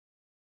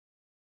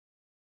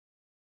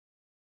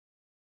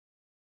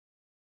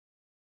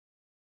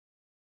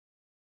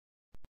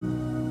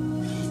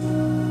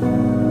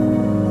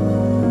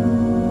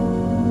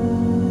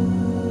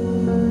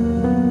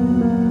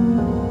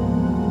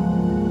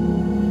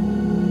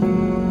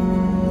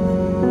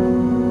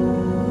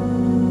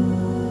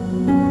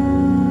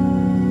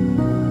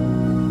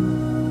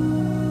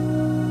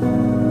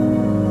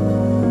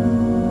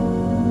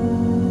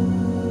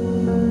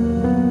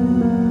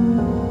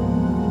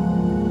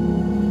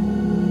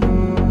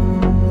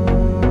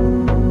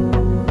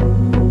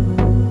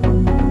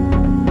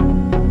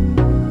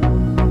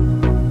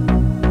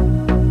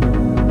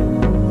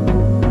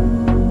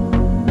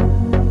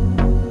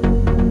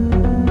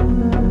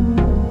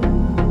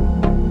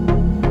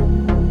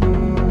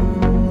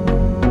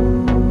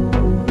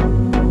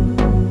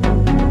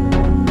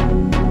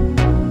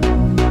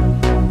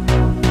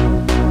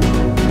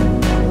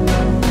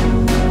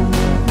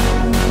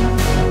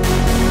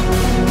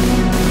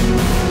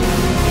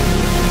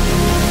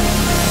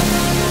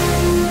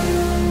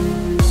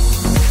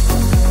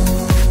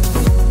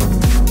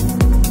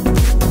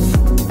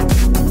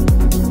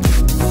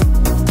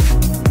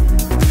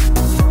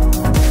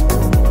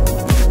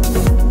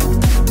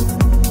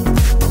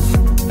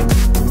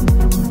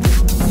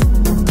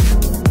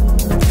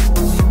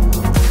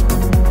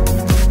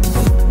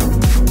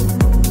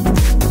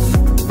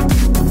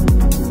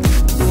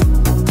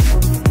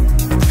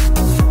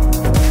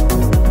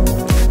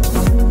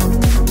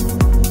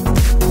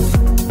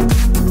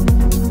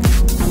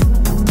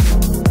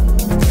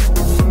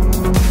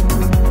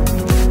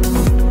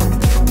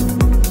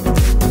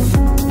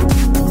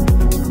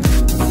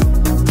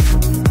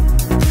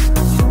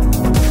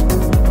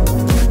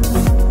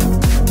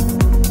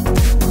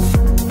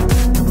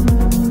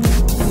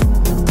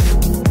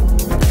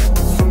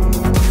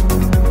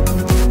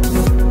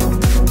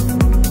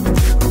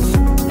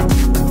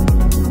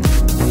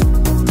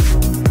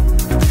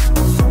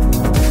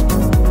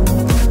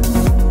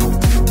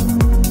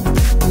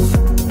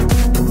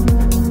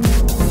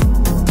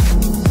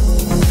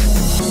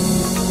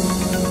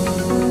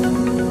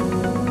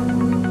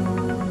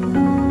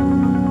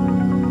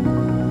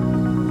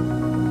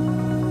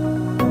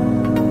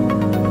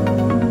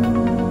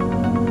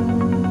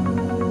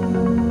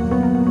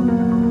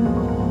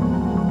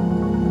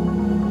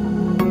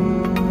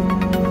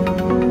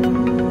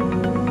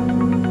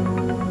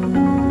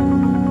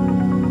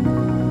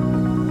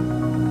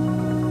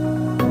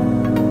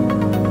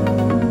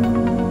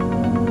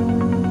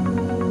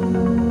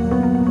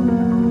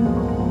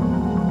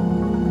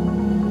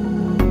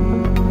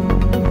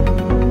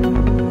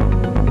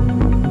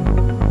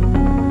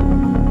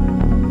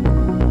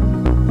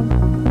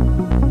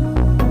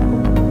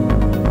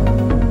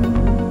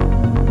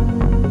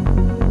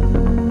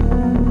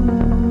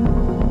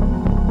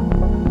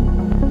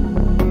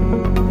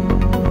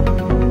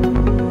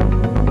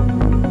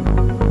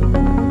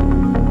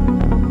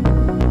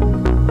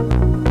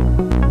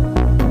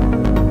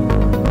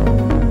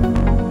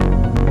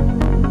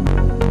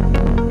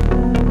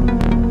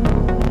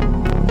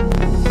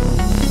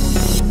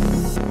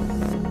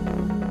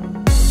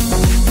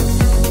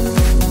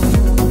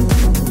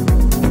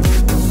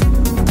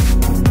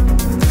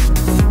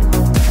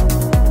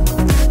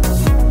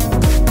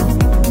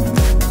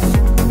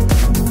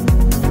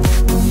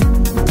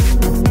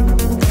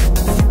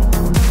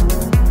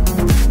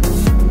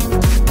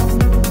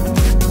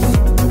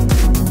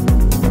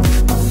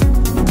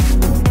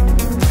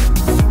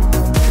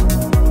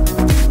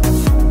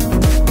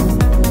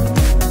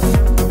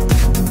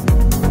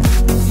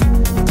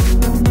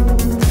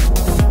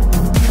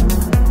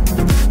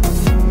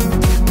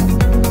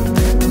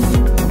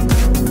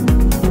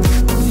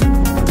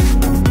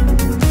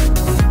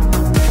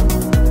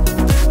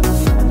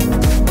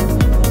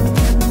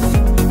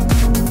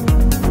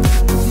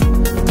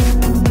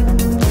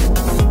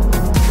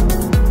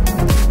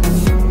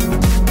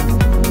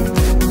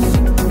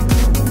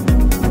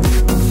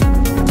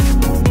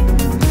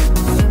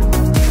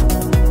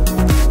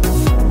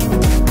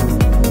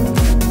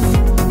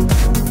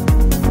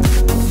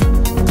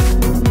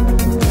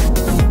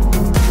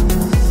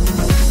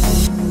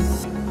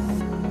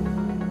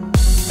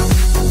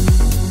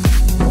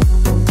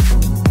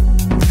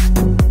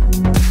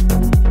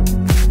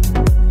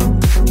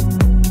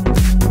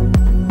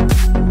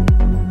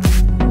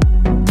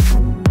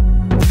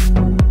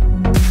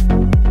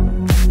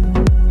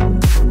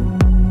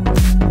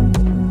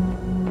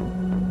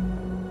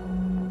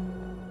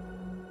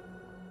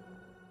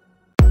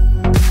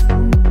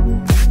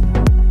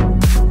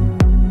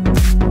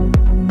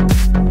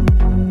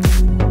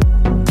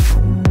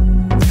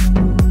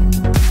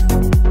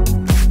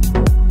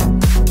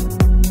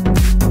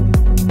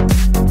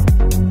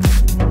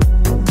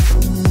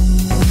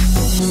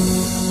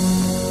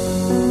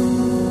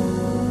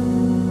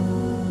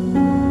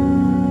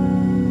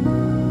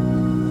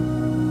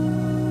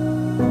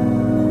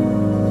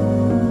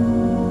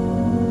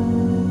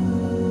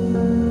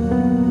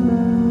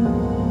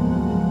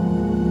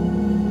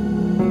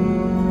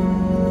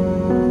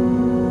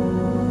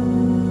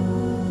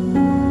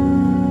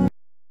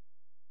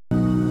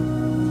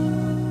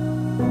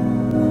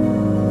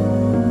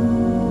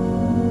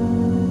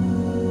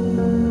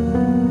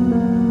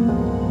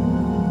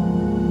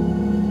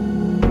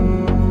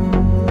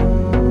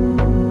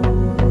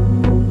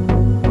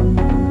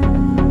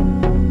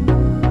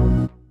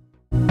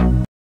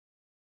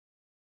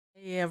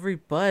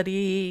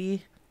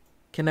everybody.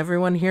 Can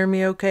everyone hear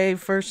me okay?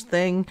 First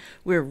thing,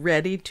 we're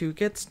ready to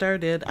get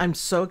started. I'm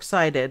so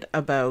excited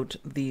about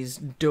these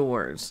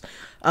doors.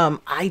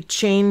 I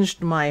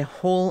changed my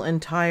whole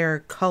entire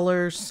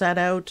color set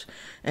out,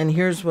 and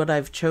here's what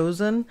I've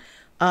chosen.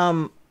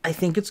 I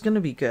think it's going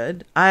to be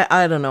good.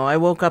 I don't know. I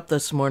woke up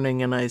this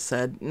morning and I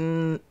said,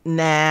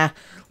 nah,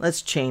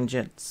 let's change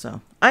it. So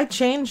I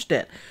changed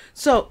it.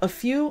 So a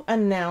few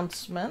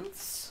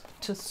announcements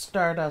to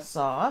start us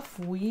off.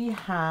 We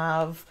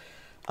have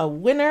a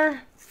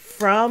winner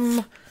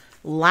from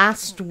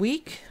last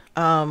week.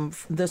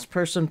 This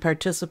person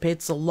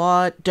participates a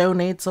lot,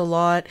 donates a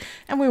lot,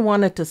 and we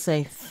wanted to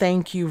say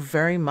thank you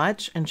very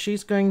much. And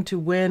she's going to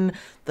win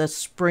the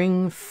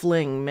Spring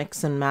Fling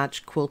Mix and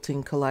Match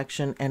Quilting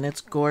Collection, and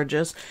it's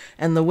gorgeous.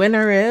 And the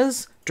winner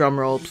is,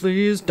 drumroll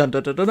please, dun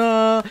dun dun dun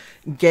dun,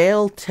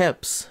 Gail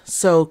Tips.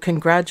 So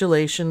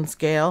congratulations,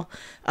 Gail.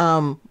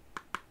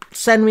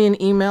 Send me an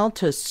email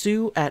to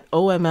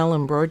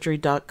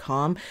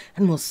sue@omlembroidery.com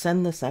and we'll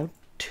send this out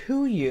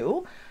to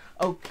you.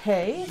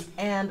 Okay,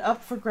 and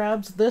up for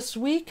grabs this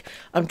week,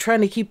 I'm trying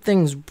to keep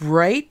things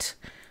bright.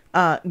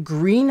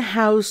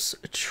 Greenhouse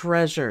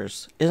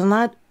Treasures. Isn't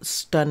that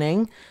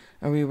stunning?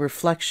 Are we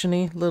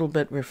reflection-y? A little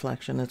bit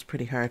reflection. It's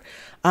pretty hard.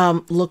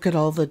 Look at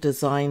all the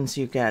designs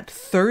you get.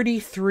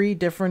 33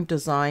 different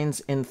designs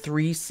in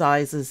 3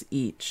 sizes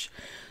each.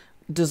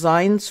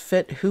 Designs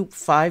fit hoop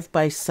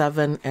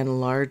 5x7 and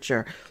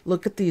larger.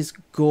 Look at these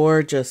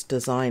gorgeous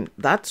designs.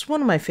 That's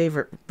one of my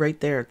favorite right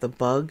there. The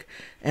bug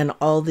and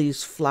all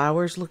these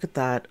flowers. Look at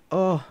that.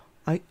 Oh,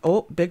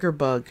 bigger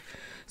bug.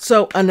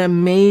 So an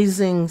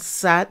amazing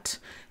set.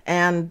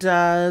 And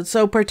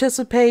so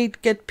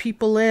participate, get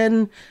people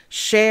in,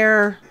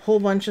 share, whole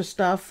bunch of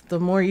stuff. The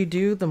more you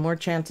do, the more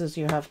chances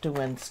you have to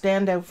win.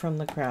 Stand out from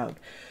the crowd.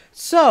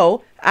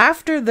 So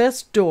after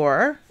this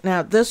door,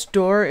 now this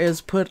door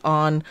is put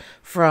on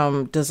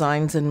from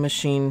Designs in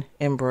Machine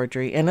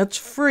Embroidery, and it's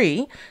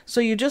free.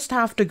 So you just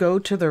have to go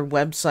to their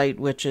website,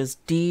 which is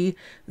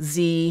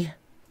DZGN.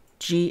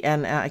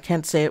 I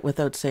can't say it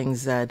without saying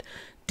Z.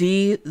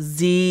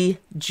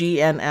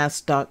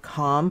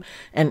 DZGNS.com,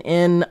 and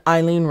in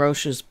Eileen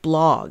Roche's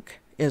blog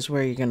is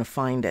where you're going to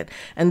find it.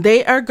 And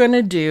they are going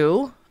to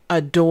do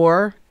a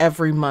door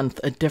every month,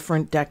 a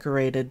different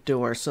decorated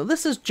door. So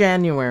this is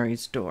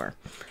January's door.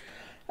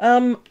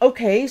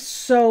 Okay,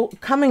 so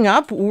coming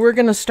up, we're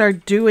going to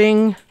start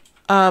doing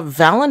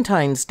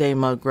Valentine's Day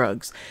mug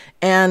rugs.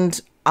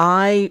 And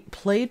I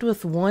played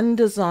with one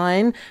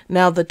design.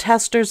 Now the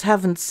testers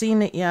haven't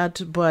seen it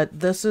yet, but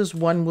this is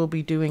one we'll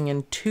be doing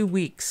in 2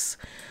 weeks.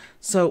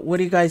 So what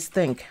do you guys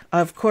think?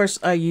 Of course,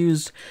 I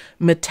used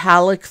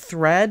metallic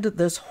thread.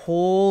 This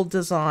whole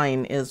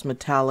design is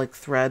metallic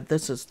thread.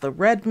 This is the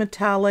red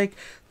metallic,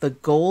 the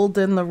gold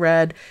in the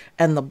red,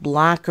 and the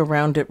black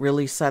around it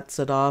really sets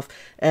it off.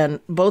 And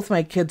both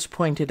my kids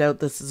pointed out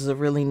this is a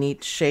really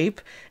neat shape,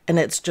 and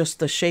it's just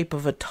the shape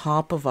of a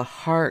top of a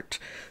heart.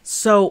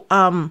 So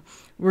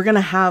we're going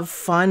to have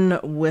fun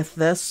with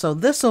this. So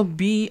this will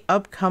be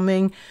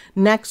upcoming.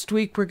 Next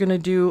week, we're going to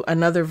do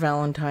another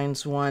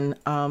Valentine's one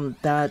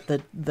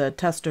that the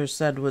tester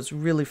said was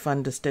really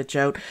fun to stitch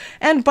out.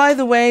 And by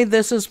the way,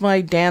 this is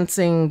my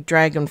dancing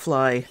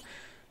dragonfly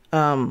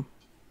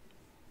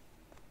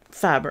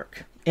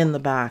fabric in the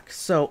back.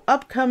 So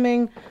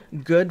upcoming,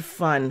 good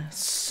fun.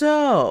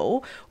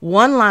 So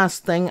one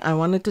last thing I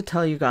wanted to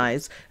tell you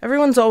guys.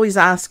 Everyone's always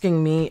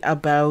asking me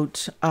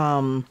about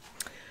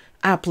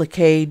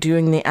applique,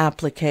 doing the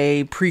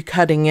applique,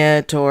 pre-cutting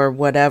it or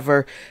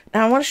whatever.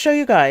 Now I want to show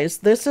you guys,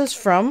 this is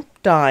from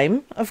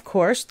DIME, of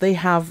course. They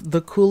have the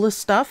coolest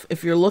stuff.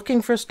 If you're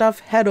looking for stuff,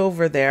 head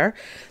over there.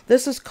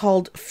 This is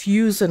called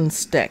Fusion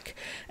Stick.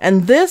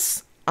 And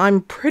this,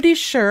 I'm pretty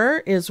sure,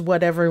 is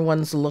what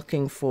everyone's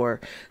looking for.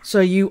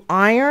 So you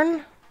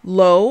iron,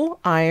 low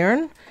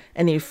iron,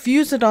 and you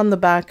fuse it on the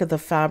back of the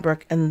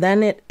fabric, and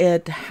then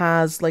it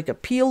has like a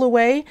peel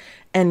away,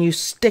 and you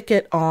stick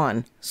it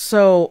on.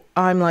 So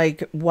I'm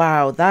like,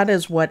 wow, that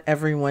is what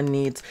everyone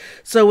needs.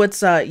 So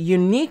it's a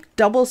unique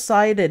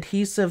double-side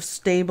adhesive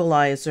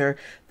stabilizer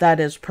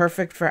that is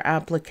perfect for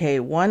applique.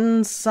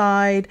 One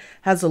side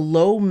has a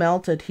low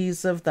melt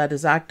adhesive that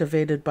is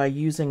activated by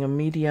using a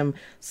medium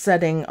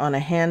setting on a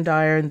hand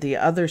iron. The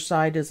other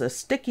side is a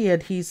sticky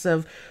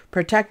adhesive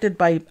protected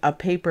by a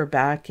paper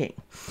backing.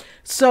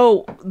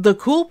 So the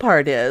cool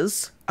part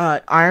is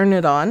iron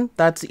it on.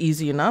 That's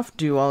easy enough.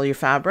 Do all your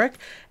fabric.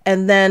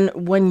 And then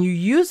when you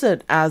use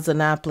it as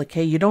an applique,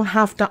 you don't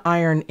have to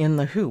iron in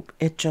the hoop.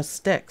 It just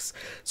sticks.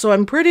 So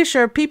I'm pretty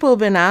sure people have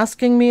been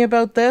asking me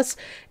about this,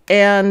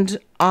 and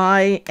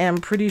I am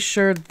pretty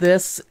sure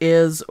this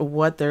is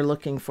what they're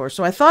looking for.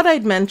 So I thought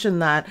I'd mention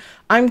that.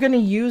 I'm going to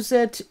use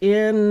it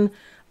in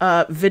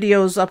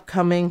videos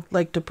upcoming,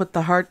 like to put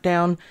the heart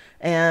down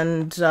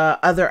and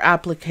other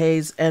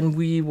appliques, and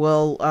we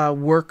will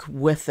work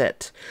with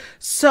it.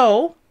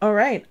 So, all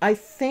right, I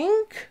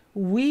think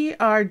we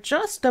are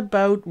just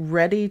about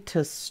ready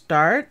to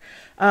start.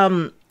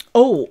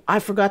 Oh, I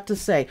forgot to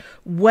say,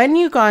 when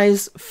you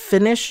guys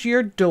finish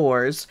your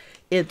doors,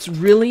 it's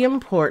really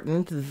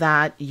important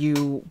that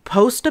you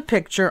post a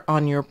picture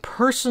on your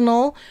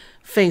personal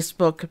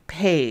Facebook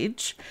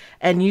page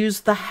and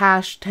use the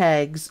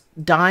hashtags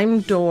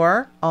Dime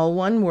Door, all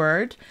one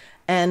word,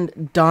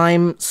 and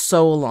Dime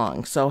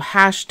Sewalong. So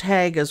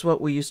hashtag is what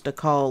we used to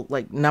call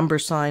like number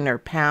sign or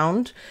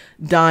pound,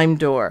 Dime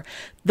Door.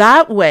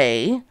 That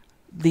way,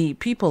 the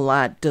people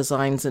at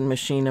Designs and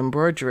Machine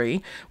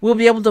Embroidery will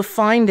be able to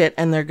find it,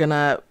 and they're going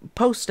to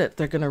post it.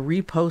 They're going to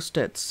repost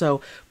it. So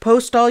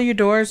post all your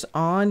doors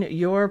on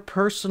your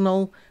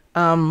personal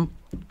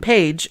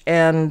page,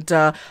 and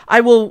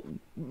I will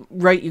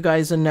write you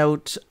guys a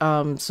note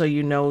so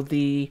you know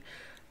the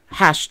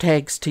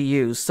hashtags to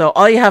use. So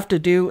all you have to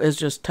do is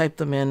just type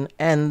them in,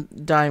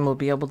 and Dime will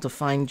be able to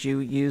find you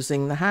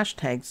using the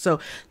hashtags.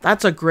 So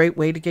that's a great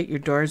way to get your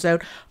doors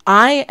out.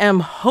 I am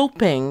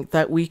hoping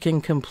that we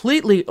can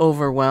completely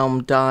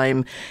overwhelm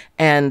Dime,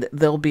 and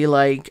they'll be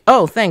like,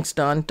 oh, thanks,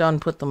 Don. Don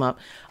put them up.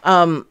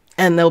 And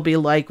they'll be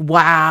like,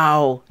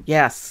 wow,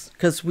 yes,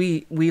 because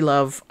we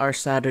love our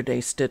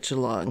Saturday stitch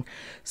along.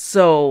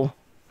 So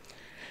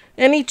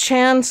any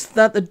chance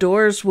that the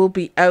doors will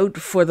be out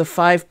for the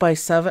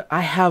 5x7?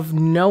 I have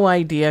no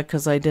idea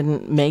because I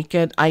didn't make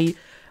it. I'm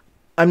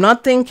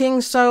not thinking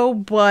so,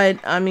 but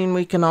I mean,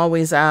 we can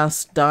always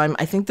ask Dime.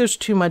 I think there's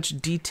too much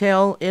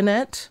detail in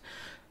it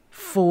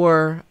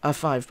for a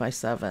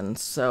 5x7.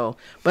 So,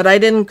 but I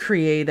didn't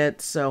create it.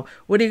 So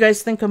what do you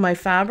guys think of my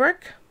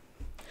fabric?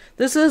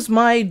 This is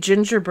my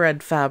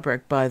gingerbread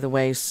fabric, by the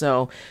way.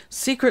 So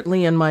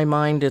secretly in my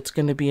mind, it's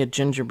going to be a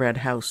gingerbread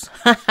house.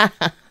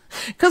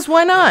 Because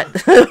why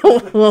not?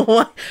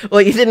 well,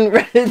 you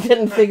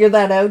didn't figure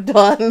that out,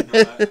 Don.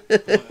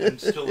 I'm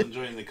still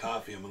enjoying the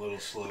coffee. I'm a little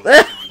slow.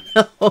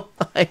 Oh,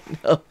 I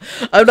know.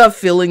 I'm not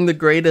feeling the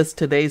greatest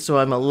today, so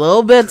I'm a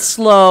little bit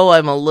slow.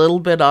 I'm a little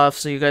bit off,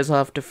 so you guys will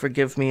have to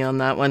forgive me on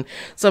that one.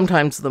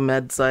 Sometimes the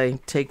meds I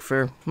take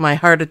for my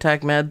heart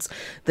attack meds,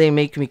 they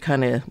make me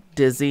kind of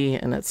dizzy,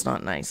 and it's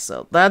not nice.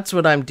 So that's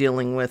what I'm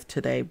dealing with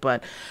today.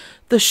 But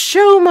the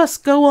show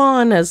must go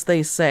on, as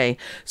they say.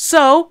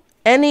 So,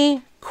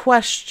 any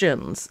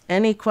questions?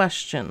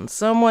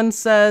 Someone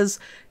says,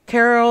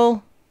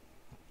 Carol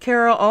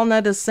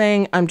Allnet is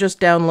saying, I'm just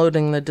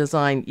downloading the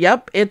design.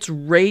 Yep, it's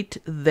right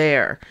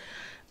there.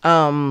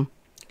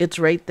 It's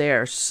right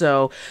there.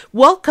 So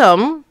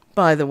welcome,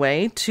 by the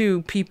way,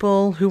 to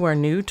people who are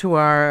new to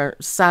our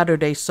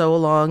Saturday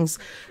sew-alongs.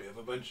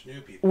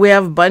 We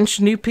have a bunch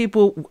of new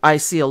people. I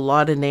see a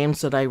lot of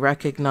names that I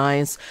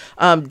recognize.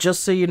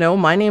 Just so you know,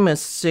 my name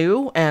is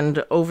Sue,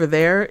 and over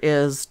there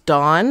is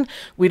Don.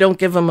 We don't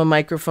give him a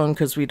microphone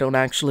because we don't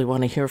actually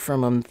want to hear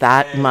from him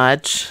that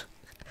much.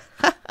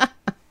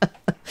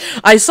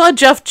 I saw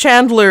Jeff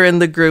Chandler in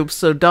the group,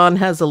 so Don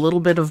has a little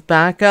bit of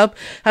backup.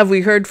 Have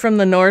we heard from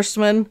the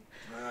Norseman?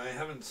 I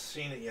haven't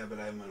seen it yet, but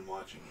I haven't been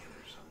watching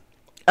either.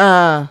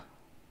 So.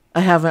 I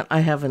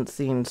haven't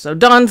seen. So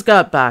Don's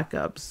got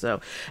backup.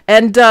 So,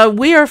 and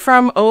we are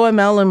from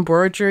OML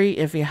Embroidery.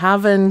 If you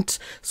haven't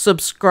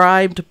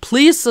subscribed,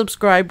 please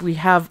subscribe. We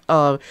have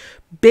a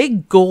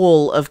big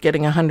goal of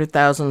getting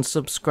 100,000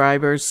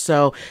 subscribers.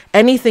 So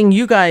anything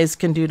you guys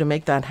can do to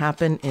make that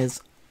happen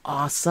is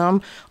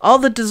awesome. All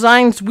the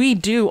designs we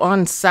do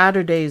on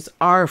Saturdays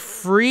are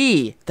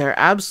free. They're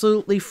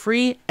absolutely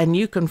free, and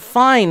you can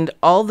find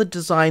all the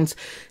designs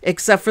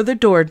except for the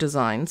door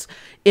designs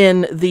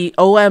in the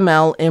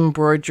OML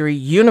Embroidery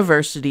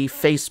University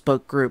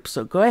Facebook group.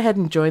 So go ahead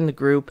and join the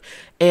group,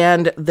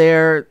 and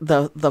there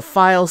the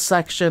file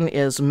section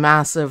is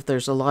massive.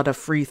 There's a lot of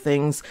free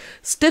things.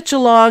 Stitch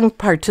along,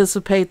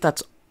 participate.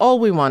 That's all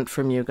we want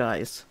from you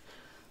guys.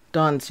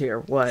 Don's here.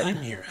 What? I'm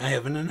here. I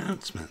have an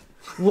announcement.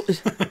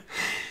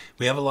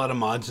 We have a lot of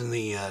mods in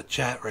the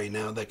chat right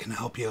now that can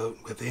help you out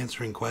with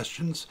answering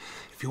questions.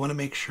 If you want to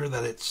make sure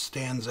that it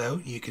stands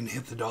out, you can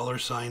hit the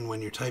 $sign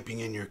when you're typing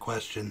in your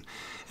question,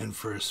 and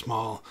for a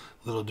small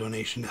little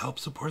donation to help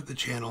support the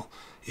channel,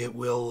 it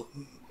will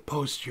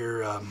post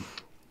your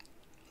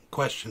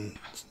question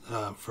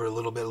for a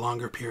little bit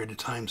longer period of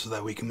time so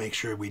that we can make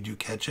sure we do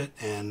catch it,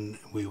 and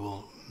we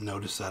will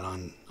notice that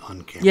on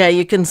camera. Yeah,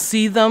 you can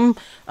see them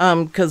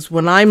because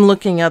when I'm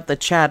looking at the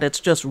chat, it's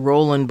just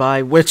rolling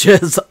by, which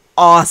is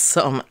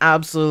awesome,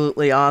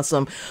 absolutely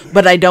awesome.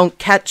 But I don't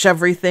catch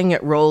everything,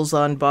 it rolls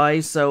on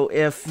by. So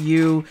if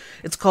you,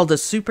 it's called a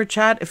super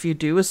chat. If you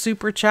do a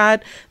super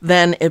chat,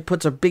 then it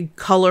puts a big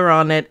color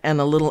on it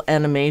and a little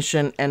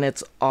animation, and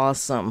it's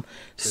awesome.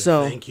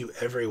 So thank you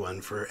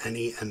everyone for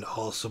any and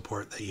all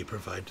support that you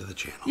provide to the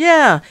channel.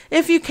 Yeah,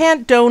 if you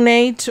can't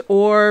donate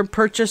or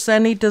purchase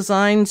any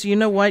designs, you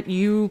know what,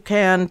 you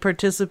can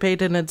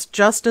participate, and it's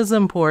just as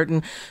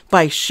important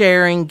by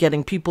sharing,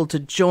 getting people to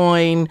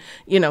join,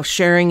 you know,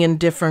 sharing in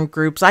different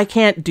groups. I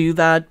can't do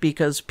that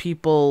because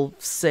people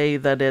say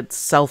that it's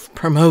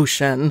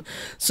self-promotion,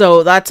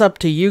 so that's up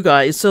to you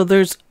guys. So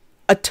there's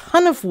a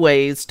ton of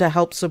ways to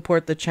help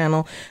support the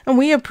channel, and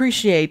we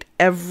appreciate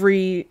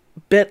every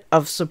bit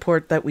of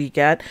support that we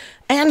get,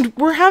 and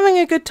we're having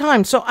a good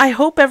time. So I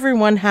hope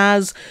everyone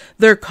has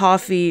their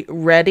coffee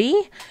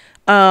ready.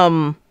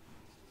 I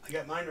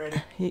got mine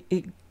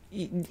ready.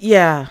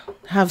 Yeah,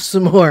 have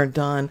some more,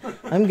 Don.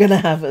 I'm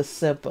gonna have a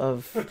sip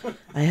of,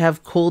 I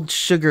have cold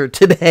sugar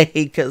today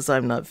because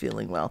I'm not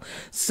feeling well,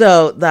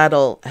 so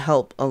that'll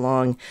help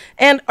along.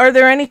 And are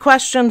there any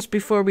questions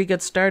before we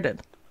get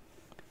started?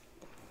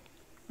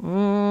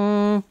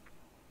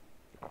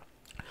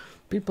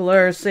 People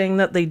are saying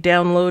that they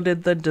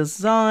downloaded the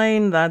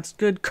design. That's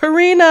good.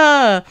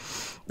 Karina,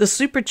 the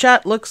super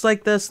chat looks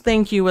like this.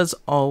 Thank you as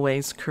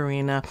always,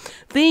 Karina.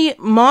 The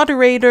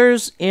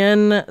moderators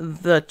in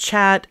the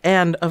chat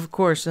and, of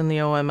course, in the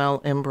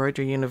OML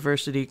Embroidery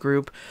University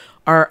group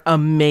are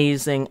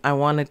amazing. I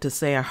wanted to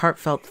say a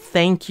heartfelt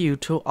thank you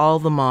to all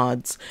the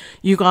mods.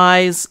 You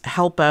guys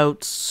help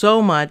out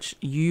so much.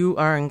 You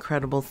are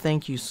incredible.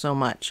 Thank you so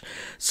much.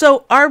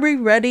 So are we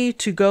ready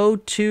to go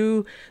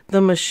to the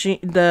machine,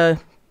 the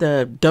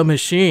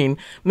machine,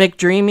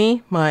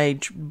 McDreamy, my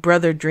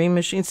brother dream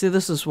machine? See,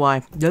 this is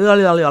why.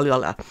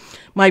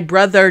 My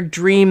brother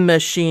dream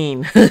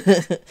machine.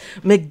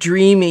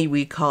 McDreamy,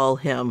 we call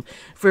him.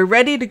 If we're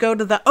ready to go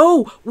to the...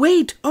 Oh,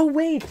 wait.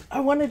 I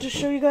wanted to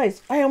show you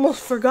guys. I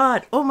almost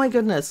forgot. Oh, my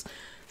goodness.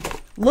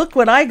 Look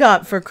what I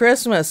got for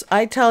Christmas.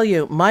 I tell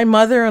you, my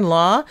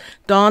mother-in-law,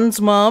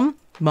 Dawn's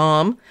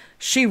mom,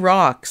 she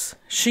rocks.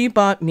 She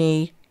bought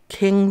me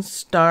King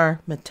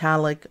Star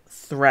metallic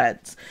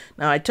threads.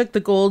 Now I took the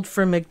gold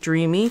from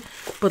McDreamy,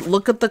 but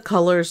look at the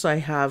colors I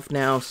have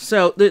now.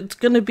 So it's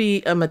going to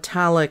be a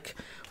metallic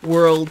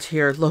world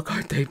here. Look,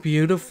 aren't they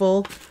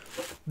beautiful?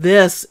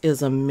 This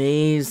is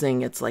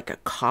amazing. It's like a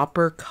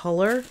copper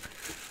color,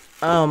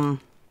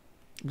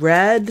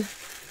 red,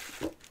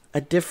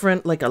 a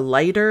different, like a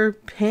lighter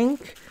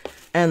pink,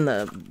 and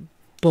the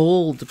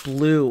bold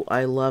blue.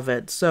 I love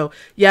it. So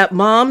yeah,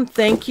 Mom,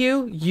 thank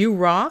you. You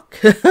rock.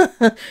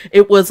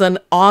 It was an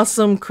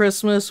awesome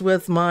Christmas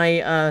with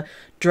my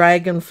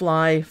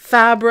dragonfly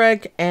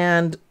fabric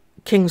and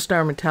King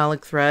Star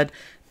metallic thread.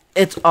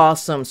 It's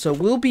awesome. So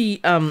we'll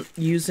be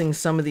using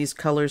some of these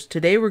colors.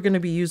 Today we're going to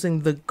be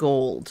using the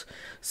gold.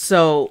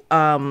 So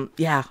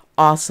yeah,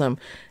 awesome.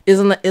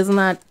 Isn't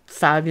that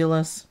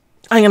fabulous?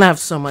 I'm going to have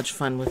so much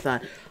fun with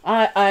that.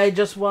 I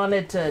just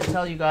wanted to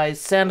tell you guys,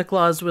 Santa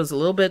Claus was a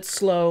little bit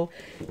slow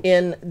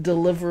in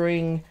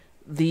delivering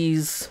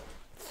these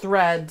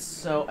threads,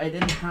 so I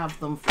didn't have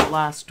them for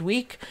last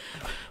week,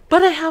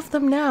 but I have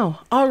them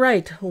now. All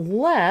right,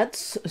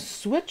 let's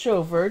switch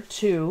over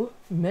to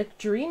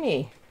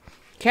McDreamy.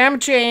 Camera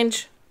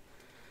change.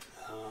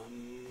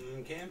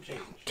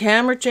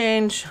 Camera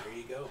change. There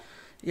you go.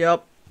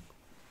 Yep.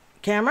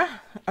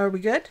 Camera, are we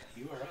good?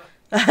 You are up.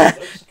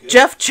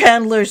 Jeff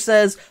Chandler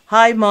says,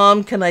 "Hi,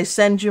 Mom, can I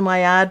send you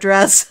my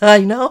address?" I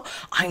know,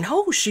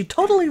 she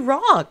totally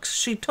rocks.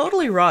 She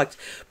totally rocks.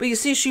 But you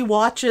see, she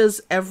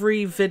watches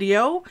every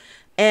video,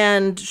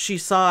 and she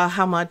saw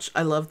how much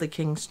I love the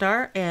King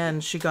Star,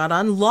 and she got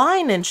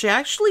online, and she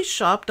actually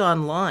shopped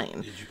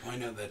online. Did you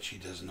point out that she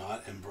does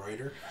not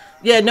embroider?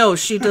 Yeah, no,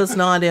 she does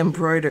not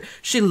embroider.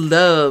 She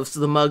loves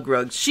the mug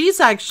rugs. She's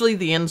actually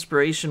the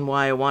inspiration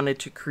why I wanted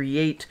to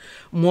create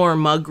more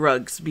mug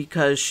rugs,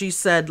 because she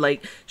said,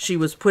 like, she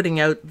was putting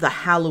out the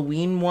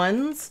Halloween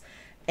ones,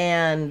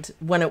 and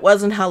when it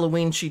wasn't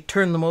Halloween, she'd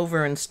turn them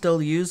over and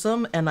still use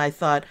them, and I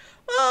thought,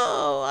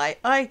 oh,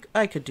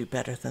 I could do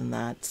better than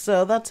that.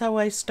 So that's how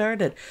I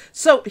started.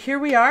 So here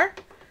we are.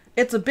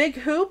 It's a big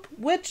hoop,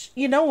 which,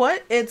 you know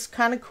what, it's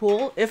kind of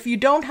cool. If you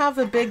don't have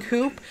a big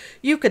hoop,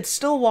 you could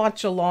still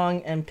watch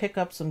along and pick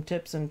up some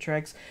tips and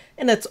tricks.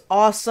 And it's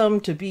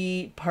awesome to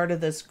be part of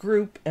this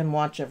group and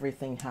watch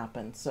everything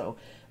happen. So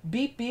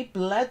beep, beep,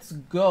 let's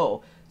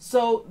go.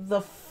 So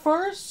the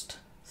first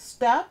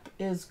step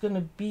is going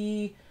to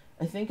be,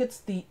 I think it's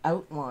the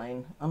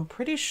outline. I'm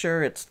pretty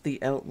sure it's the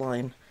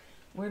outline.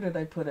 Where did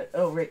I put it?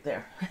 Oh, right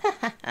there.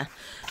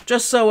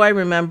 Just so I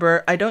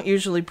remember. I don't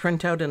usually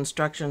print out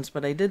instructions,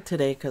 but I did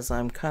today because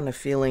I'm kind of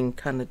feeling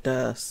kind of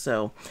duh.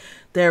 So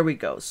there we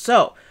go.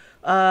 So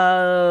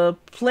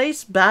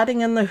place batting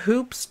in the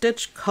hoop,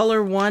 stitch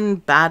color 1,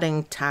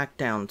 batting tack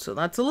down. So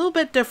that's a little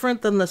bit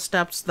different than the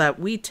steps that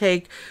we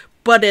take,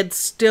 but it's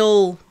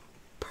still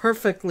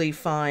perfectly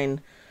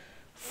fine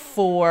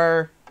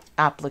for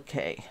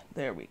applique.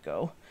 There we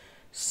go.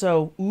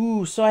 So,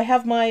 so I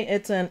have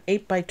it's an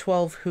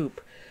 8x12 hoop.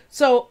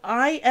 So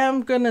I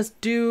am going to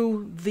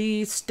do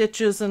the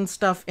stitches and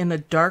stuff in a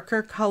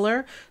darker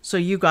color so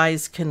you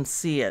guys can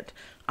see it.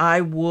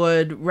 I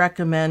would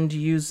recommend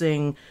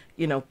using,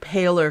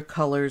 paler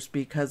colors,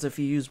 because if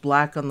you use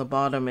black on the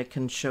bottom, it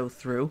can show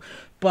through.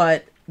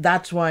 But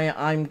that's why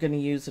I'm going to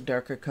use a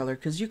darker color,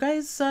 because you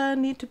guys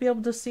need to be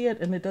able to see it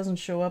and it doesn't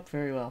show up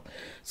very well.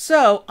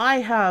 So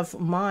I have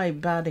my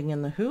batting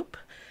in the hoop.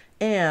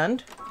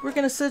 And we're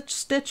going to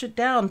stitch it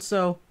down.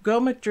 So go,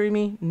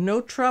 McDreamy.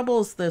 No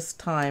troubles this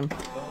time.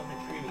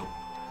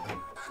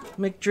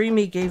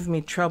 McDreamy gave me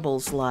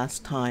troubles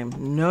last time.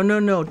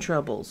 No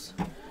troubles.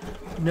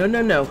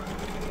 No.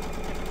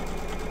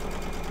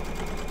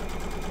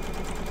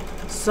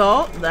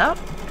 So that.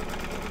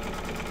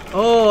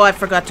 Oh, I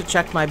forgot to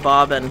check my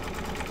bobbin.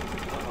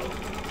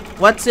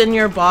 What's in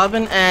your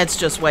bobbin? It's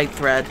just white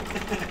thread.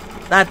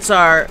 That's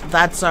our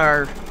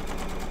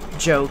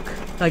joke,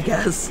 I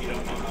guess. You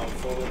don't know how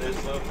full it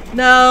is, though?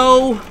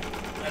 No.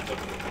 That's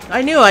okay.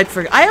 I knew I'd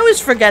forget. I always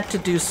forget to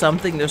do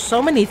something. There's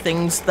so many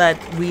things that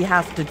we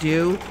have to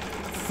do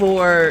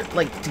for,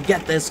 like, to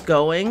get this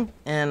going,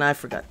 and I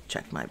forgot to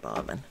check my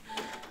bobbin.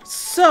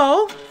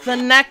 So the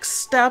next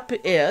step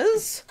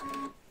is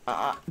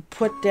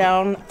put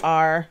down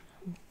our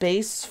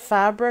base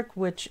fabric,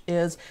 which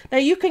is, now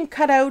you can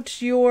cut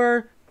out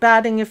your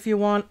batting if you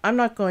want. I'm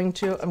not going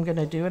to. I'm going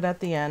to do it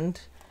at the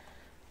end.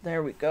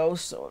 There we go.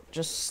 So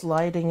just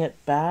sliding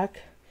it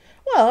back.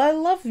 Well, I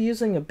love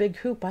using a big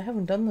hoop. I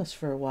haven't done this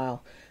for a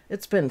while.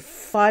 It's been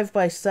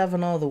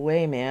 5x7 all the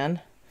way, man.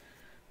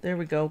 There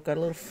we go. Got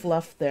a little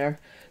fluff there.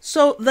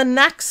 So the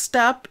next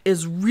step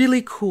is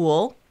really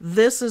cool.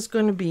 This is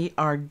going to be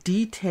our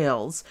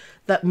details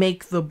that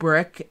make the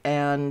brick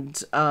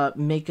and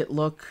make it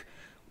look,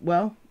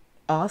 well,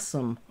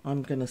 awesome,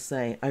 I'm going to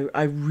say.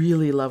 I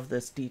really love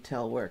this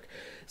detail work.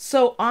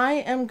 So I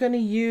am going to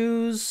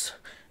use,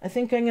 I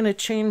think I'm going to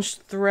change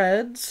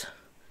threads.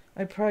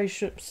 I probably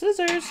should,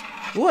 scissors.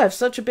 Ooh, I have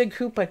such a big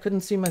hoop I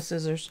couldn't see my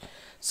scissors.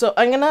 So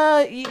I'm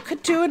gonna, you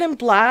could do it in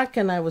black,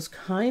 and I was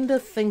kind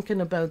of thinking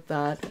about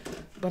that,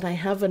 but I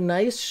have a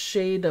nice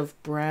shade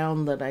of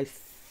brown that I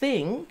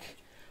think,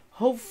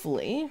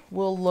 hopefully,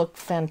 will look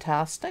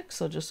fantastic.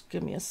 So just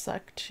give me a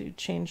sec to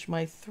change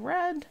my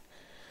thread.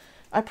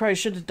 I probably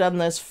should have done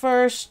this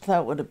first.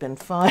 That would have been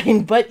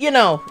fine, but you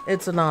know,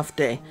 it's an off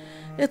day.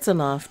 It's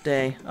an off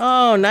day.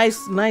 Oh,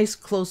 nice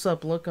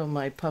close-up look of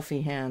my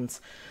puffy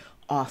hands.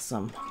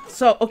 Awesome.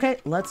 So, okay,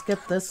 let's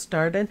get this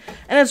started.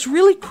 And it's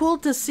really cool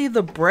to see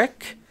the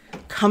brick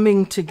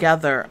coming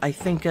together. I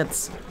think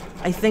it's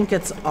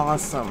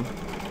awesome.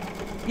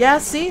 Yeah,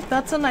 see,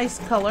 that's a nice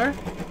color.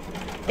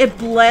 It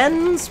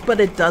blends,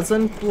 but it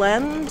doesn't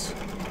blend.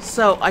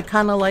 So I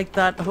kind of like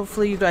that.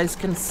 Hopefully you guys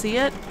can see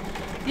it.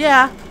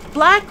 Yeah,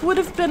 black would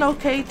have been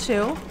okay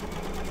too.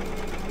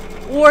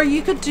 Or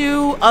you could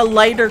do a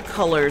lighter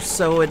color,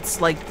 so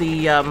it's like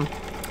the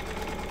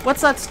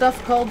what's that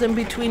stuff called in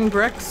between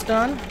bricks,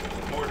 Don?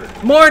 Mortar.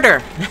 Mortar.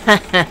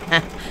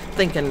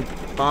 Thinking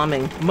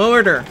bombing.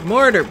 Mortar.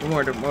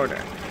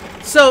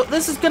 So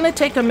this is going to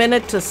take a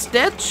minute to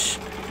stitch.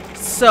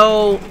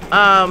 So,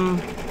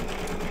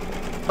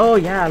 oh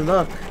yeah,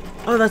 look.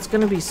 Oh, that's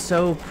going to be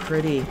so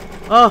pretty.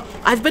 Oh,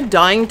 I've been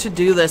dying to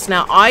do this.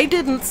 Now, I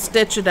didn't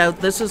stitch it out.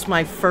 This is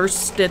my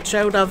first stitch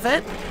out of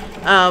it.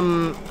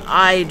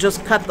 I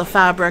just cut the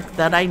fabric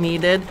that I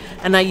needed,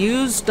 and I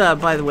used,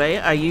 by the way,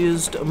 I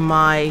used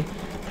my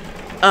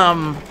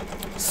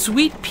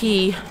sweet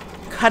pea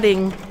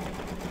cutting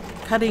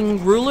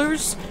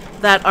rulers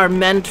that are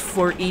meant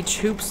for each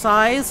hoop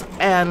size,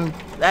 and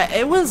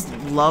it was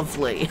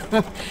lovely.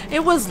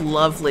 It was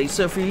lovely.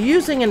 So if you're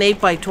using an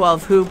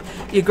 8x12 hoop,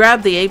 you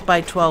grab the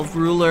 8x12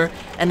 ruler,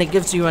 and it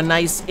gives you a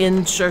nice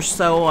inch or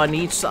so on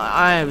each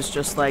side. I was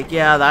just like,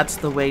 yeah, that's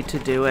the way to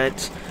do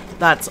it.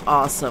 That's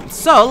awesome.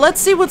 So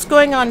let's see what's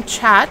going on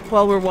chat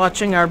while we're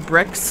watching our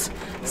bricks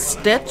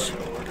stitch.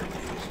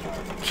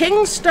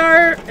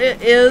 Kingstar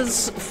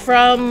is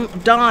from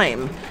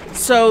DIME.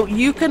 So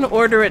you can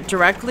order it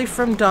directly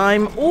from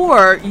DIME,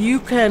 or you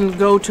can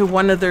go to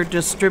one of their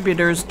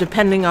distributors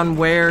depending on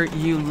where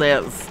you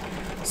live.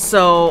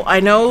 So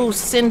I know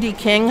Cindy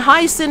King.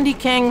 Hi, Cindy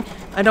King.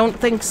 I don't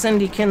think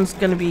Cindy King's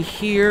going to be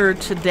here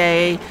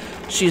today.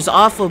 She's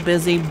awful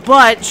busy,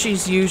 but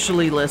she's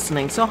usually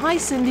listening. So hi,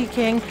 Cindy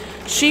King.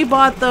 She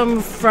bought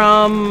them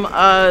from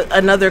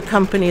another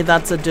company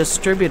that's a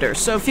distributor.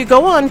 So if you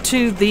go on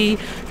to the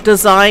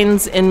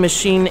Designs in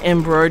Machine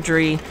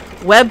Embroidery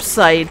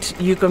website,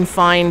 you can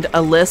find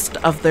a list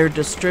of their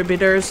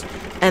distributors,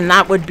 and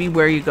that would be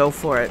where you go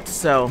for it.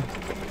 So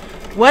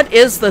what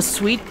is the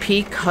sweet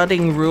pea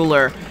cutting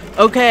ruler?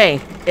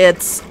 Okay,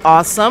 it's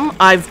awesome.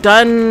 I've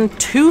done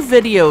 2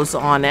 videos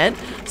on it,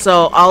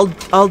 so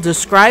I'll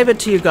describe it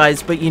to you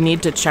guys, but you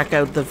need to check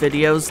out the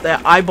videos.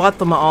 That I bought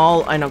them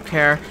all. I don't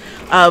care.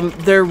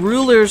 They're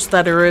rulers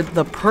that are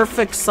the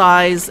perfect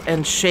size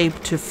and shape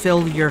to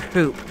fill your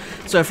hoop.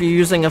 So if you're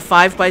using a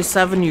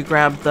 5x7, you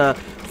grab the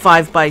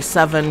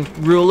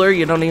 5x7 ruler.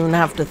 You don't even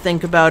have to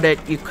think about it.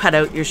 You cut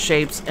out your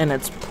shapes and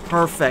it's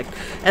perfect.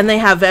 And they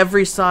have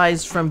every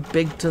size from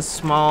big to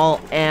small,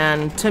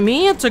 and to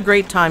me it's a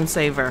great time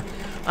saver.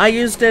 I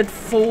used it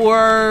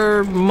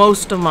for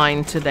most of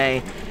mine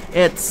today.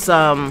 It's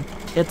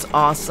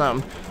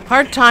awesome.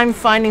 Hard time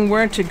finding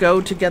where to go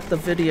to get the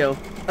video.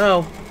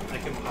 Oh, I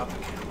can pop the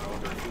camera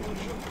over if you want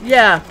to show me.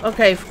 yeah,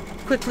 okay,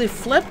 quickly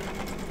flip.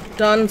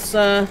 Don's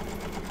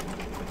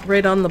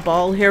right on the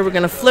ball here. We're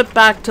gonna flip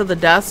back to the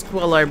desk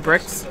while our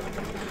bricks.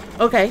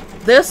 Okay,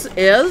 this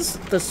is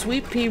the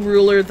sweet pea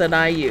ruler that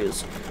I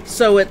use.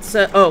 So it's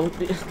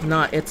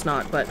it's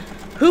not, but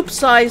hoop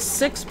size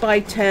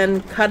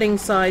 6x10, cutting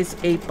size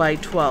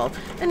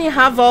 8x12, and you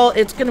have all.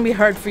 It's gonna be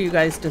hard for you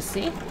guys to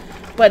see.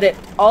 but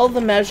all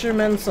the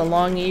measurements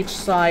along each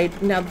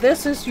side. Now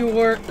this is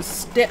your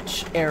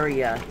stitch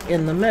area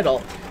in the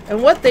middle.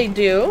 And what they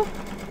do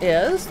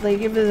is they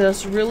give you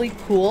this really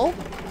cool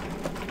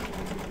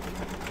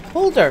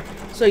holder.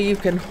 So you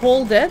can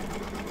hold it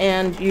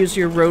and use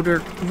your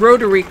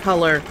rotary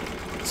color.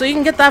 So you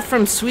can get that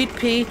from Sweet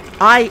Pea.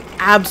 I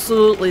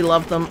absolutely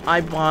love them.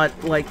 I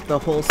bought like the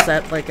whole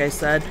set, like I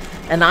said,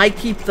 and I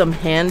keep them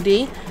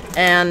handy.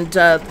 And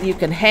you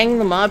can hang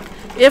them up.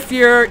 If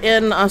you're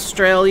in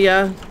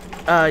Australia,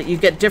 you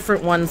get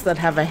different ones that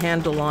have a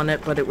handle on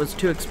it, but it was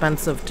too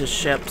expensive to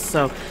ship.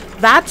 So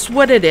that's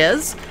what it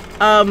is.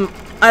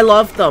 I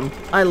love them.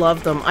 I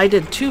love them. I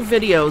did 2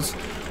 videos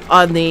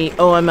on the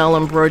OML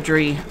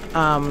Embroidery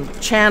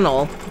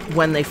channel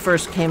when they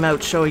first came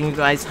out, showing you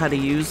guys how to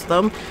use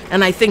them.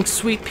 And I think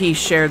Sweet Pea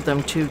shared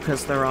them too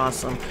because they're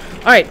awesome.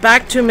 All right,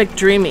 back to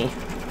McDreamy.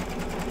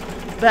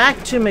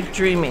 Back to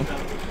McDreamy.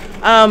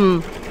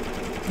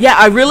 Yeah,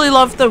 I really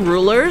love the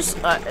rulers.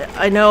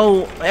 I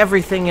know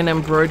everything in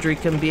embroidery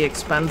can be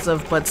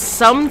expensive, but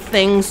some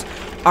things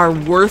are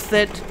worth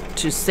it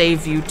to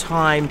save you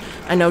time.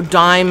 I know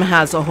DIME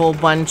has a whole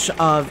bunch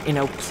of, you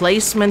know,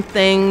 placement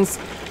things.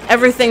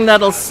 Everything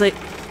that'll say,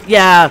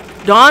 yeah,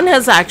 Dawn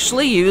has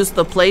actually used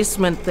the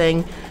placement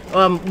thing.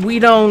 We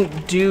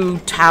don't do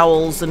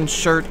towels and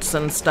shirts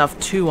and stuff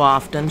too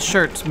often.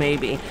 Shirts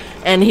maybe.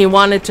 And he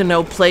wanted to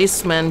know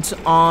placement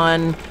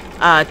on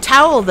a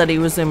towel that he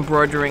was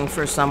embroidering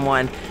for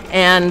someone.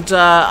 And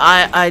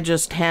I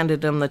just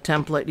handed him the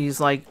template. He's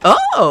like,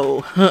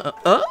 oh,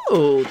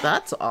 oh,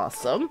 that's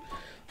awesome.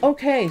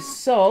 Okay,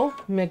 so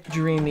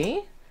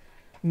McDreamy.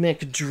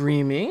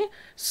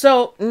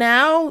 So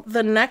now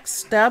the next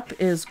step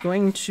is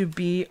going to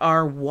be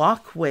our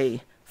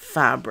Walkway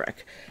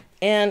fabric.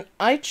 And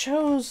I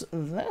chose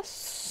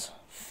this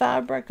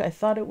fabric. I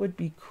thought it would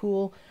be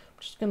cool. I'm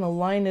just going to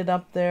line it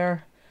up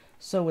there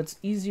so it's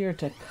easier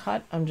to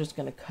cut. I'm just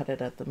going to cut it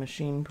at the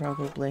machine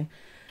probably.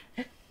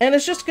 And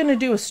it's just going to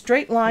do a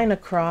straight line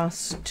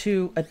across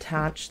to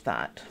attach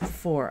that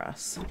for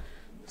us.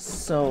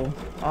 So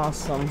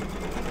awesome.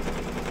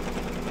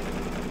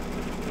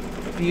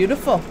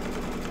 Beautiful.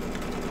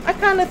 I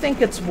kind of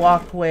think it's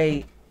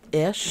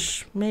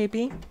Walkway-ish,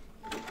 maybe.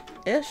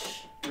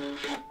 Ish.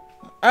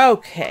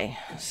 Okay,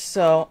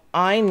 so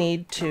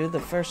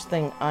the first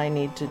thing I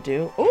need to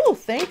do, oh,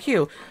 thank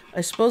you. I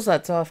suppose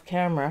that's off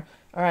camera.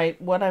 All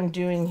right, what I'm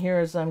doing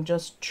here is I'm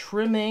just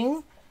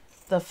trimming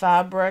the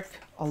fabric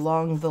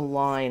along the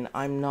line.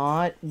 I'm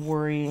not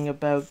worrying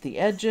about the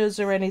edges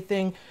or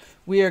anything.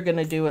 We are going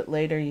to do it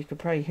later. You could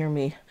probably hear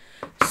me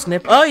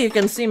snip. Oh, you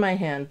can see my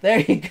hand. There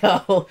you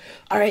go. All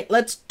right,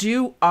 let's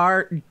do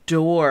our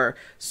door.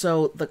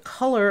 So the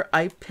color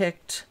I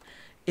picked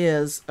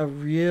is a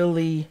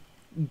really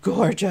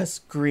gorgeous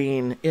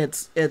green.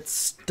 It's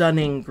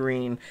stunning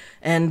green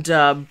and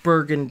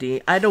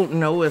burgundy. I don't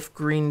know if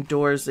green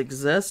doors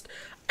exist.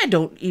 I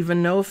don't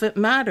even know if it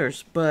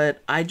matters,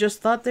 but I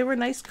just thought they were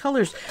nice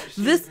colors.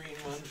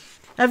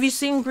 Have you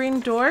seen green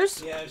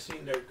doors? Yeah, I've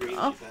seen dark green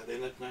like that. They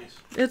look nice.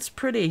 It's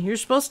pretty. You're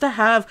supposed to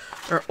have,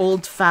 or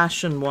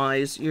old-fashioned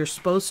wise, you're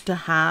supposed to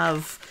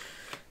have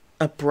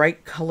a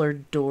bright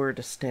colored door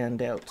to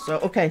stand out. So,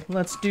 okay,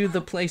 let's do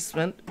the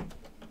placement.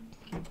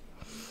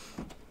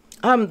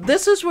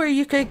 This is where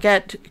you could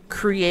get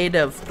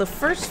creative. The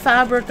first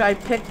fabric I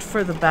picked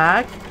for the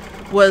back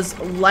was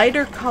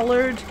lighter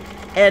colored,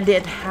 and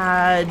it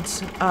had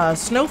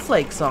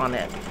snowflakes on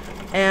it.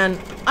 And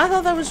I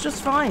thought that was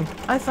just fine.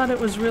 I thought it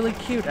was really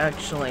cute,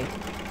 actually.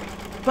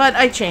 But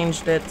I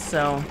changed it,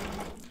 so.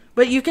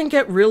 But you can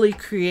get really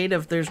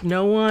creative. There's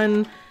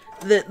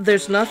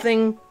there's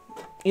nothing,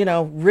 you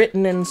know,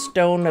 written in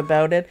stone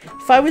about it.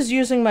 If I was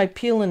using my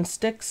peel and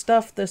stick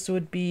stuff, this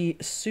would be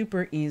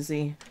super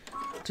easy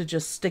to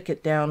just stick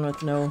it down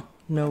with no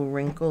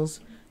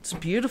wrinkles. It's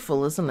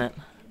beautiful, isn't it?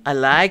 I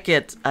like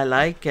it. I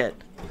like it.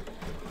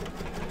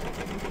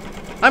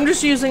 I'm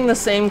just using the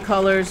same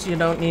colors. You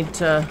don't need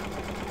to.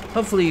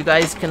 Hopefully you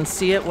guys can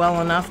see it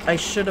well enough. I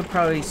should have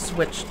probably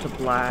switched to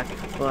black,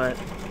 but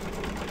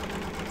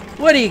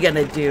what are you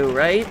gonna do,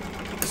 right?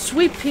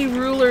 Sweet Pea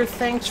ruler,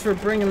 thanks for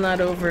bringing that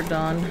over,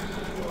 Don.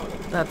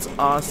 That's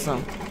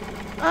awesome.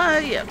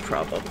 Yeah,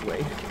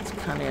 probably. It's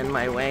kind of in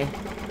my way.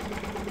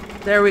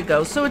 There we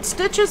go. So it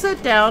stitches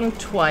it down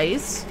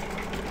twice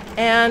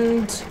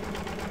and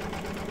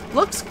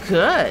looks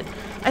good.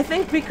 I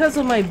think because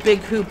of my big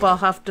hoop, I'll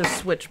have to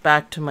switch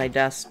back to my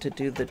desk to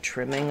do the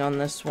trimming on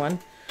this one.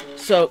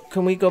 So,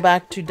 can we go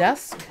back to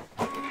desk?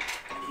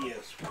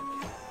 Yes.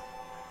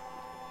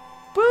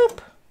 Boop.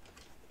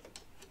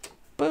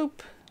 Boop.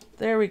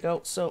 There we go.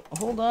 So,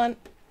 hold on.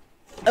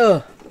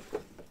 Ugh.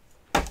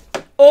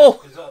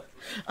 Oh!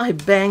 I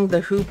banged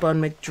the hoop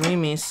on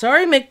McDreamy.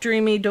 Sorry,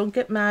 McDreamy. Don't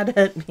get mad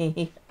at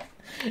me.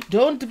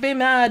 Don't be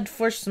mad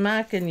for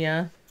smacking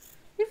ya.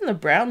 Even the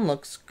brown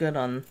looks good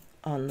on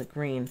the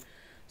green.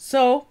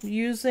 So,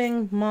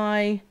 using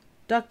my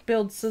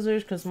duck-billed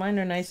scissors, because mine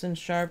are nice and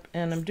sharp,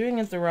 and I'm doing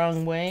it the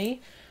wrong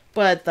way,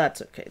 But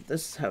that's okay.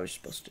 This is how we're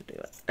supposed to do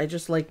it. I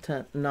just like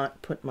to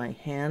not put my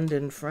hand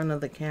in front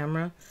of the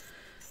camera.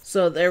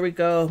 So there we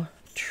go,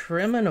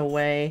 trimming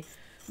away.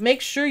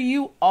 Make sure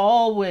you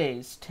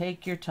always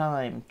take your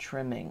time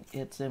trimming.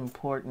 It's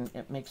important.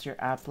 It makes your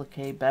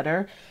applique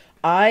better.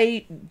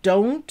 I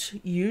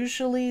don't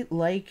usually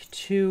like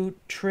to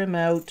trim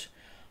out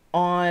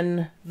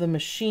on the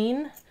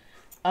machine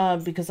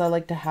because I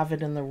like to have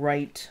it in the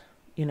right,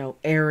 you know,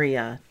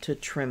 area to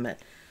trim it.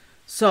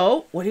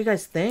 So, what do you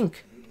guys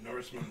think?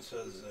 Norseman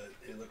says that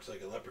it looks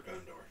like a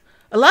leprechaun door.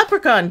 A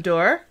leprechaun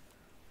door?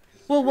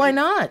 Well, why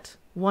not?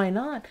 Why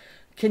not?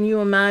 Can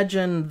you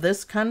imagine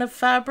this kind of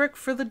fabric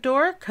for the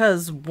door?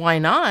 Because why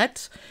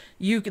not?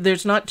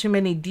 There's not too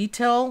many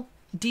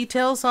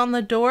details on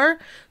the door.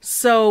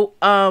 So,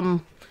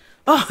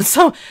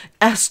 so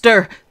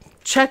Esther,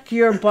 check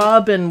your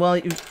bobbin. Well,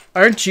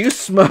 aren't you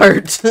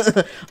smart?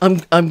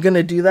 I'm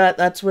gonna do that.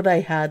 That's what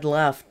I had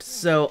left,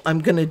 so I'm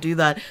gonna do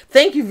that.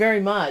 Thank you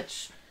very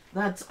much.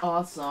 That's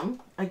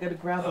awesome. I gotta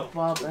grab a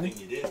bobbin. I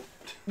think you did.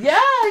 Yeah,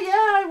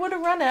 I would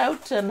have run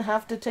out and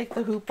have to take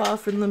the hoop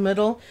off in the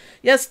middle.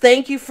 Yes,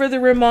 thank you for the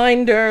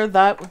reminder.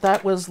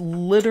 That was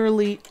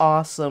literally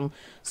awesome.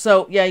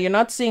 So, yeah, you're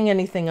not seeing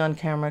anything on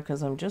camera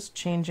because I'm just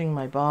changing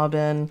my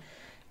bobbin.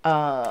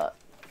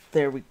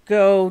 There we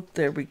go.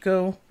 There we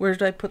go. Where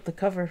did I put the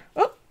cover?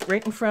 Oh,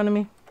 right in front of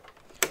me.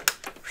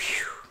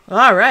 Whew.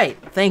 All right.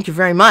 Thank you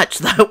very much.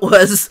 That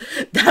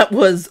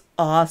was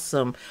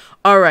awesome.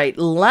 All right,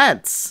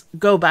 let's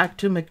go back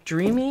to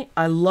McDreamy.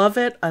 I love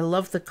it. I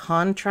love the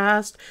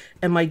contrast.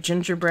 And my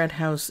gingerbread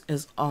house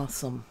is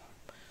awesome.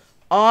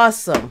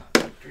 Awesome.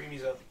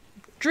 Dreamy's up.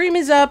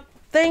 Dreamy's up.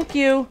 Thank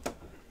you.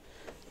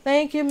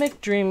 Thank you,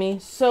 McDreamy.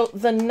 So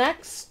the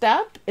next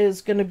step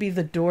is going to be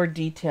the door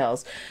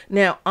details.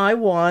 Now, I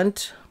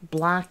want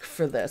black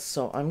for this.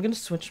 So I'm going to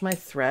switch my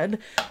thread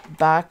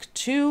back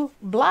to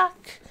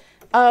black.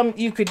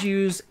 You could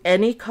use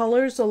any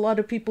colors. A lot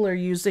of people are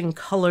using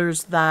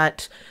colors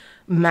that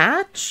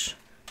match,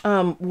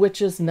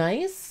 which is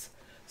nice.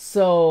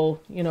 So,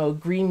 you know,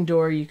 green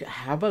door, you could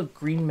have a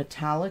green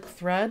metallic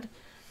thread.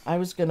 I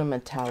was going to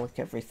metallic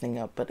everything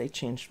up, but I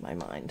changed my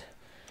mind.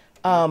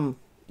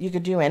 You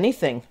could do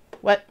anything.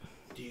 What?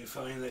 Do you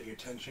find that your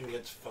tension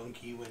gets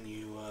funky when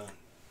you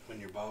when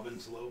your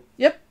bobbin's low?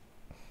 Yep.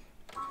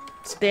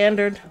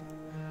 Standard.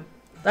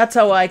 That's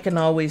how I can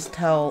always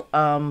tell.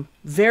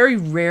 Very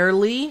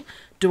rarely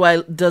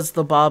does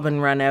the bobbin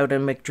run out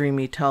and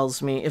McDreamy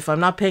tells me. If I'm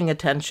not paying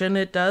attention,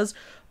 it does.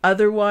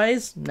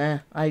 Otherwise, nah,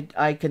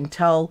 I can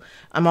tell.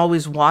 I'm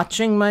always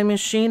watching my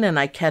machine and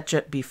I catch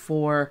it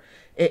before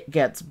it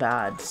gets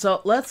bad.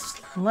 So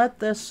let's let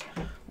this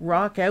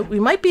rock out. We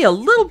might be a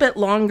little bit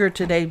longer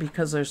today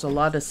because there's a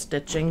lot of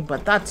stitching,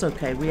 but that's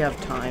okay. We have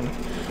time.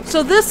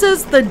 So this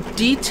is the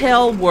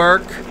detail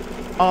work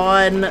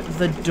on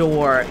the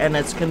door, and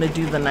it's going to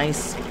do the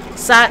nice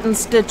satin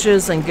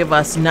stitches and give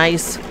us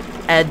nice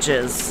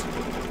edges.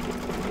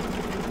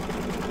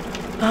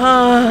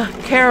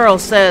 Carol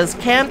says,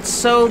 can't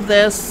sew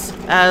this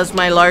as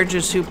my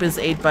largest hoop is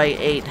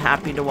 8x8.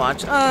 Happy to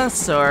watch.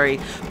 Sorry.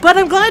 But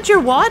I'm glad you're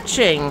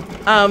watching.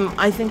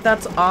 I think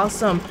that's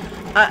awesome.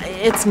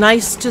 It's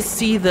nice to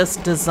see this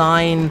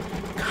design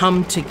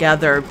come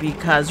together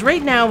because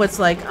right now it's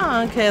like,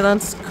 oh, okay,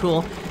 that's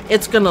cool.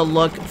 It's going to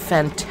look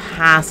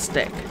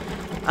fantastic.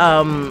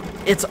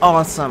 It's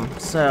awesome.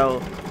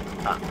 So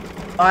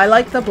I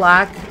like the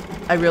black.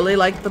 I really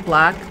like the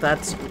black.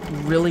 That's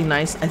really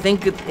nice. I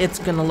think it's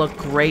going to look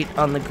great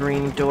on the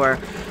green door.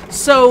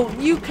 So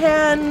you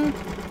can,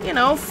 you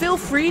know, feel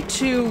free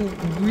to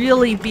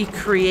really be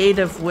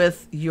creative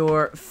with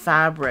your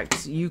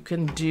fabrics. You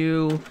can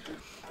do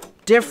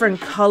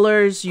different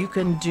colors. You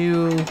can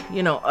do,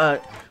 you know,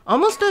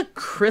 almost a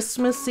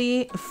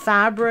Christmassy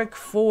fabric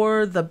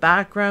for the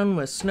background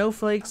with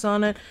snowflakes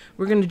on it.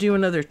 We're going to do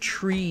another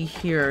tree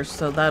here,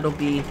 so that'll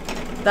be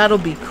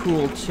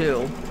cool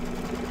too.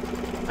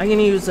 I'm going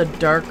to use a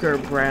darker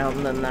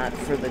brown than that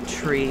for the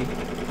tree.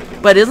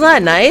 But isn't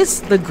that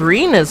nice? The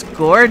green is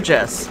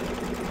gorgeous.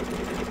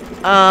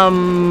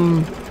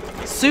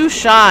 Sue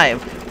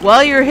Shive,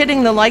 while you're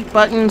hitting the like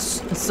button,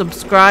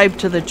 subscribe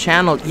to the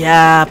channel.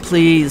 Yeah,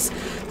 please.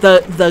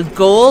 The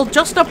goal,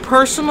 just a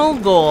personal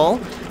goal.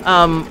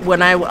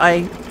 When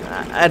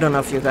I don't know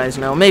if you guys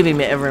know, maybe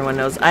everyone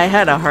knows, I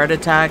had a heart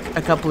attack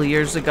a couple of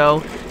years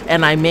ago,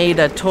 and I made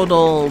a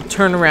total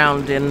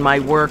turnaround in my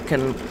work,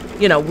 and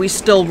you know, we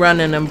still run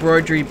an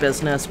embroidery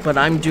business, but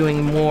I'm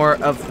doing more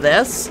of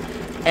this.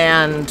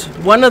 And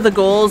one of the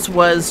goals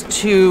was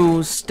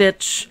to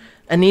stitch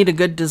Anita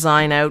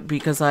Goodesign out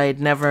because I had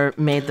never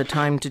made the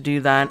time to do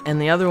that.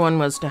 And the other one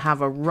was to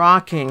have a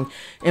rocking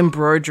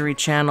embroidery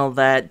channel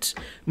that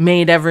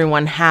made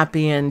everyone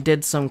happy and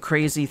did some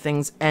crazy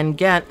things and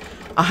get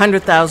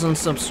 100,000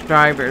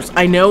 subscribers.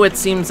 I know it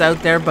seems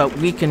out there, but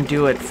we can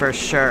do it for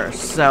sure.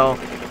 So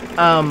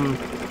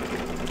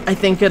I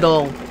think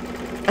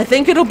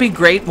it'll be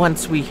great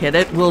once we hit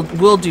it.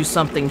 We'll do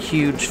something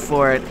huge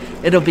for it.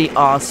 It'll be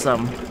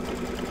awesome.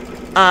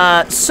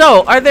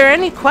 So, are there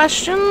any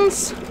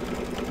questions?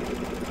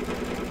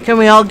 Can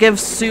we all give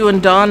Sue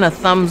and Dawn a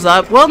thumbs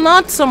up? Well,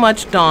 not so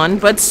much Dawn,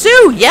 but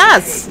Sue,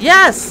 yes,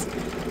 yes.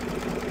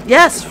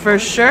 Yes, for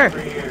sure.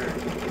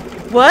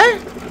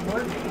 What?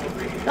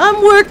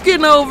 I'm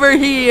working over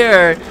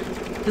here.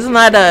 Isn't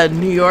that a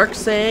New York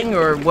saying,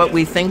 or what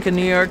we think a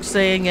New York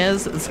saying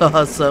is? It's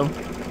awesome.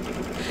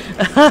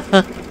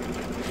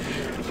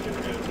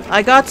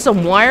 I got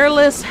some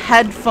wireless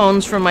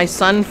headphones for my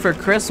son for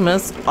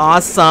Christmas.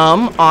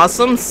 Awesome.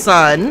 Awesome,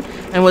 son.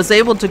 And was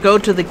able to go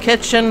to the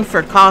kitchen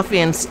for coffee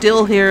and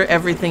still hear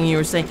everything you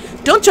were saying.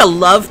 Don't you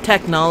love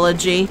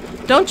technology?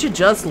 Don't you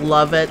just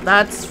love it?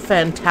 That's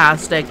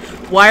fantastic.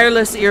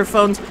 Wireless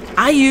earphones.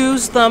 I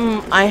use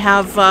them. I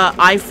have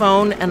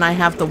iPhone and I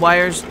have the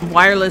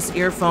wireless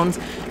earphones.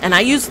 And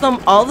I use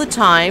them all the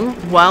time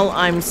while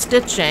I'm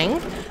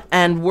stitching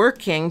and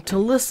working to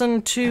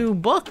listen to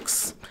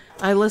books.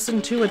 I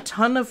listen to a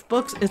ton of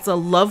books. It's a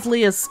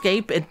lovely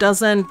escape. It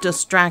doesn't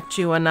distract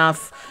you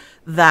enough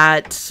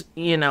that,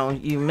 you know,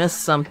 you miss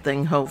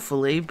something,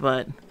 hopefully,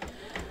 but...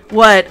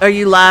 What are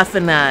you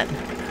laughing at?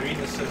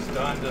 Karina says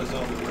Dawn does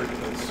all the work,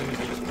 but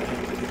Susie's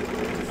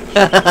playing.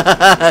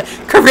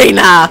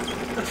 Karina!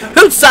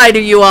 Whose side are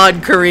you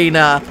on,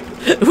 Karina?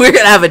 We're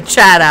gonna have a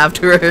chat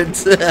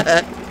afterwards.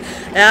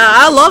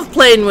 I love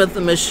playing with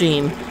the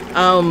machine.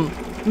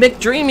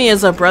 McDreamy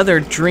is a brother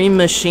Dream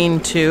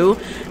Machine too,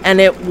 and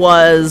it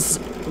was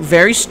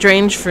very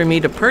strange for me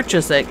to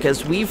purchase it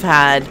because we've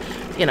had,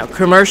 you know,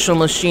 commercial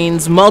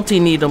machines,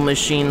 multi-needle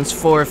machines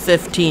for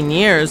 15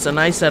 years,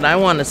 and I said I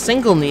want a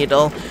single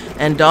needle,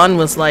 and Dawn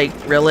was like,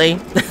 really?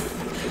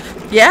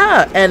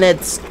 Yeah, and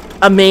it's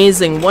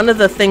amazing. One of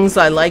the things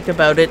I like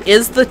about it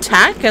is the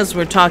tech, as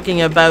we're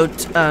talking about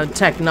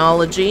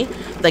technology.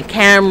 The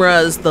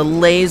cameras, the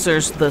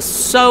lasers, the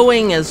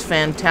sewing is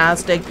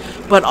fantastic,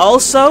 but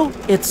also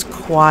it's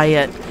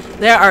quiet.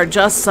 There are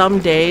just some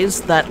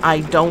days that I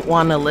don't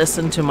want to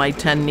listen to my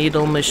 10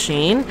 needle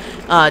machine.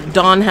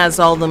 Dawn has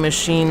all the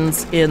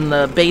machines in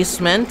the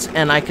basement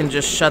and I can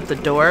just shut the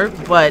door,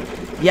 but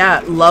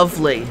yeah,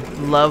 lovely,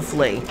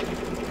 lovely.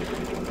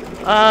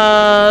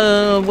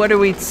 What are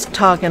we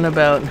talking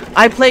about?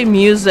 I play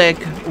music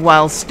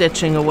while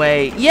stitching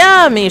away.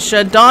 Yeah,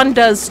 Misha, Dawn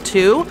does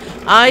too.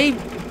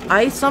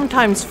 I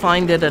sometimes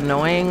find it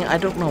annoying. I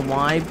don't know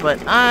why,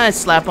 but I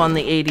slap on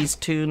the 80s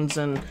tunes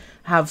and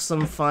have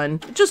some fun.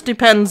 It just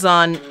depends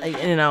on,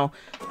 you know,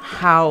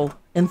 how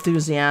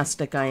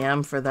enthusiastic I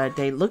am for that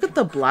day. Look at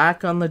the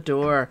black on the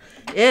door.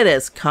 It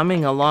is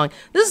coming along.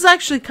 This is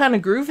actually kind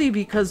of groovy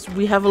because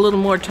we have a little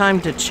more time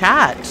to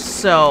chat.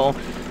 So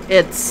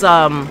it's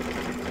awesome.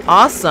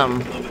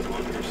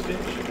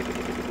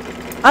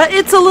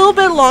 It's a little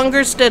bit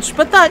longer stitch,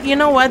 but that, you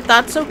know what,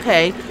 that's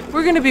okay.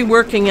 We're going to be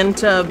working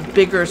into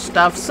bigger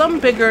stuff. Some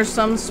bigger,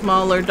 some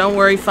smaller. Don't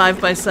worry,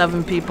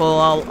 5x7 people.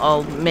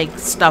 I'll make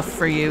stuff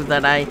for you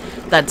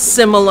that's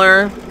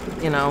similar.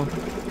 You know,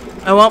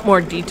 I want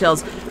more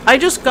details. I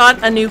just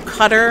got a new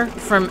cutter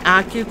from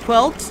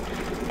AccuQuilt,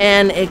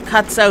 and it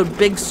cuts out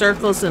big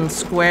circles and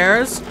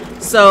squares.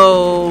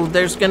 So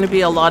there's going to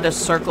be a lot of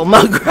circle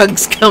mug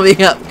rugs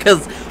coming up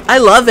because I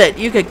love it.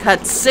 You could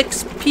cut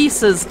 6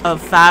 pieces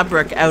of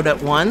fabric out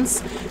at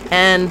once.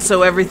 And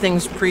so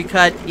everything's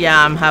pre-cut.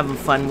 Yeah, I'm having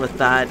fun with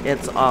that.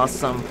 It's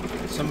awesome.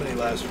 Somebody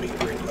last week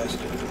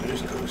requested the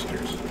moose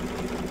coasters.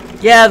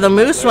 Yeah, the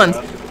moose ones.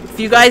 If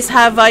you guys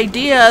have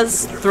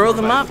ideas, throw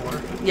them up.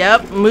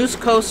 Yep, moose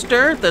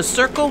coaster. The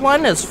circle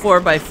one is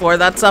 4x4.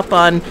 That's up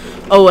on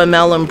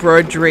OML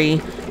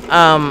Embroidery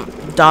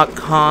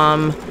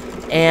 .com.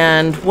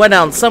 And what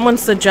else? Someone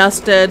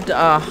suggested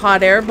a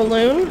hot air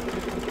balloon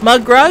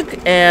mug rug,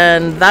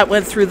 and that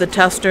went through the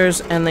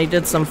testers and they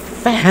did some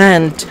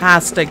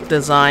fantastic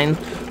design,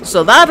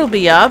 so that'll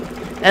be up.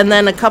 And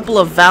then a couple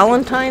of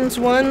Valentine's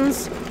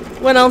ones.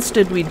 What else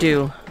did we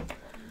do?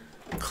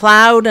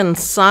 Cloud and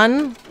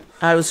sun.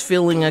 I was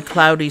feeling a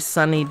cloudy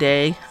sunny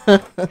day.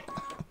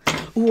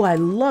 Ooh, I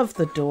love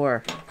the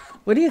door.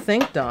 What do you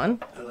think,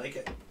 Dawn? I like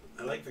it.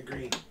 I like the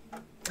green.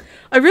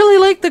 I really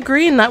like the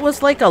green. That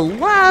was like a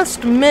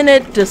last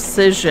minute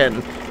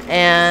decision,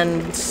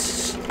 and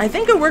I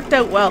think it worked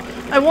out well.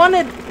 I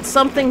wanted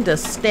something to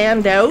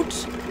stand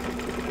out,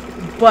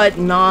 but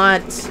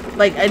not,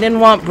 like, I didn't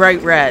want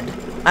bright red.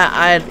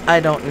 I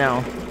don't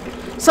know.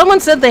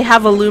 Someone said they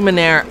have a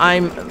luminaire.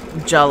 I'm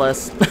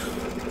jealous.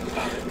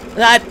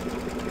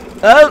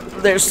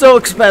 They're so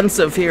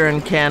expensive here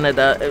in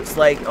Canada. It's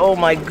like, oh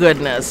my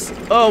goodness.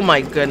 Oh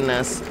my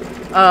goodness.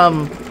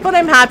 But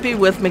I'm happy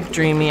with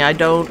McDreamy.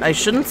 I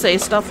shouldn't say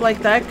stuff like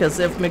that, because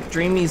if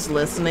McDreamy's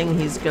listening,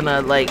 he's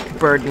gonna, like,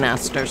 bird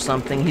nest or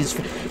something.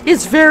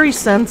 He's very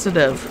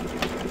sensitive.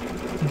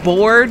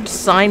 Bored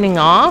signing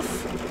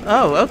off?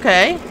 Oh,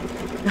 okay.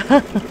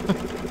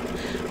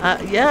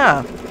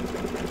 Yeah.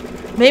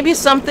 Maybe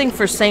something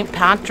for St.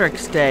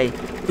 Patrick's Day.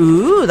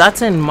 Ooh,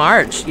 that's in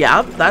March.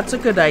 Yeah, that's a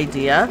good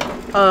idea.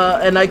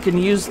 And I can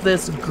use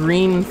this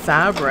green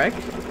fabric.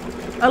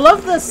 I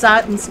love the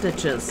satin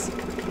stitches.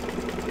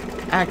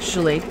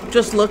 Actually,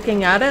 just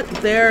looking at it,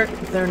 they're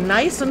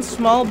nice and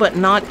small, but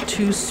not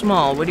too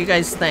small. What do you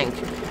guys think?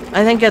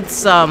 I think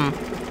it's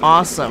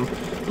awesome.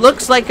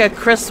 Looks like a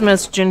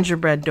Christmas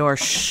gingerbread door.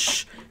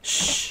 Shh,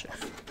 shh,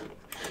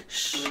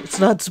 shh. It's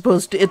not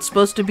supposed to, it's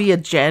supposed to be a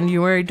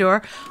January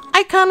door.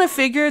 I kind of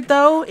figured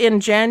though, in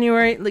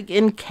January, like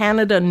in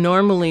Canada,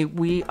 normally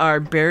we are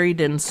buried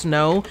in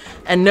snow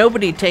and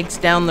nobody takes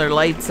down their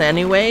lights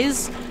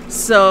anyways.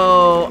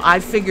 So I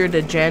figured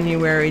a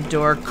January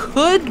door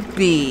could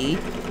be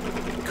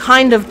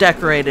kind of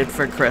decorated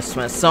for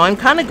Christmas. So I'm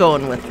kind of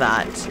going with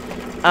that.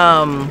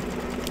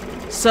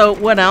 So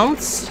what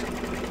else?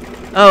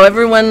 Oh,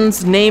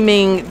 everyone's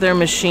naming their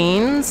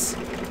machines.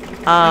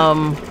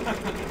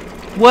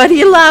 What are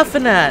you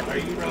laughing at? Are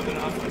you rubbing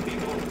off on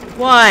people?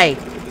 Why?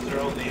 Because they're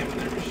all naming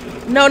their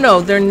machines.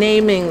 No, they're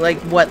naming like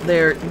what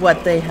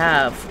they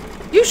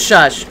have. You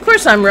shush. Of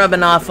course I'm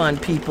rubbing off on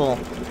people.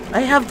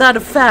 I have that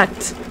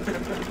effect.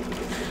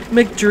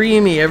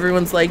 McDreamy,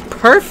 everyone's like,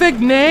 perfect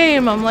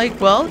name. I'm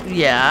like, well,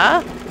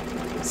 yeah.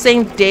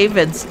 St.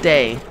 David's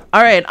Day.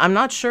 All right, I'm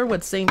not sure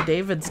what St.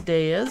 David's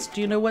Day is.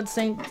 Do you know what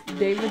St.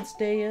 David's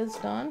Day is,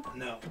 Don?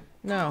 No.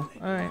 No.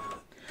 All right.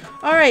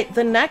 All right,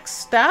 the next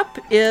step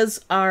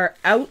is our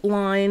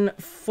outline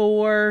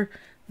for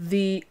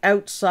the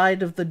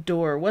outside of the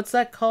door. What's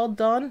that called,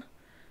 Don?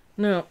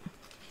 No.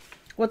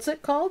 What's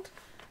it called?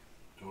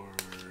 Door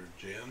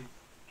jam?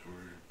 Door...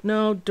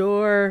 No,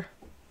 door...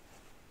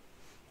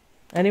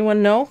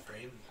 Anyone know?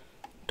 Frame?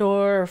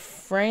 Door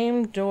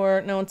frame,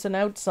 door... No, it's an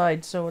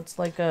outside, so it's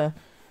like a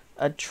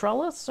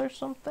trellis or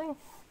something?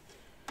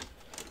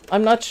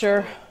 I'm not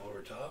sure.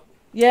 Over top?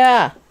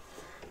 Yeah.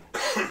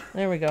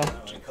 There we go.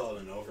 No, I call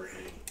it an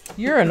overhang.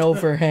 You're an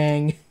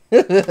overhang.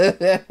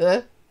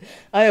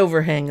 I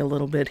overhang a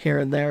little bit here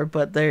and there,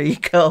 but there you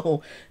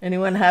go.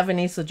 Anyone have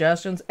any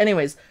suggestions?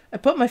 Anyways, I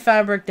put my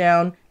fabric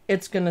down.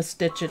 It's going to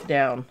stitch it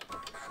down.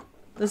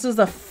 This is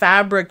the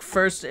fabric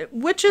first,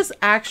 which is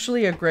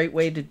actually a great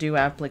way to do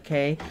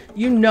applique.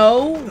 You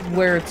know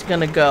where it's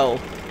going to go.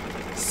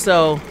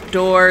 So,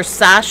 door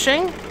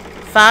sashing,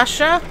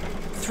 fascia,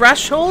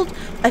 threshold.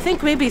 I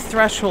think maybe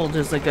threshold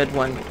is a good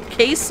one.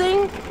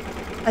 Casing.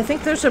 I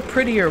think there's a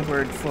prettier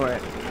word for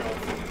it.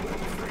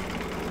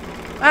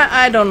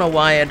 I don't know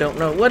why I don't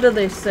know. What do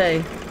they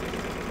say?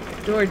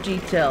 Door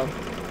detail.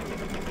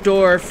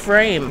 Door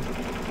frame.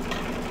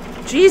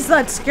 Geez,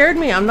 that scared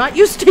me. I'm not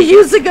used to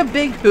using a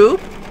big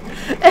hoop.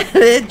 And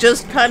it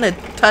just kind of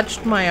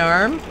touched my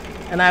arm.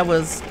 And I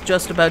was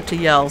just about to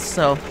yell.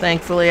 So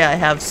thankfully I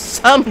have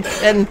some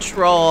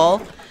control.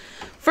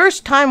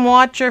 First time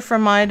watcher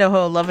from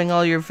Idaho. Loving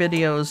all your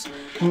videos.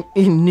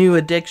 New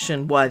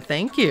addiction. Why,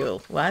 thank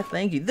you. Why,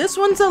 thank you. This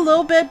one's a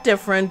little bit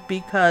different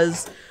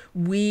because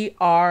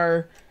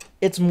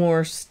it's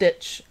more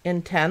stitch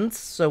intense,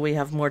 so we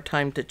have more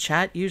time to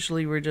chat.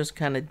 Usually we're just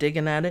kind of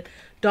digging at it.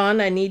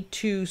 Dawn, I need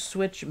to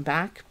switch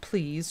back,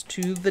 please,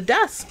 to the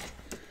desk.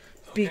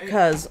 Okay.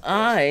 Because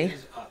I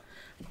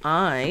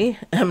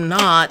am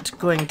not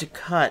going to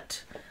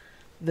cut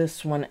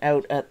this one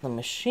out at the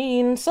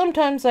machine.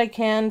 Sometimes I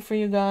can for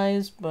you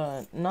guys,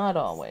 but not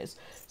always.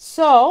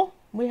 So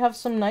we have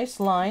some nice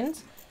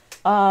lines.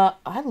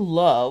 I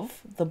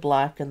love the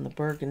black and the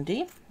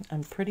burgundy.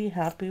 I'm pretty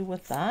happy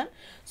with that.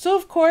 So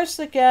of course,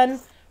 again,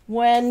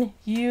 when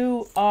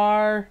you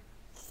are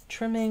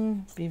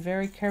trimming, be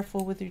very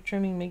careful with your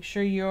trimming. Make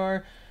sure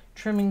your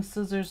trimming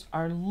scissors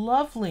are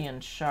lovely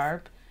and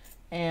sharp,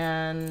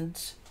 and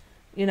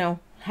you know,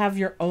 have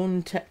your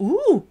own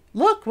ooh,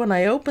 look, when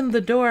I opened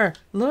the door,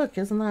 look,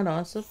 isn't that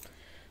awesome?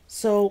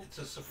 So it's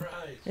a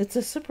surprise. It's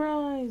a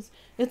surprise.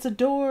 It's a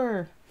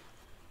door.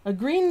 A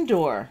green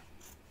door.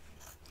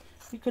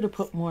 You could have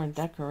put more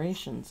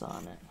decorations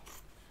on it.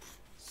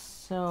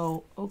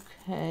 So,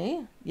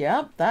 okay.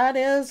 Yep, that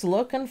is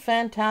looking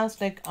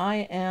fantastic.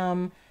 I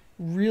am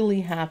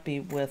really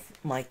happy with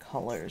my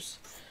colors.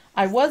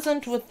 I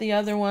wasn't with the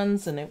other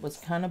ones, and it was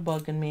kind of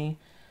bugging me,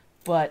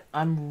 but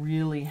I'm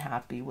really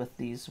happy with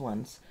these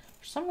ones.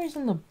 For some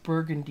reason, the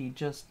burgundy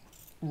just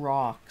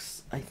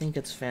rocks. I think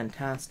it's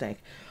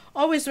fantastic.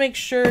 Always make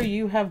sure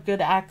you have good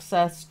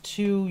access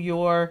to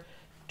your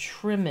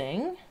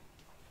trimming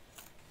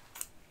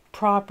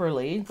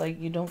properly, like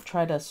you don't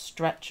try to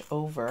stretch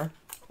over.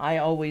 I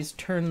always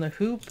turn the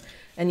hoop,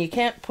 and you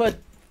can't put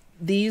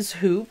these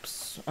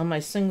hoops on my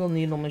single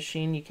needle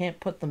machine, you can't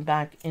put them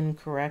back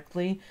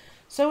incorrectly.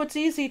 So it's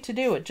easy to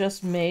do. It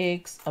just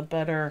makes a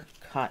better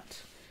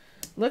cut.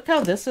 Look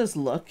how this is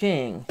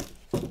looking.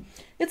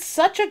 It's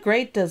such a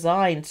great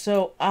design.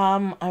 So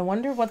I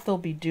wonder what they'll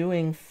be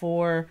doing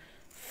for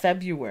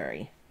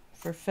February's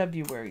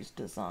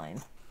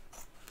design.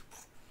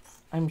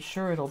 I'm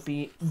sure it'll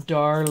be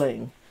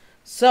darling.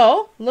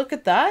 So, look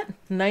at that.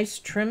 Nice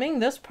trimming.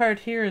 This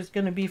part here is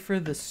going to be for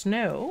the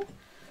snow.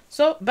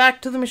 So,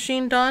 back to the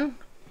machine, Don.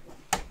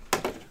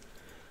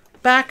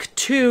 Back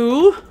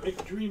to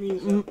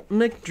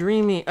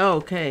McDreamy. Oh,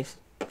 okay.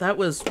 That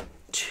was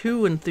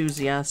too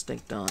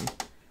enthusiastic, Don.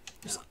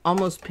 It's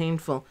almost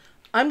painful.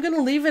 I'm going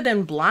to leave it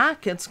in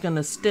black. It's going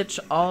to stitch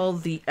all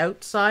the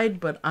outside,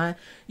 but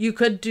you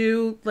could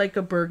do like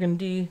a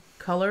burgundy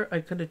color.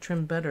 I could have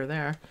trimmed better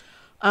there.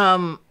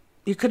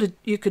 you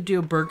could do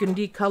a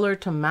burgundy color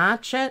to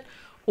match it,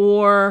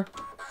 or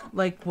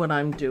like what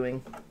I'm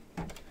doing.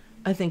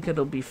 I think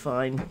it'll be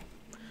fine.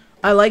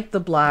 I like the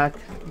black.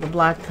 The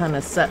black kind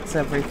of sets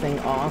everything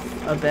off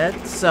a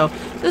bit. So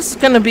this is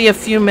going to be a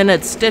few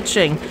minutes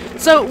stitching.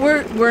 So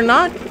we're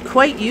not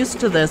quite used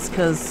to this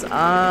because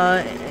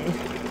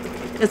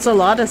it's a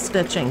lot of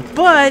stitching.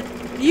 But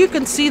you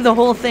can see the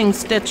whole thing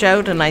stitch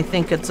out, and I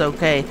think it's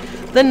okay.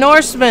 The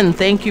Norseman,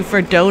 thank you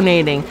for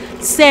donating.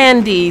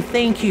 Sandy,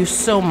 thank you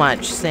so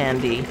much,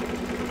 Sandy.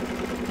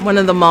 One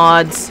of the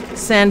mods,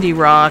 Sandy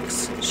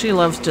rocks. She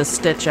loves to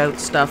stitch out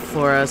stuff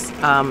for us,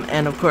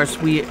 and of course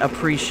we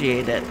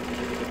appreciate it.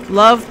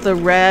 Love the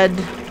red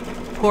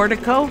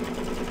portico.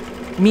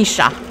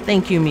 Misha,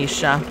 thank you,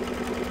 Misha.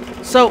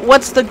 So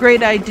what's the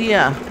great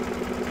idea?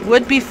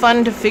 Would be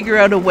fun to figure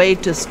out a way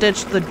to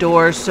stitch the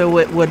door so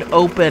it would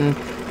open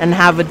and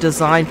have a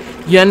design.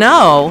 You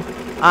know,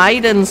 I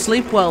didn't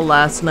sleep well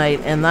last night,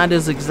 and that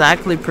is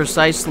exactly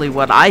precisely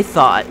what I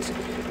thought.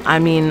 I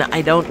mean,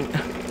 I don't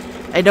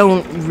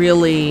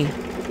really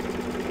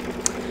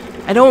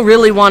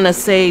want to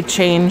say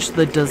change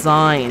the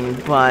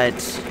design,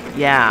 but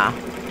yeah,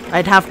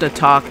 I'd have to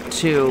talk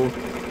to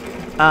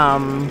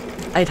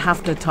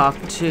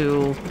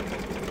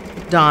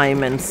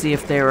Dime and see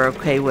if they were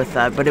okay with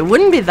that. But it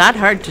wouldn't be that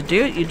hard to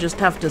do it. You just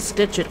have to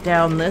stitch it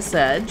down this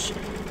edge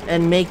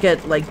and make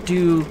it like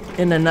do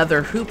in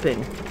another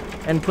hooping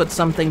and put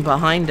something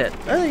behind it.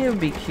 I think it would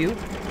be cute.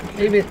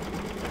 Maybe.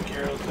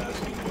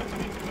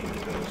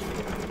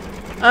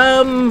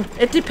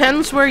 It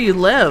depends where you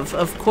live.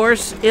 Of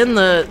course, in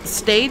the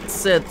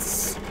States,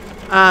 it's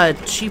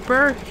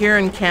cheaper. Here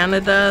in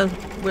Canada,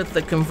 with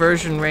the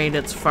conversion rate,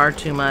 it's far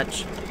too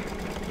much.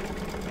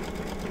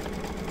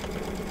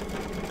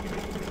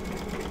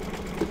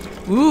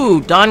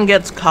 Ooh, Don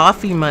gets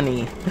coffee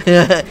money.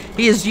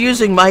 He is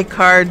using my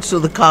card, so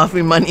the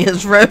coffee money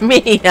is from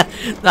me.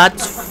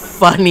 That's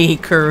funny,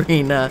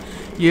 Karina.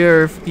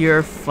 You're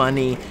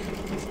funny.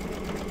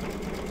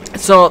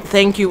 So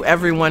thank you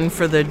everyone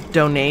for the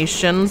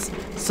donations.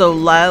 So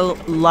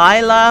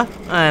Lila,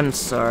 I'm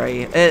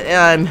sorry,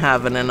 I'm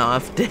having an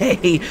off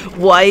day.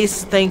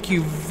 Weiss, thank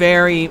you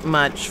very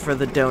much for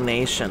the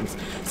donations.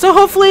 So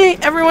hopefully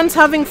everyone's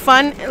having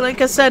fun. Like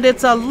I said,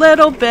 it's a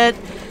little bit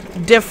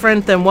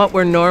different than what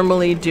we're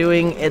normally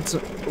doing. It's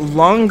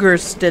longer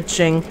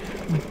stitching,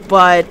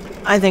 but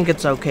I think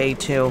it's okay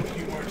too. A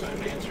few more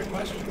time to answer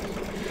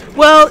questions.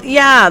 Well,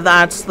 yeah,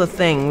 that's the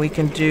thing we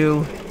can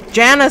do.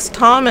 Janice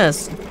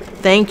Thomas,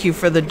 thank you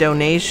for the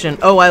donation.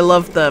 Oh, I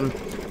love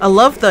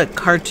the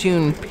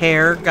cartoon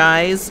pear,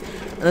 guys.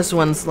 This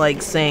one's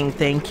like saying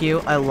thank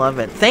you. I love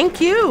it. Thank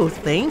you.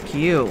 Thank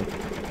you.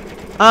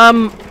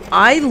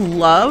 I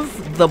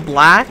love the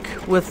black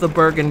with the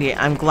burgundy.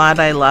 I'm glad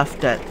I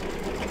left it.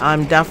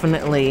 I'm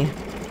definitely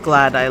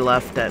glad I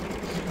left it.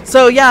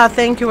 So yeah,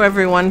 thank you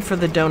everyone for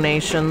the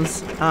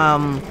donations.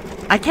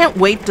 I can't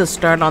wait to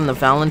start on the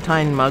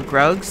Valentine mug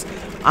rugs.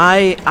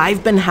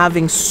 I've been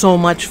having so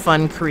much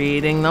fun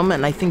creating them,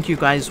 and I think you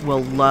guys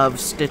will love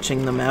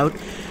stitching them out.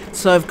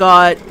 So I've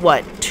got,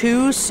 what,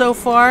 2 so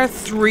far?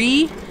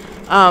 3?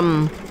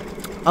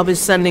 I'll be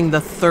sending the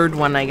 3rd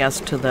one, I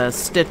guess, to the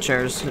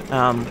stitchers,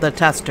 the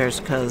testers,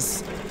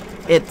 because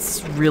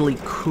it's really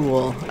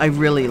cool. I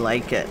really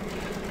like it.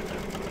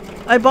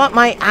 I bought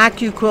my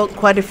AccuQuilt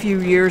quite a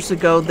few years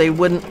ago. They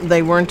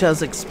weren't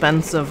as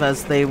expensive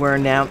as they were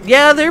now.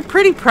 Yeah, they're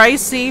pretty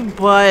pricey,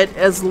 but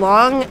as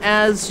long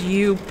as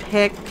you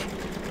pick,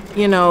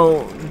 you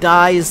know,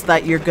 dyes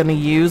that you're going to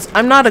use.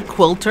 I'm not a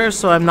quilter,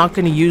 so I'm not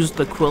going to use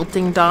the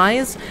quilting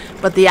dyes,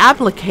 but the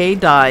applique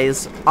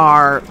dyes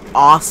are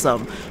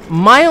awesome.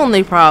 My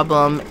only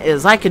problem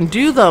is I can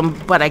do them,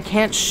 but I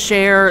can't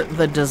share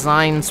the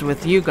designs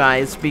with you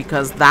guys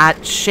because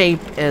that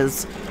shape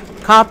is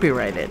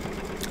copyrighted.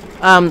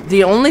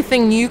 The only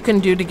thing you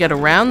can do to get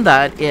around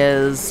that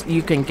is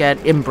you can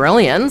get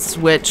Embrilliance,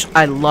 which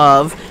I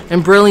love.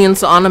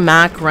 Embrilliance on a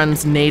Mac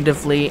runs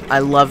natively. I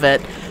love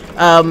it.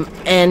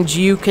 And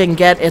you can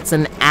get, it's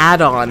an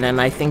add-on, and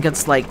I think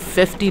it's like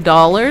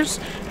 $50,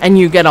 and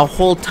you get a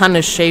whole ton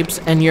of shapes,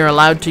 and you're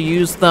allowed to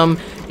use them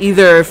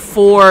either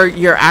for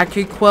your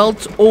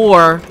AccuQuilt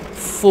or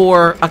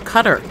for a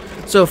cutter.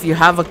 So if you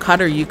have a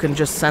cutter, you can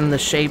just send the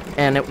shape,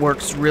 and it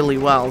works really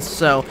well.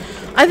 So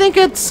I think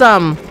it's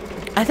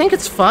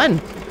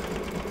fun.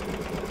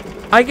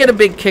 I get a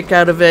big kick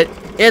out of it.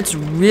 It's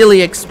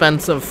really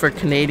expensive for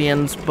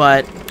Canadians,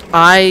 but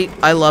I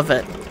love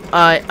it.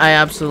 I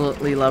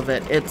absolutely love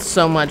it. It's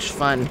so much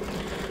fun.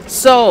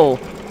 So,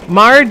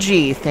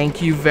 Margie,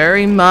 thank you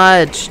very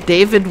much.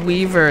 David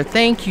Weaver,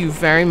 thank you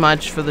very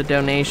much for the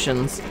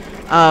donations.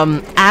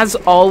 As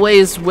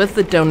always with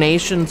the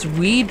donations,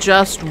 we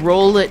just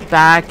roll it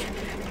back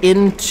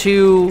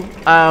into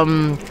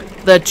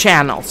the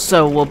channel.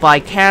 So we'll buy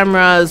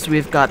cameras,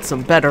 we've got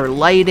some better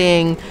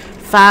lighting,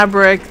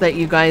 fabric that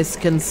you guys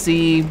can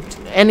see,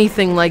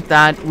 anything like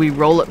that, we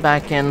roll it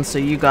back in so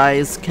you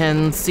guys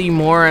can see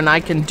more and I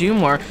can do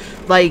more.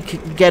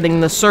 Like getting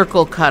the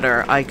circle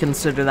cutter, I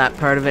consider that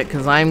part of it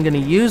because I'm going to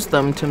use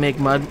them to make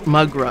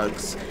mug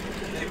rugs.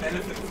 They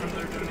benefit from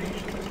their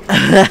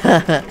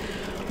donations.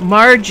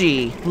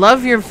 Margie,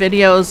 love your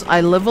videos.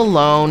 I live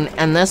alone,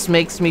 and this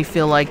makes me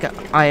feel like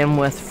I am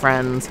with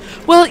friends.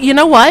 Well, you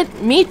know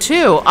what? Me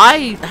too.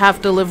 I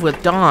have to live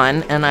with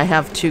Dawn, and I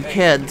have 2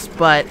 kids,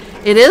 but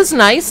it is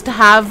nice to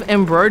have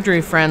embroidery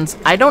friends.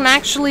 I don't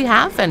actually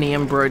have any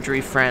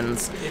embroidery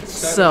friends. It's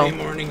Saturday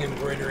morning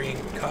embroidery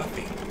and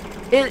coffee.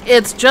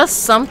 It's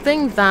just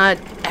something that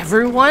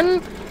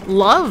everyone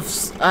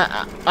loves.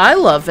 I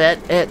love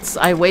it.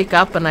 I wake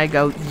up and I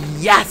go,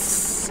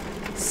 yes!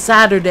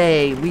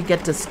 Saturday, we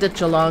get to stitch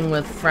along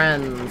with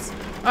friends.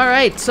 All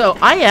right, so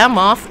I am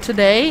off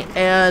today,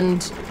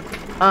 and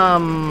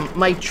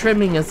my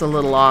trimming is a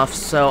little off,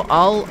 so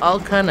I'll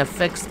kind of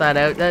fix that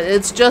out.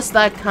 It's just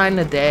that kind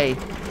of day.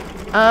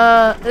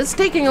 It's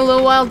taking a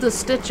little while to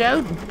stitch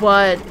out,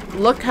 but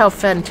look how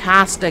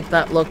fantastic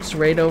that looks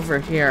right over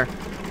here.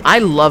 I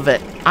love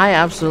it. I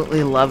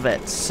absolutely love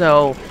it.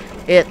 So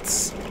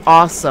it's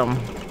awesome.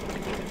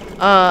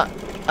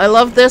 I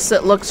love this.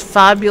 It looks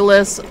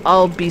fabulous.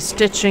 I'll be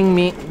stitching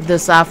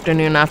this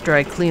afternoon after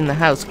I clean the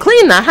house.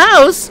 Clean the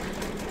house?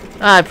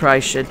 I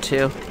probably should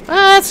too.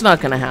 That's not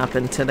going to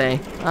happen today.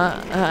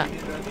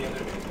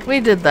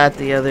 We did that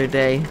the other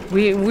day.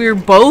 We're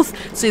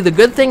both... See, the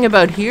good thing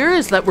about here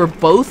is that we're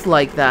both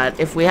like that.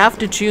 If we have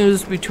to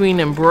choose between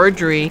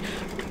embroidery,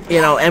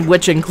 you know, and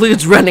which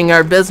includes running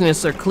our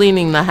business or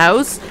cleaning the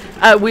house,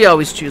 we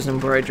always choose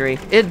embroidery.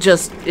 It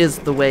just is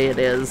the way it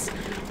is.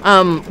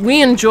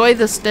 We enjoy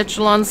the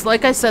stitch-alongs.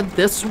 Like I said,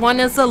 this one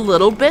is a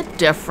little bit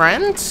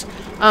different.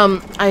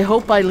 I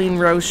hope Eileen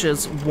Roche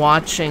is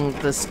watching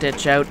the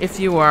stitch out. If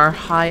you are,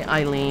 hi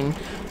Eileen,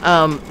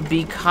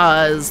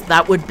 because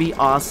that would be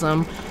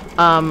awesome.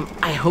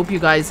 I hope you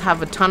guys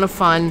have a ton of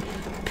fun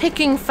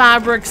picking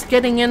fabrics,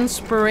 getting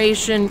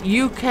inspiration.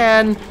 You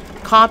can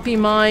copy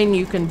mine.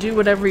 You can do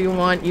whatever you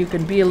want. You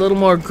can be a little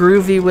more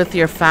groovy with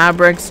your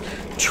fabrics.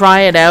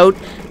 Try it out.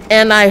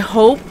 And I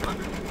hope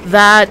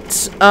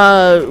that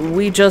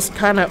we just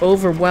kind of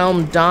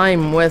overwhelm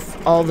DIME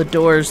with all the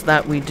doors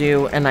that we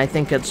do, and I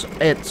think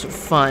it's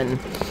fun.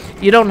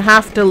 You don't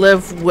have to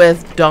live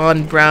with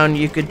Don Brown.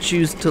 You could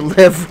choose to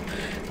live...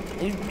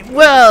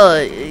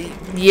 Well,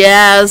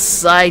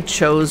 yes, I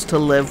chose to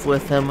live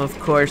with him. Of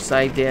course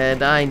I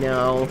did. I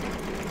know.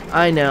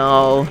 I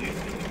know.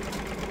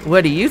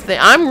 What do you think?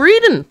 I'm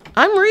reading,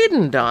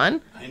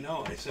 Don. I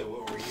know. I said,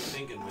 what were you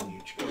thinking when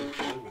you chose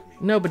to live with me?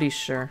 Nobody's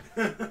sure.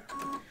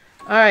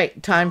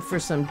 Alright, time for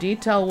some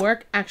detail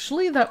work.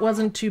 Actually, that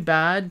wasn't too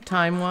bad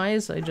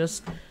time-wise.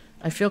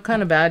 I feel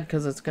kind of bad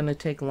because it's going to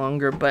take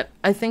longer, but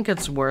I think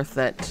it's worth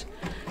it.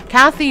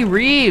 Kathy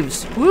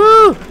Reeves,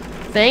 woo!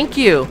 Thank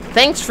you.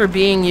 Thanks for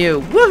being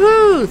you.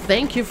 Woohoo!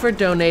 Thank you for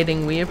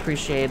donating. We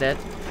appreciate it.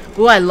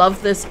 Ooh, I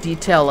love this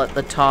detail at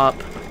the top.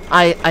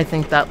 I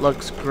think that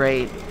looks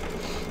great.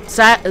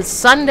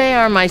 Sunday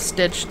are my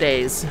stitch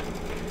days.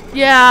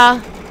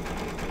 Yeah.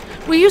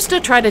 We used to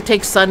try to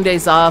take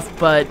Sundays off,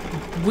 but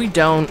we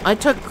don't. I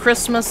took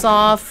Christmas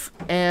off,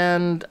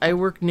 and I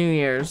work New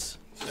Year's.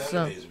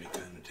 Saturdays we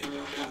kind of take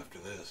off after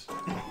this.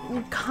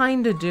 We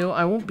kind of do.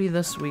 I won't be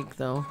this week,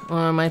 though. Well,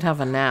 I might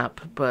have a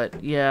nap,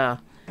 but yeah.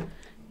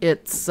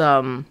 It's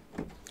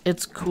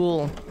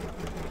cool.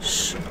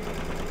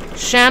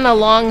 Shanna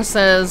Long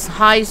says,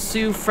 hi,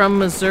 Sue from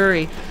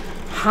Missouri.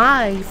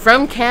 Hi,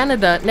 from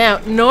Canada. Now,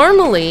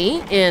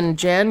 normally in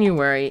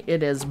January,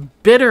 it is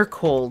bitter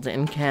cold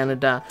in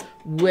Canada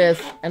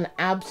with an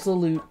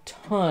absolute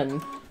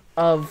ton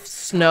of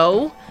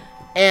snow,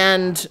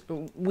 and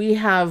we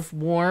have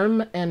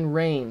warm and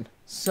rain.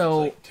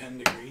 So it's like 10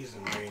 degrees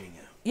and raining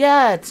out.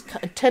 Yeah, it's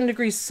 10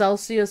 degrees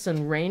Celsius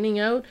and raining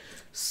out.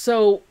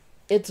 So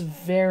it's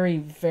very,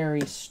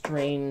 very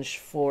strange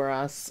for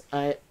us.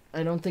 I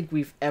don't think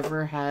we've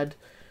ever had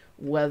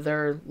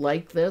weather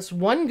like this.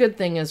 One good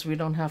thing is we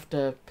don't have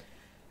to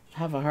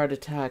have a heart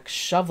attack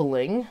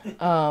shoveling.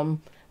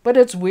 But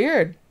it's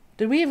weird.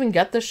 Did we even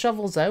get the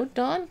shovels out,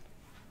 Don?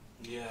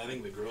 Yeah, I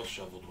think the girls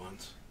shoveled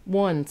once.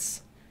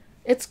 Once.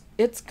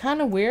 It's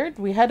kind of weird.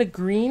 We had a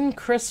green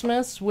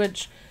Christmas,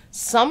 which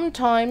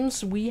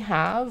sometimes we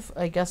have.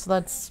 I guess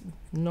that's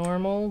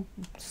normal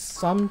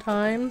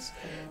sometimes.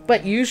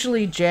 But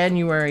usually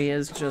January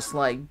is just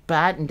like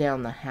batten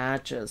down the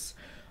hatches.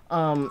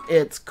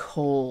 It's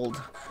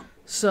cold.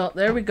 So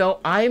there we go.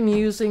 I'm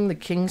using the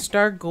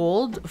Kingstar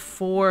Gold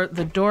for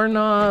the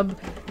doorknob,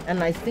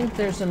 and I think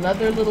there's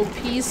another little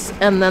piece,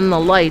 and then the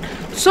light.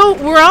 So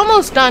we're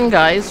almost done,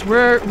 guys.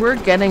 We're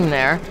getting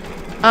there.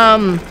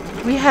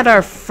 We had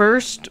our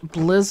first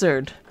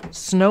blizzard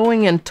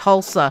snowing in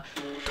Tulsa.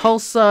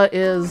 Tulsa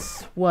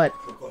is what?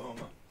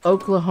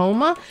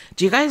 Oklahoma.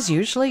 Do you guys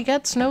usually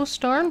get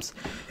snowstorms?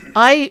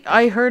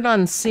 I heard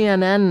on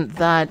CNN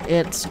that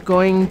it's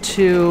going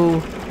to...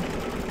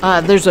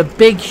 there's a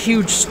big,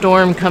 huge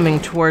storm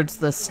coming towards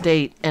the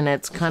state, and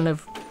it's kind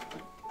of...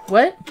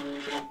 What?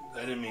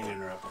 I didn't mean to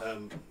interrupt.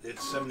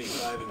 It's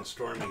 75 and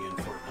storming in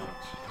Fort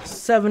Knox.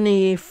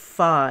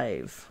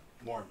 75.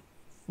 Warm.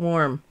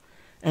 Warm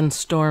and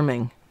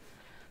storming.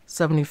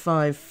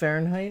 75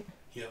 Fahrenheit.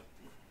 Yep.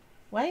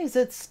 Why is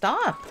it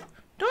stop?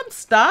 Don't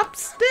stop,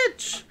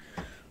 stitch.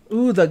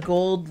 Ooh, the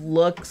gold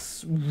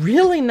looks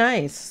really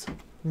nice.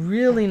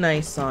 Really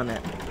nice on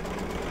it.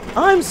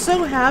 I'm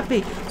so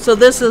happy. So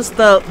this is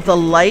the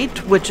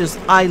light, which is,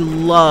 I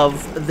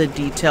love the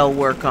detail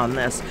work on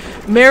this.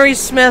 Mary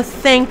Smith,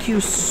 thank you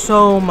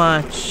so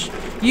much.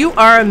 You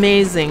are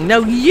amazing.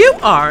 No, you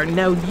are.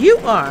 No, you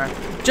are.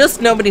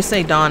 Just nobody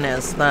say Dawn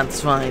is. That's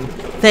fine.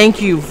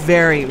 Thank you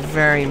very,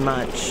 very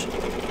much.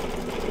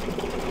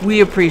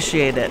 We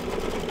appreciate it.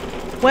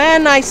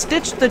 When I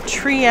stitched the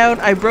tree out,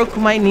 I broke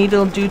my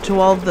needle due to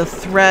all the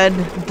thread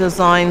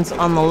designs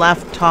on the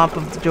left top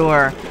of the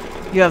door.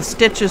 You have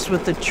stitches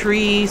with the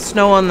tree,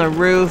 snow on the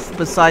roof,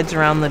 besides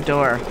around the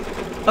door.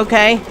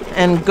 Okay,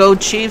 and go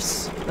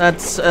Chiefs.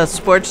 That's a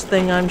sports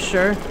thing, I'm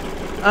sure.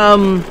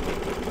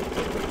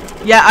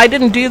 Yeah, I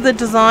didn't do the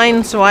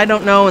design, so I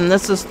don't know, and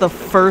this is the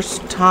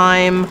first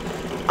time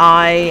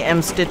I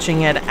am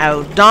stitching it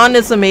out. Don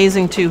is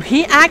amazing too.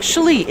 He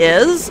actually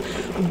is,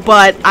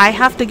 but I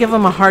have to give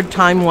him a hard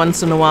time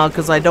once in a while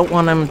because I don't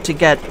want him to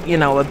get, you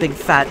know, a big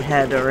fat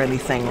head or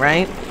anything,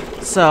 right?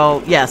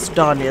 So, yes,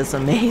 Don is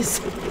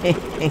amazing.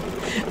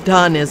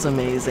 Don is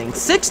amazing.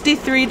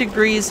 63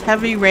 degrees,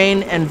 heavy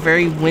rain, and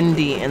very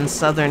windy in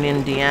southern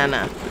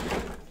Indiana.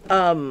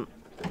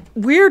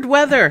 Weird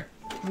weather.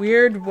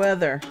 Weird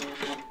weather.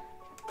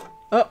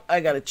 Oh, I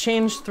gotta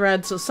change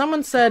thread. So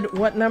someone said,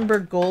 what number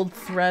gold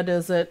thread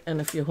is it?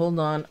 And if you hold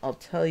on, I'll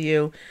tell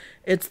you.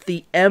 It's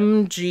the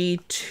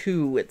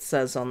MG2, it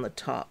says on the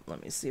top.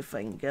 Let me see if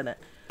I can get it.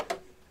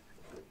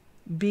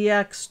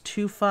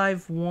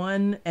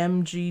 BX251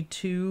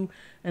 MG2.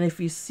 And if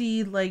you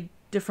see like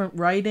different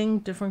writing,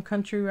 different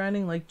country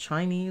writing, like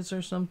Chinese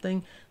or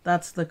something,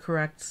 that's the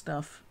correct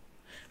stuff.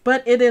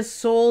 But it is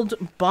sold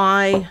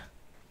by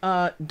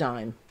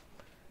Dime.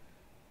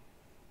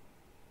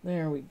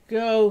 There we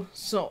go.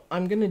 So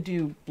I'm going to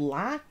do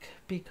black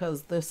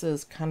because this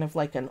is kind of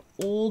like an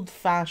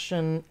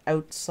old-fashioned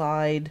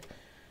outside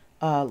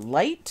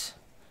light.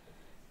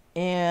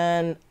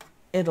 And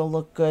it'll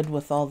look good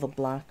with all the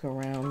black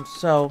around.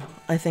 So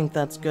I think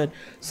that's good.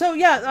 So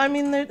yeah, I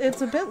mean,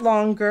 it's a bit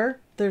longer.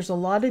 There's a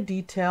lot of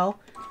detail,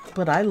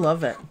 but I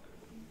love it.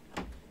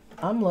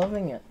 I'm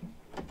loving it.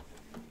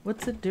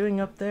 What's it doing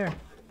up there?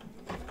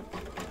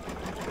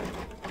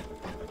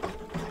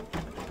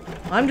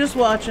 I'm just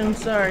watching,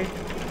 sorry.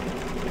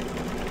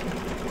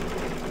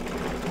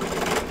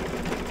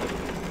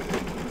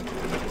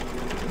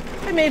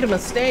 I made a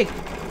mistake.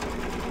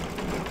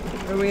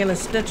 Are we gonna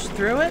stitch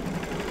through it?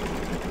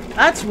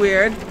 That's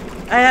weird.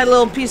 I had a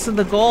little piece of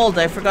the gold.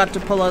 I forgot to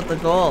pull out the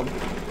gold.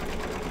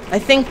 I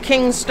think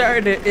King Star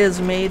is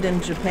made in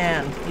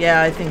Japan.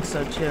 Yeah, I think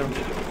so too.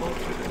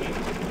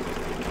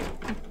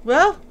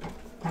 Well,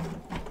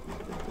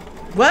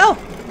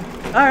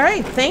 all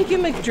right. Thank you,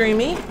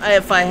 McDreamy.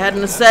 If I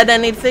hadn't said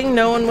anything,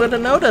 no one would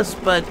have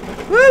noticed, but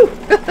woo!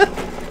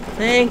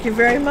 Thank you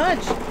very much.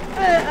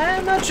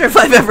 I'm not sure if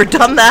I've ever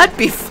done that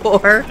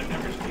before.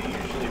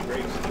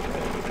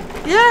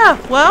 Yeah,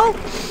 well,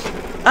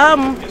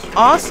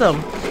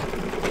 awesome.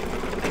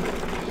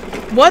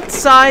 What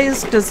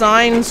size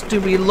designs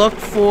do we look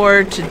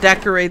for to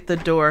decorate the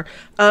door?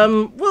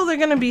 Well, they're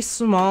going to be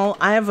small.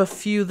 I have a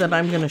few that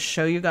I'm going to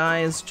show you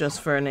guys just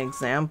for an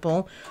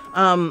example.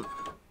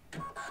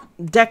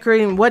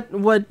 Decorating,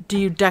 what do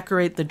you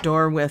decorate the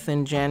door with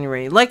in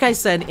January? Like I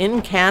said,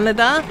 in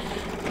Canada,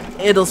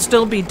 it'll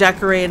still be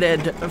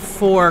decorated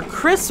for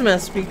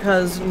Christmas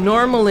because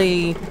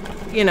normally,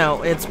 you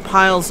know, it's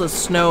piles of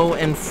snow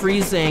and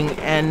freezing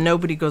and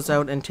nobody goes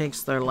out and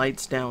takes their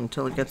lights down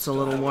until it gets a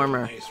little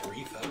warmer. Nice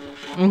wreath up.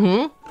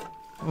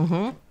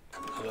 Mm-hmm.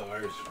 Although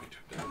ours we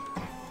took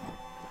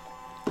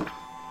down.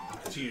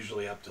 It's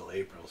usually up till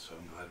April, so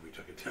I'm glad we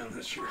took it down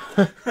this year.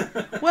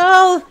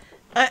 Well,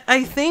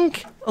 I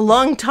think a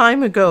long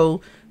time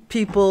ago,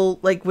 people,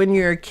 like when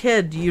you're a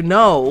kid, you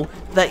know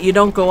that you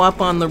don't go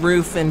up on the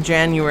roof in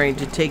January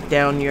to take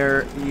down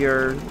your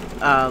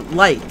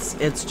lights.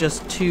 It's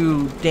just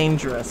too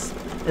dangerous.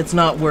 It's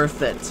not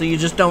worth it. So you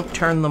just don't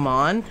turn them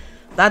on.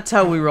 That's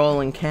how we roll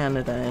in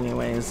Canada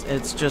anyways.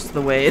 It's just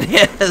the way it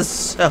is,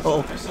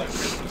 so. I saw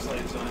Christmas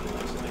lights on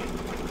last night.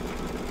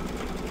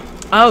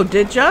 Oh,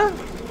 did ya?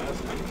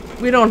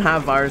 We don't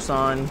have ours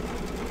on.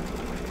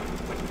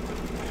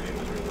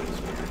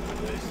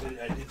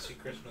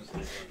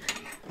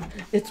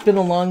 It's been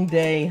a long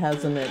day,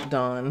 hasn't it,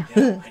 Dawn?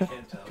 Yeah, I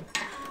can't tell.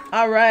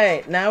 All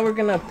right, now we're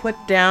gonna put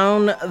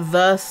down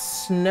the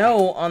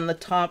snow on the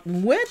top,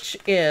 which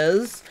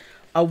is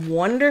a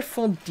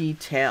wonderful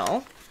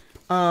detail.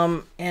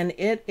 And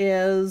it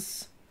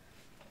is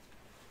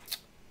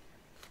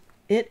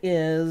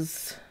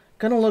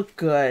gonna look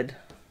good.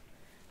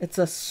 It's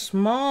a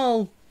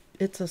small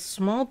bit of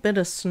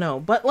snow,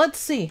 but let's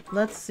see.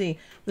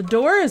 The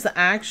door is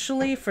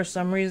actually, for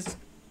some reason,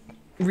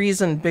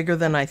 bigger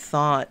than I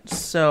thought,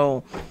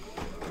 so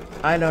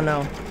I don't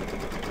know.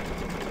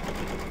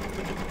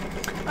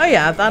 Oh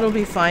yeah, that'll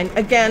be fine.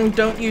 Again,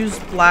 don't use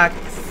black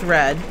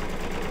thread,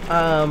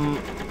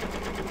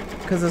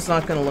 because it's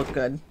not gonna look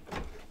good.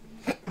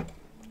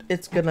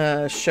 It's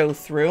gonna show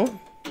through.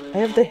 I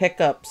have the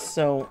hiccups,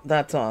 so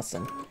that's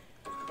awesome.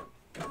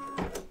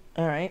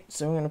 Alright,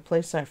 so we're gonna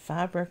place our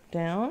fabric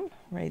down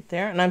right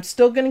there, and I'm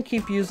still gonna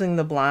keep using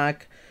the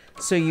black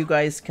so you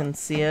guys can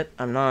see it.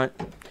 I'm not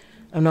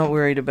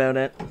worried about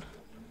it,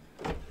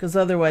 because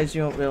otherwise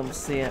you won't be able to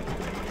see it.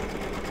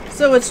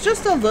 So it's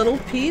just a little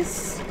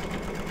piece.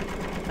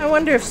 I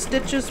wonder if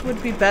stitches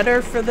would be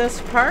better for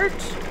this part,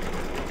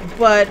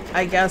 but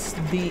I guess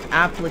the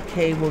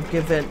applique will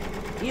give it,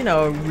 you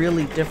know, a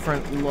really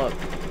different look.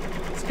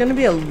 It's going to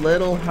be a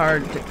little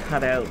hard to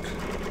cut out,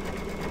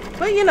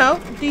 but you know,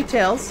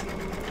 details.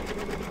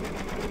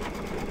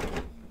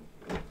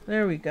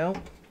 There we go.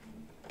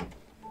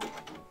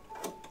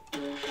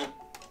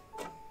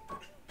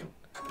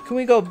 Can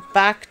we go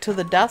back to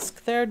the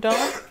desk there, Don?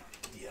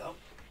 Yep,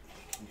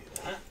 can do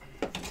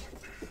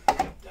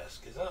that.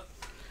 Desk is up.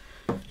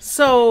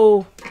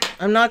 So,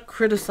 I'm not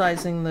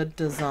criticizing the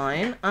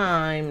design.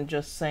 I'm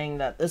just saying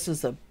that this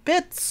is a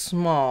bit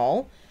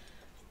small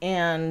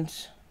and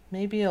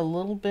maybe a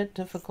little bit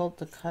difficult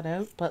to cut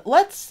out, but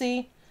let's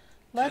see.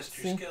 Let's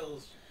Test your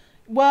skills.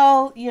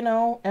 Well, you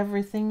know,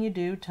 everything you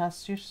do,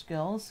 test your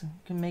skills. You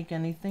can make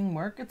anything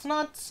work. It's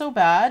not so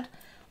bad.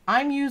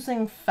 I'm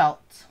using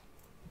felt.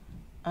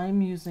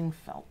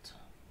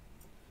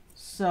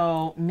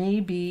 So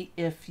maybe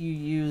if you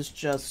use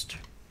just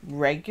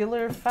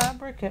regular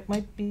fabric, it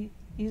might be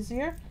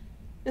easier.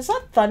 Is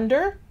that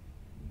thunder?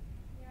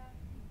 Yeah.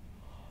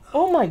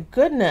 Oh my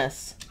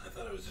goodness. I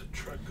thought it was a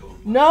truck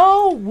going by.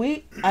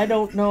 No, I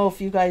don't know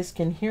if you guys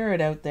can hear it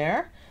out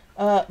there,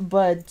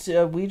 but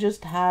we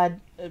just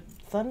had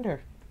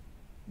thunder.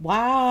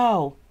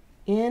 Wow.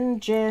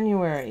 In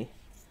January.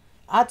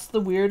 That's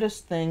the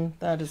weirdest thing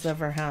that has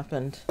ever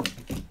happened.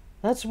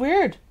 That's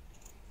weird.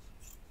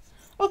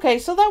 Okay,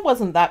 so that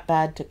wasn't that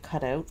bad to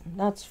cut out.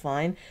 That's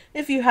fine.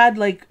 If you had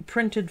like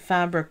printed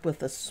fabric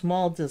with a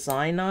small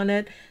design on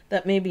it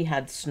that maybe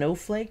had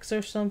snowflakes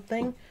or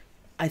something,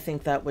 I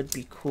think that would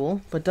be cool.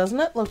 But doesn't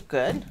it look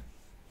good?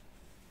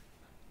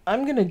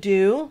 I'm going to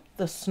do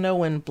the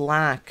snow in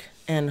black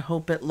and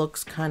hope it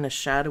looks kind of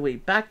shadowy.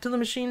 Back to the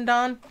machine,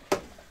 Don.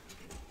 Oh,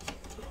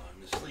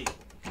 I'm asleep.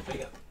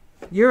 Wake up.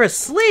 You're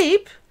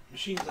asleep?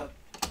 Machine's up.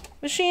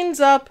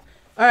 Machine's up.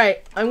 All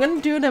right, I'm going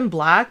to do it in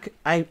black.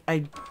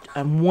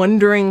 I'm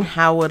wondering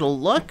how it'll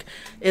look.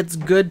 It's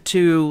good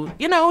to,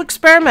 you know,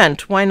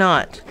 experiment. Why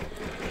not?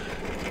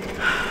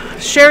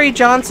 Sherry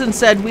Johnson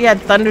said we had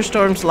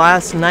thunderstorms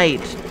last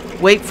night.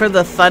 Wait for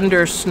the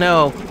thunder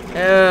snow.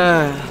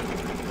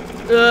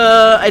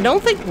 I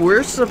don't think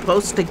we're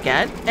supposed to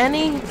get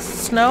any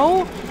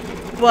snow,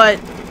 but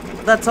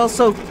that's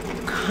also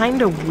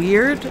kind of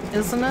weird,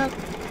 isn't it?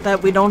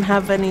 That we don't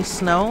have any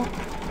snow.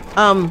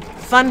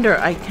 Thunder.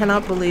 I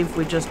cannot believe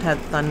we just had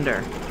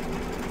thunder.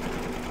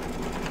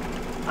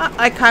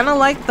 I kind of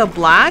like the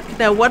black.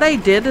 Now what I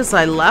did is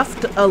I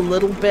left a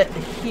little bit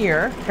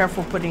here.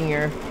 Careful putting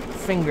your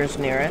fingers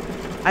near it.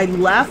 I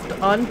left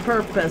on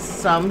purpose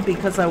some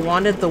because I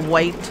wanted the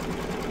white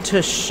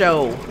to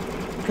show,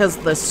 because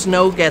the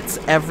snow gets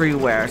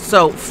everywhere.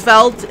 So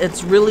felt,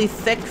 it's really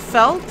thick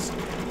felt,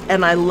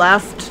 and I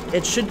left,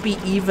 it should be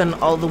even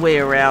all the way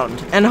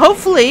around. And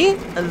hopefully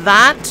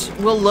that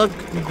will look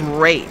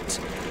great.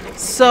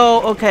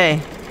 So, okay.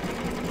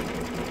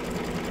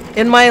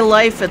 In my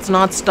life, it's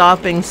not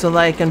stopping so that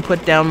I can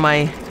put down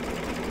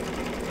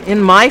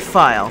in my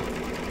file.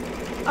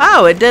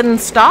 Oh, it didn't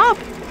stop?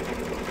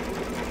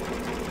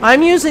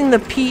 I'm using the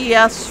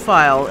PES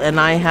file and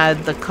I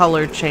had the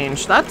color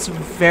changed. That's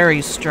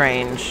very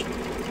strange.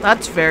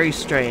 That's very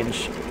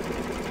strange.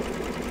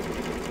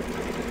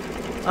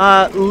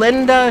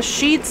 Linda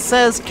Sheets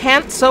says,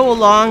 can't sew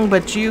along,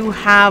 but you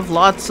have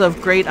lots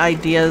of great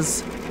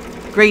ideas.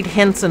 Great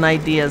hints and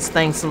ideas.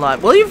 Thanks a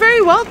lot. Well, you're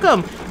very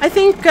welcome. I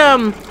think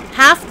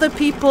half the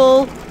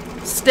people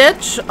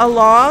stitch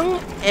along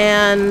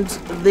and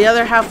the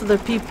other half of the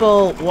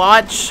people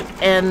watch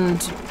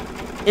and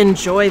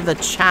enjoy the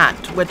chat,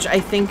 which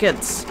I think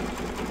it's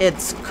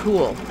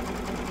cool.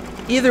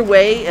 Either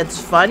way, it's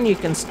fun. You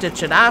can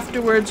stitch it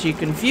afterwards. You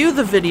can view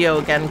the video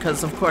again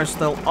because, of course,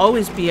 there'll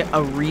always be a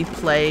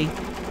replay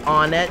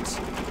on it.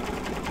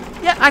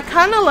 Yeah, I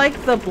kind of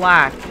like the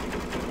black.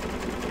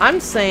 I'm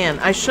saying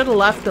I should have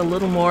left a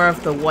little more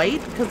of the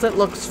white because it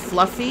looks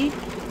fluffy.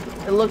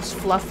 It looks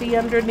fluffy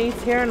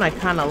underneath here, and I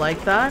kind of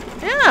like that.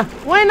 Yeah,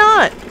 why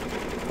not?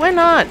 Why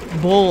not?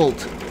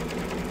 Bold.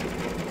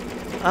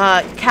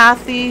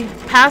 Kathy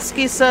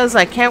Paskey says,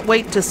 I can't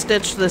wait to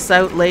stitch this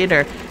out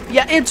later.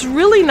 Yeah, it's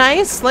really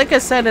nice. Like I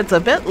said, it's a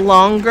bit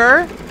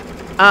longer.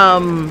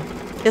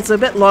 It's a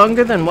bit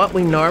longer than what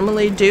we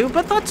normally do,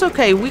 but that's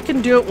okay. We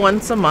can do it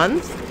once a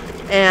month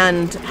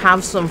and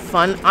have some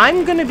fun.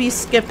 I'm going to be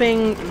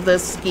skipping the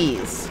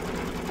skis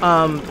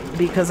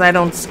because I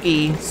don't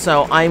ski,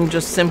 so I'm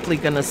just simply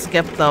going to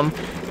skip them.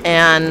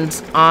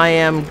 and I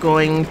am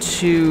going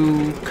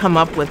to come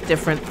up with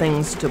different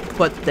things to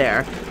put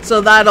there.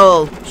 So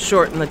that'll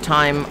shorten the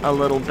time a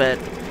little bit.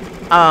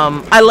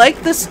 I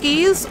like the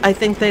skis. I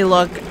think they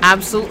look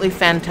absolutely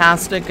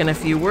fantastic, and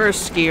if you were a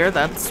skier,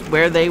 that's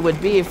where they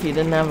would be if you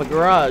didn't have a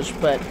garage,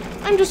 but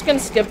I'm just gonna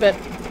skip it.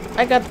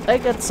 I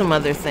got some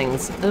other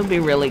things. It'll be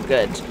really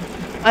good.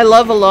 I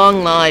love a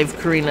long live,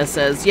 Karina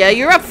says. Yeah,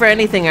 you're up for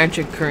anything, aren't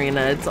you,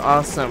 Karina? It's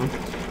awesome.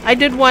 I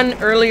did one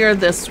earlier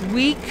this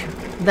week.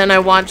 Then I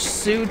watched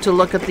Sue to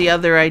look at the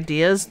other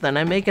ideas. Then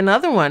I make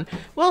another one.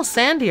 Well,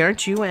 Sandy,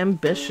 aren't you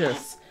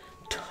ambitious?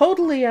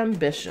 Totally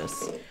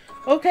ambitious.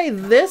 Okay,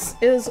 this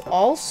is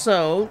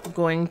also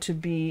going to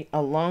be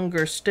a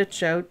longer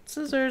stitch out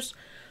scissors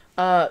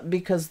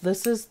because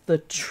this is the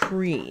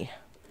tree.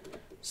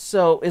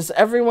 So is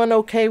everyone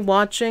okay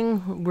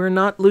watching? We're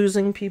not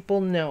losing people?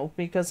 No,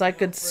 because I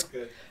could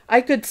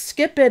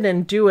skip it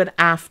and do it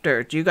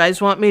after. Do you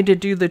guys want me to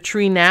do the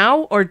tree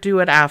now or do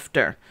it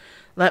after?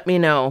 Let me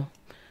know.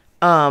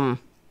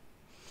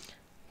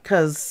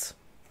 Because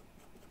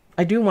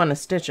I do want to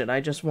stitch it. I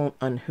just won't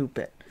unhoop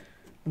it.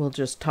 We'll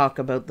just talk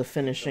about the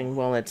finishing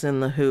while it's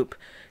in the hoop.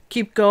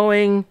 Keep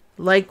going.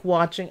 Like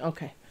watching.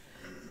 Okay.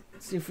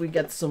 Let's see if we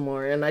get some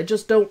more. And I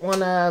just don't want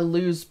to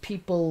lose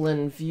people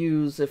and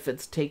views if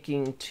it's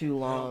taking too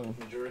long.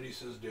 No, majority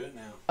says do it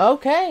now.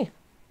 Okay.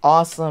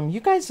 Awesome. You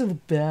guys are the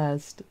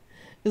best.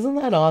 Isn't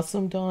that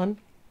awesome, Dawn?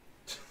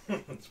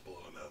 It's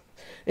blowing up.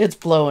 It's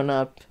blowing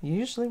up.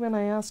 Usually when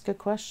I ask a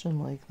question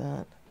like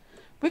that.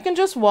 We can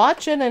just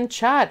watch it and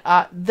chat.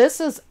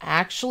 This is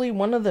actually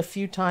one of the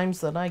few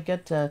times that I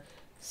get to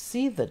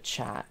see the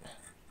chat.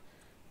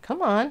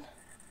 Come on.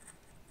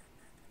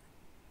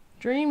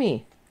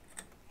 Dreamy.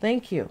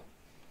 Thank you.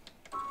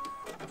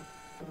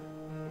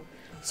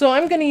 So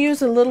I'm going to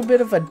use a little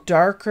bit of a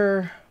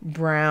darker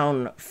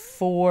brown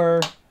for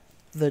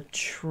the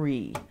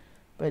tree.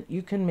 But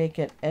you can make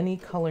it any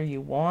color you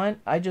want.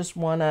 I just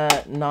want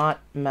to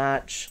not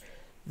match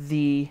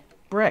the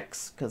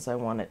bricks because I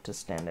want it to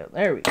stand out.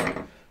 There we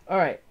go. All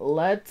right,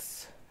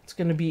 it's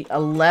going to be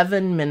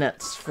 11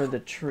 minutes for the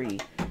tree.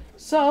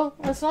 So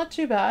that's not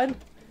too bad.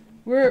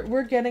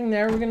 We're getting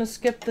there. We're going to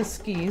skip the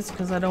skis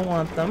because I don't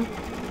want them.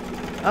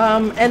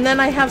 And then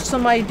I have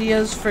some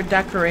ideas for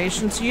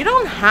decorations. You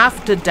don't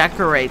have to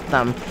decorate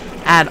them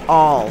at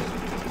all.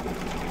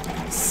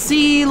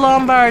 C.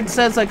 Lombard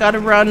says, I gotta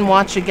run,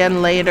 watch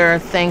again later.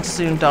 Thanks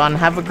soon, Dawn.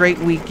 Have a great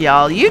week,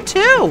 y'all. You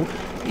too.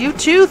 You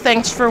too.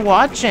 Thanks for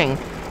watching.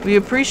 We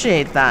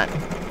appreciate that.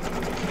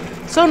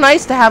 So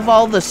nice to have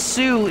all the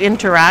Sue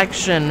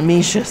interaction,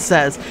 Misha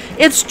says.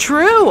 It's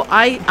true.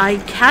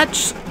 I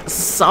catch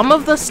some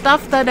of the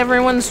stuff that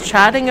everyone's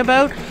chatting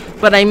about,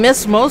 but I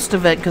miss most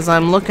of it because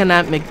I'm looking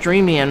at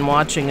McDreamy and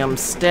watching him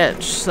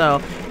stitch.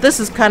 So this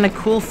is kind of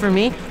cool for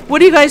me. What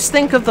do you guys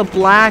think of the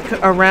black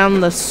around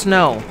the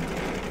snow?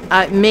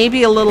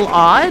 Maybe a little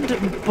odd,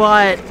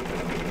 but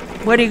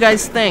what do you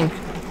guys think?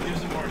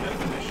 Gives it more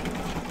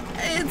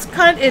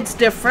definition. It's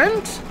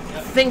different.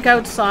 Yep. Think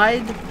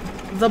outside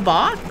the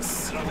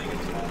box. I don't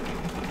think it's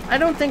bad. I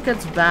don't think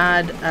it's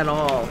bad at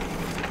all.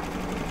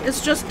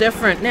 It's just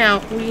different. Now,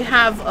 we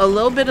have a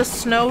little bit of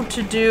snow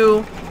to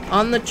do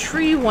on the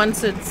tree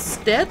once it's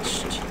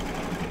stitched.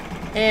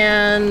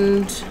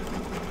 And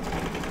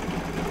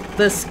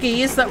the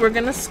skis that we're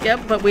going to skip,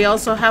 but we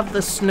also have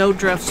the snow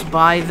drifts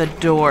by the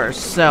door.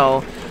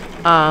 So,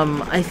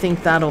 I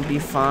think that'll be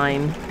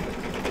fine.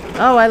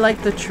 Oh, I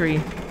like the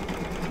tree.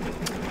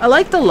 I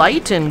like the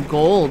light in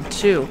gold,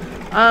 too.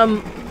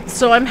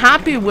 So I'm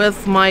happy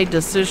with my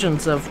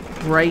decisions of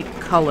bright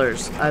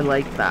colors. I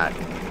like that.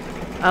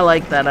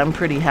 I'm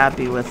pretty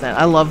happy with it.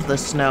 I love the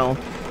snow.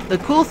 The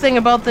cool thing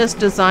about this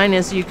design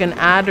is you can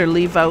add or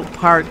leave out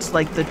parts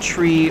like the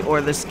tree or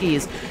the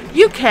skis.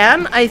 You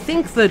can. I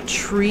think the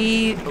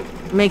tree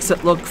makes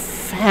it look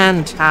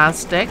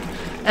fantastic.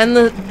 And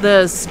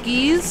the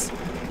skis,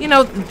 you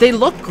know, they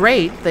look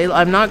great.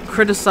 I'm not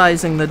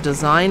criticizing the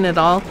design at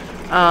all.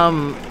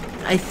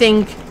 I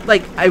think,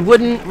 like, I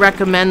wouldn't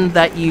recommend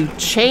that you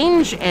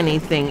change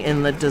anything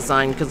in the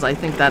design because I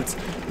think that's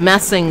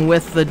messing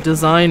with the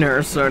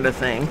designer sort of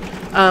thing.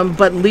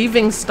 But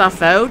leaving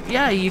stuff out,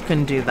 yeah, you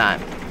can do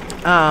that.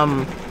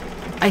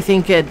 I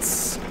think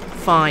it's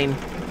fine.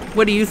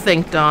 What do you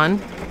think, Dawn?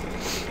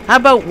 How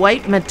about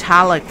white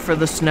metallic for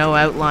the snow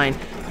outline?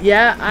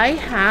 Yeah, I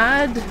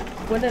had...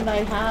 What did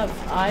I have?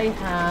 I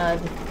had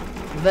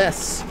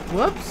this.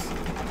 Whoops.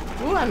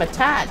 Ooh, I'm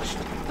attached.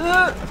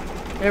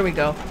 There we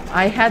go.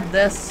 I had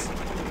this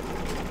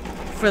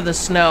for the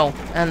snow,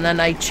 and then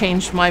I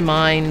changed my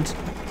mind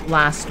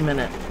last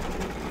minute.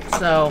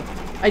 So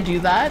I do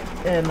that,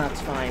 and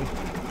that's fine.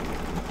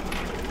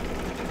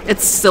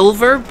 It's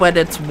silver, but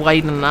it's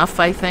white enough,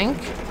 I think.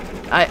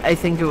 I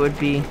think it would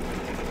be...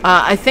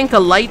 I think a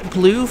light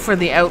blue for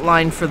the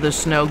outline for the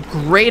snow.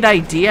 Great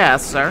idea,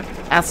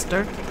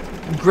 Esther.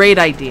 Great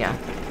idea.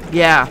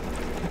 Yeah.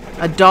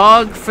 A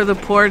dog for the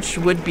porch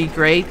would be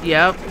great.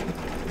 Yep.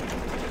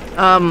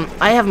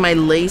 I have my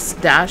lace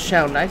dash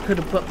hound. I could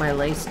have put my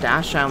lace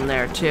dash hound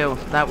there, too.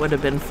 That would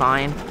have been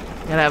fine.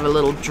 Gotta have a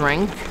little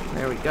drink.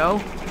 There we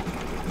go.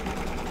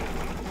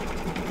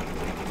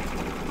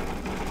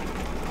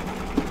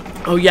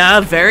 Oh yeah,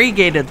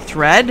 variegated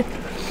thread.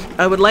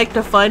 I would like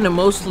to find a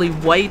mostly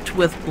white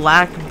with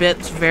black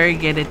bits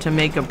variegated to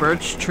make a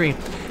birch tree.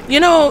 You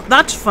know,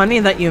 that's funny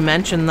that you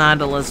mentioned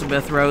that,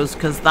 Elizabeth Rose,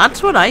 because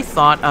that's what I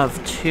thought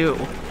of too.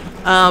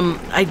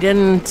 I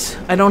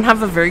don't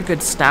have a very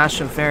good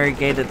stash of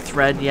variegated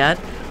thread yet,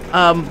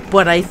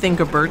 but I think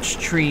a birch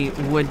tree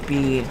would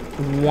be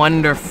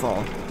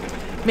wonderful.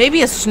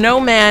 Maybe a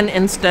snowman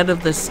instead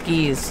of the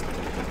skis.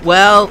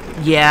 Well,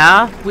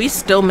 yeah, we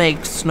still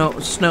make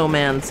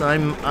snowmans.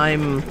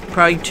 I'm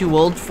probably too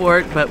old for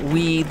it, but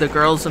we, the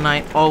girls and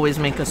I, always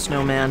make a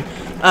snowman.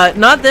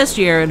 Not this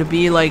year, it'll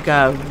be like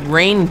a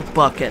rain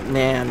bucket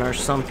man or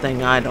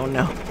something, I don't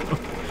know.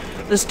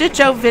 The Stitch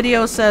Out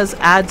video says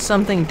add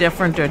something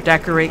different or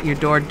decorate your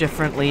door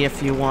differently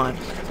if you want.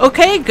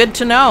 Okay, good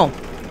to know.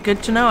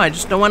 Good to know. I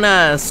just don't want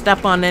to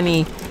step on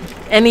any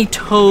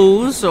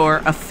toes or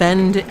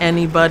offend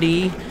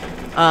anybody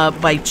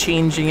by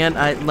changing it.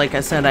 Like I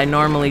said, I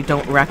normally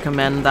don't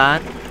recommend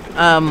that.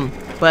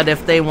 But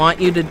if they want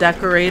you to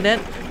decorate it,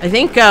 I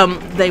think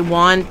they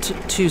want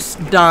to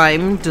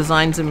DIME,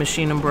 Designs and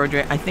Machine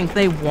Embroidery. I think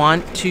they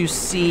want to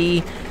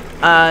see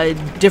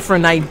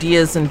different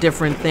ideas and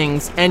different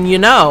things. And you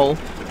know,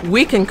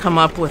 we can come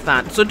up with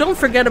that. So don't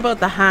forget about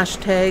the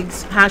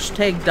hashtags,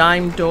 hashtag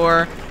DIME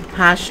door,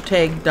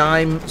 hashtag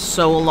DIME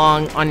sew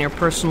along on your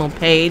personal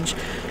page.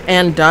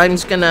 And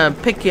DIME's gonna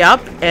pick you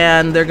up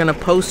and they're gonna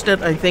post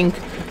it. I think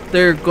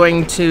they're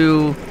going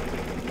to,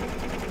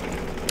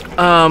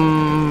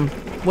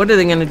 what are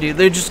they gonna do?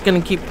 They're just gonna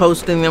keep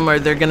posting them, or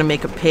they're gonna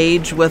make a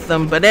page with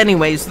them. But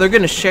anyways, they're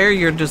gonna share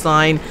your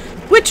design,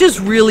 which is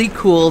really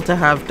cool to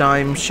have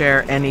DIME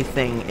share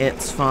anything.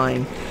 It's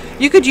fine.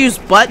 You could use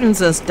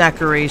buttons as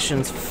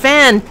decorations.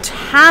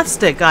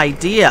 Fantastic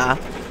idea.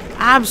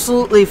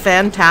 Absolutely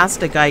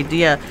fantastic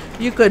idea.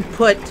 You could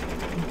put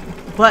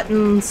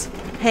buttons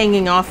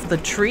hanging off the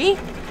tree,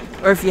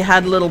 or if you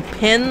had little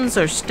pins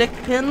or stick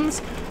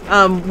pins.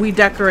 We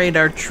decorate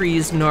our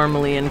trees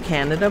normally in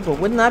Canada, but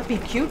wouldn't that be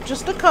cute?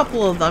 Just a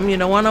couple of them. You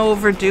don't want to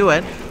overdo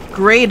it.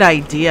 Great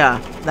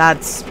idea.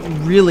 That's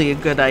really a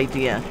good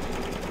idea.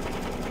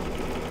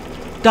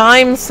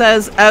 DIME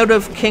says out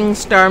of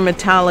Kingstar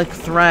metallic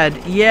thread.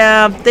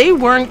 Yeah, they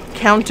weren't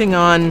counting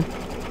on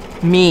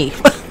me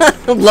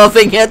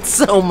loving it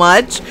so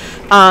much.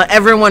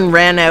 Everyone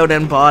ran out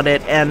and bought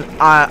it, and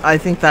I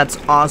think that's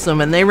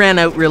awesome. And they ran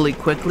out really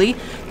quickly.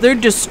 Their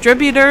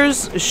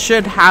distributors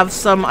should have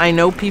some. I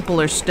know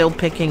people are still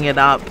picking it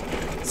up.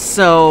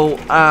 So,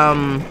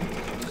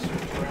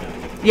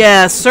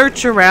 yeah,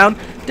 search around.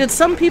 Did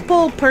some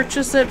people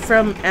purchase it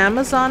from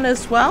Amazon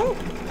as well?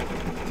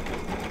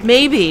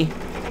 Maybe.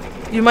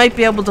 You might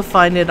be able to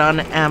find it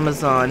on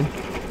Amazon.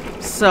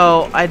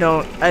 So, I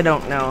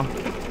don't know.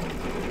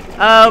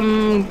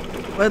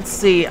 Let's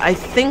see. I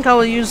think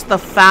I'll use the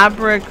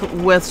fabric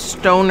with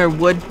stone or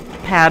wood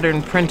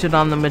pattern printed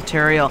on the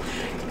material.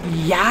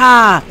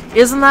 Yeah,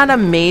 isn't that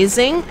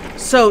amazing?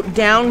 So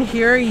down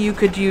here you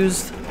could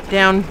use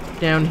down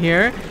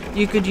here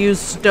you could use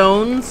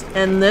stones,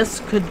 and this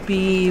could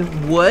be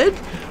wood.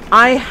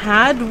 I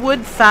had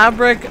wood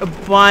fabric,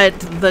 but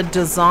the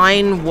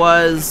design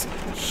was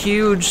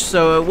huge,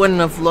 so it wouldn't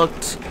have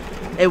looked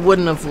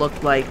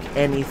like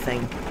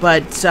anything.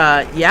 But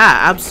yeah,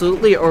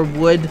 absolutely. Or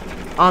wood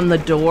on the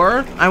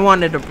door. I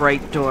wanted a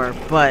bright door,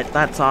 but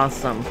that's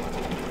awesome.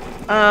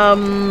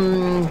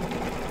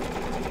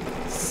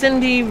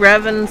 Cindy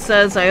Revan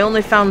says, I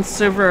only found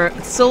silver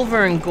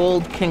and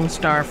gold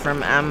Kingstar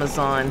from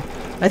Amazon.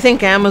 I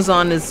think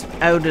Amazon is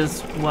out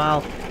as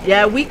well.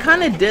 Yeah, we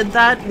kind of did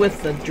that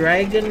with the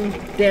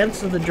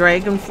Dance of the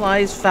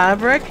Dragonflies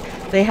fabric.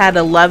 They had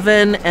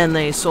 11 and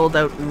they sold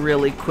out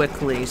really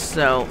quickly.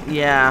 So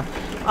yeah,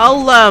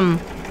 I'll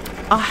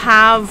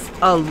have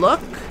a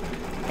look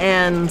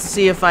and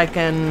see if I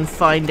can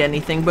find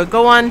anything. But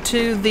go on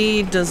to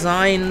the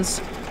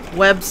Designs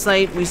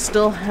website. We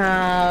still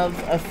have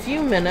a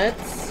few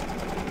minutes.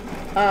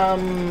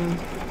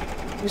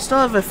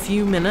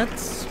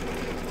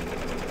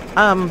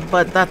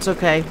 But that's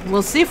okay.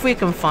 We'll see if we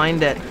can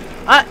find it.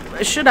 I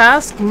should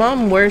ask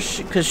Mom where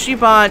because she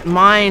bought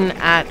mine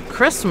at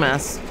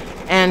Christmas,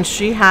 and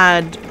she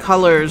had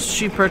colors.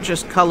 She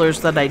purchased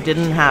colors that I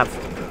didn't have.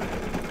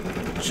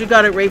 She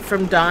got it right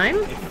from DIME?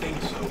 I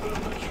think so, but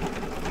I'm not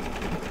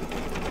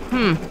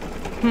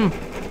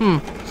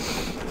sure.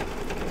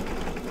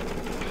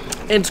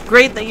 It's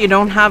great that you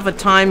don't have a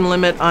time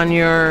limit on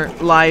your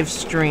live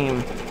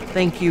stream.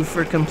 Thank you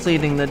for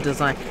completing the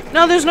design.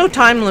 No, there's no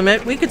time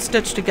limit. We could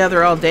stitch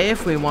together all day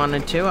if we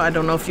wanted to. I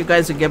don't know if you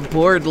guys would get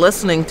bored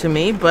listening to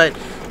me, but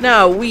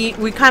no, we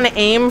kind of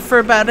aim for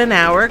about an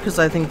hour because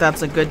I think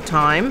that's a good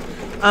time.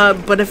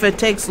 But if it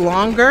takes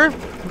longer,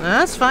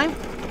 that's fine.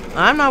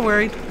 I'm not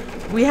worried.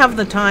 We have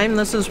the time.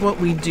 This is what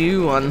we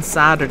do on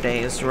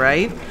Saturdays,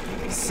 right?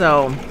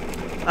 So,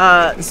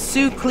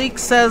 Sue Cleek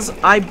says,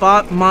 I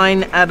bought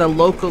mine at a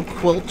local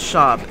quilt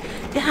shop.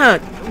 Yeah,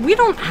 we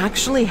don't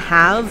actually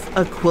have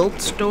a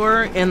quilt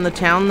store in the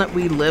town that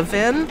we live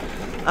in.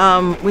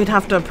 We'd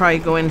have to probably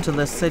go into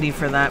the city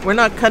for that. We're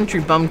not country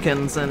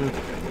bumpkins, and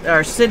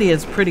our city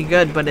is pretty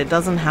good, but it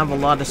doesn't have a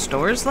lot of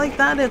stores like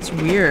that. It's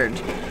weird.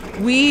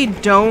 We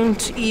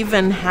don't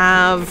even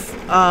have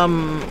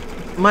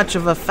much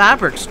of a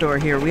fabric store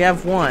here. We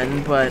have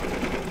one, but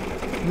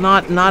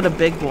not a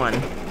big one.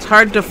 It's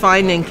hard to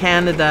find in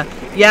Canada.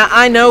 Yeah,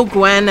 I know,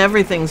 Gwen.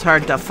 Everything's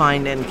hard to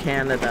find in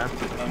Canada.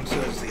 Mom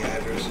says the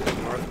address is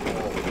North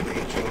Pole,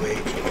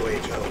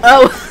 H-O-H-O-H-O.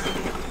 Oh!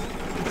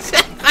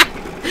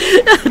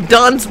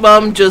 Don's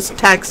mom just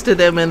texted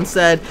him and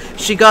said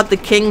she got the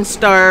King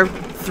Star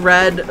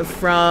thread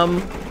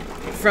from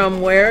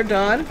where,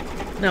 Don?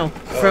 No,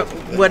 from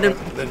what?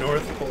 The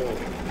North Pole.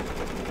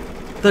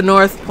 The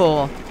North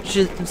Pole.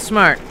 She's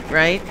smart,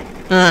 right?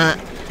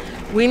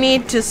 We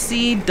need to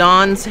see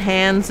Don's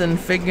hands and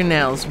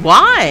fingernails.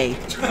 Why?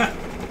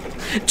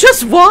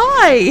 Just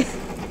why?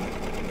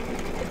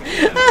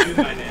 Do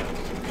my nails.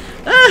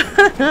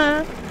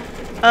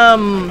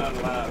 I'm not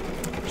allowed.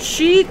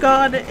 She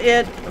got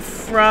it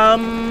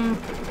from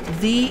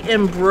the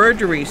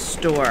embroidery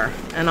store,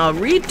 and I'll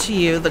read to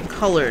you the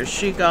colors.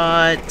 She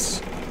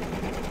got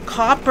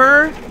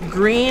copper,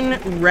 green,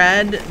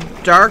 red,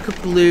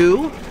 dark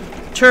blue,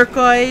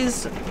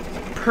 turquoise,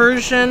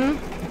 Persian,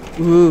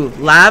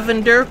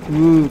 lavender,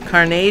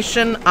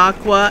 carnation,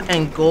 aqua,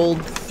 and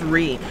gold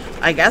 3.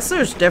 I guess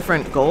there's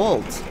different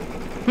golds.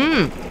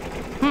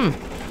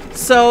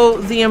 So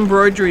the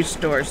embroidery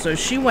store. So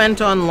she went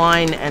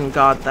online and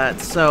got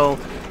that. So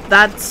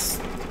that's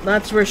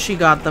where she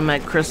got them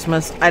at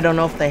Christmas. I don't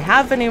know if they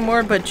have any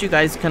more, but you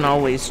guys can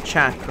always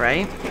check,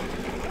 right?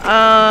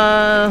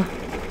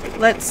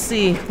 Let's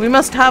see. We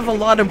must have a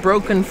lot of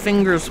broken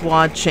fingers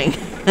watching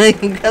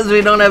because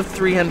we don't have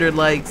 300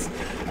 likes.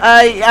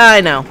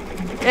 I know.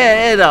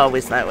 It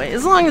always that way.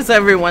 As long as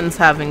everyone's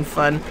having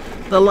fun.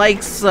 The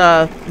likes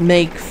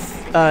make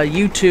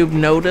YouTube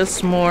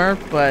notice more,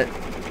 but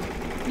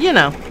you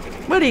know,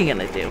 what are you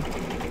gonna do?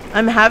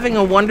 I'm having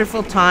a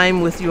wonderful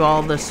time with you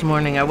all this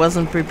morning. I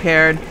wasn't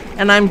prepared,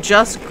 and I'm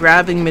just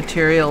grabbing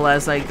material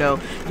as I go.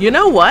 You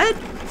know what?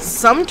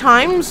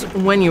 Sometimes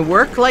when you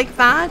work like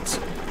that,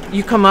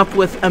 you come up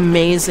with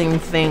amazing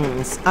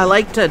things. I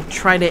like to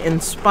try to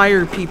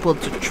inspire people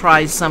to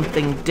try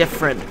something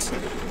different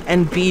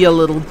and be a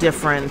little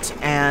different,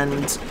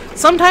 and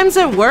sometimes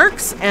it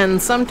works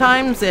and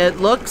sometimes it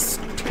looks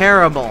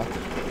terrible.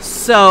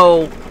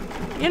 So,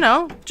 you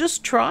know,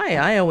 just try.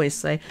 I always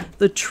say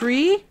the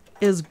tree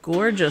is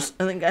gorgeous.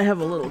 I think I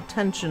have a little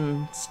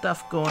tension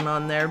stuff going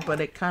on there, but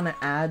it kind of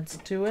adds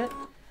to it.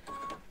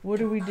 What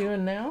are we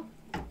doing now?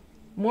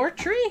 More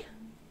tree?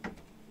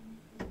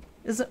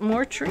 Is it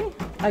more tree?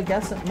 I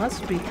guess it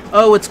must be.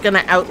 Oh, it's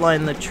gonna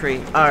outline the tree.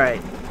 All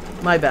right,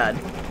 my bad.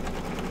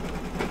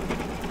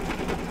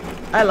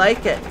 I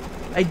like it.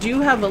 I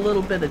do have a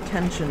little bit of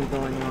tension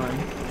going on.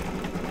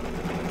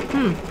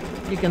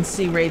 You can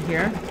see right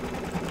here.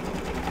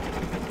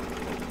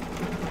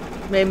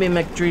 Maybe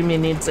McDreamy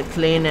needs a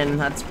cleaning.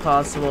 That's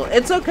possible.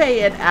 It's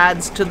okay. It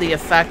adds to the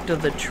effect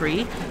of the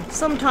tree.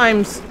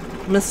 Sometimes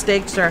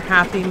mistakes are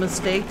happy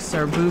mistakes,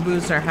 or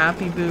boo-boos are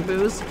happy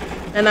boo-boos.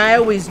 And I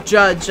always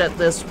judge at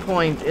this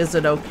point. Is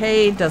it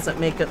okay? Does it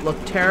make it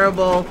look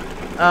terrible?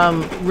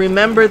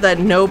 Remember that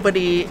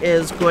nobody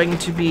is going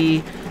to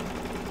be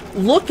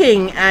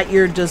looking at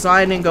your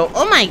design and go,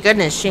 oh my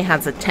goodness, she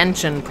has a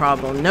tension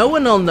problem. No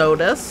one will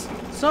notice,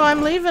 so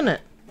I'm leaving it.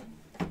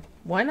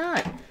 Why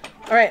not?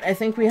 All right, I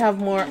think we have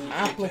more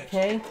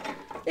applique.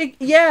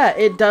 Yeah,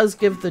 it does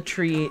give the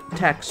tree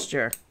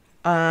texture.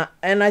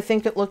 And I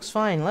think it looks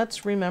fine.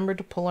 Let's remember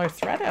to pull our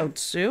thread out,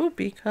 Sue,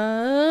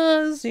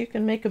 because you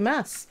can make a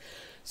mess.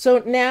 So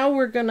now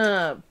we're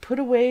gonna put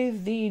away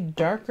the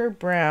darker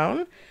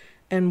brown,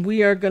 and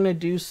we are gonna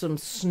do some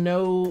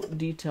snow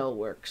detail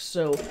work.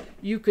 So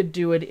you could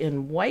do it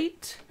in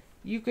white.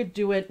 You could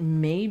do it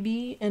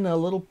maybe in a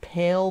little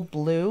pale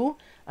blue.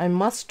 I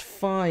must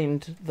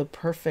find the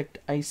perfect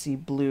icy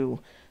blue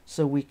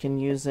so we can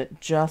use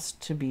it just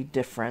to be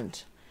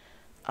different.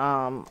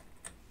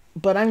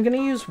 But I'm going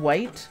to use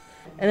white,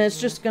 and it's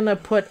just going to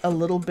put a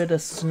little bit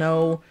of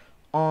snow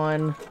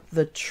on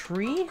the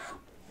tree.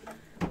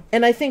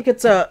 And I think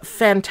it's a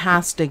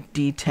fantastic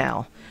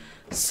detail.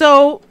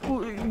 So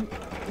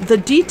the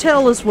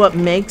detail is what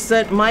makes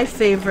it. My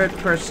favorite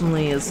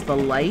personally is the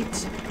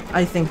light.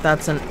 I think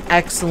that's an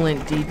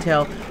excellent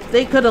detail.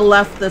 They could have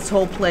left this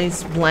whole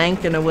place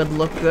blank and it would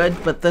look good,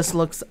 but this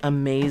looks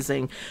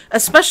amazing.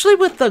 Especially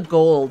with the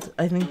gold.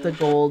 I think the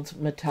gold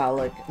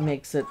metallic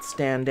makes it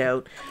stand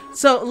out.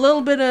 So a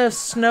little bit of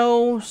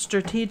snow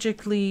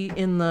strategically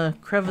in the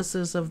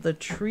crevices of the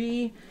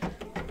tree.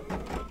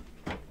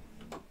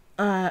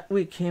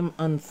 We came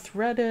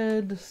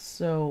unthreaded,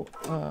 so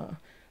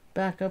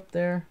back up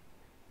there.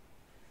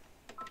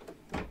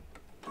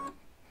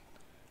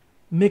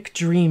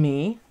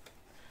 McDreamy.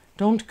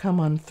 Don't come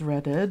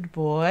unthreaded,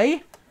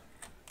 boy.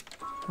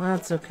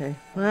 That's okay.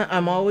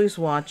 I'm always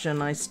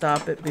watching. I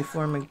stop it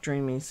before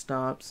McDreamy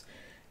stops.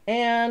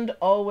 And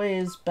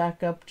always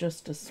back up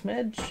just a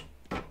smidge.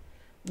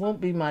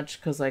 Won't be much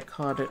because I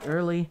caught it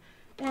early.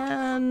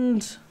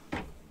 And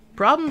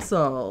problem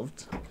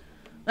solved.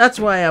 That's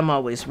why I'm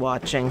always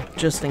watching,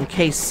 just in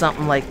case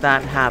something like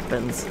that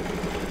happens.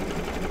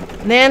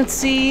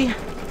 Nancy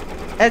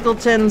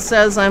Eggleton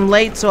says, I'm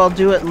late, so I'll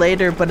do it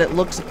later, but it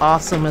looks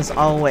awesome as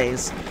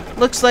always.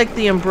 Looks like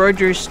the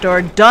embroidery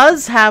store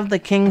does have the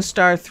King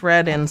Star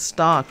thread in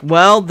stock.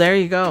 Well, there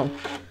you go.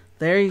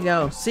 There you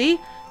go. See?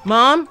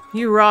 Mom,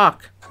 you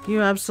rock.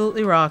 You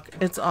absolutely rock.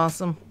 It's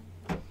awesome.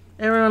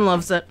 Everyone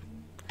loves it.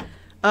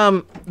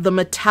 The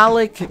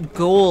metallic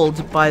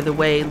gold, by the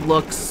way,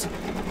 looks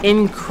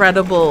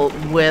incredible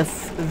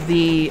with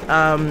the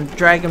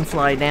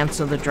Dragonfly, Dance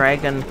of the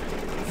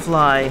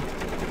Dragonfly.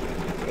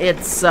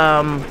 It's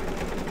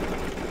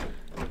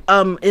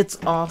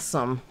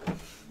awesome.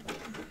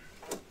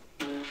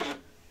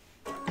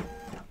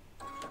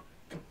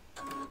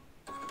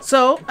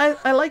 So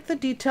I like the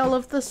detail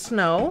of the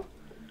snow.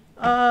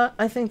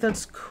 I think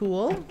that's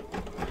cool.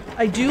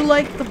 I do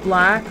like the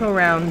black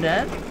around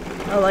it.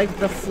 I like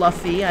the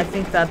fluffy. I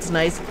think that's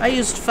nice. I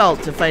used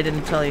felt, if I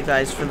didn't tell you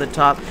guys, for the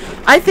top.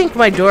 I think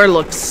my door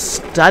looks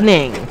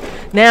stunning.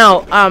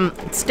 Now,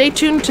 stay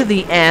tuned to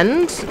the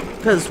end,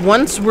 because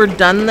once we're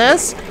done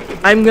this,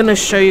 I'm going to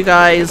show you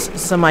guys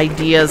some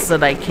ideas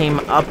that I came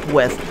up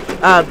with.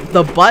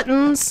 The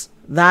buttons,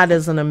 that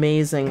is an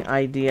amazing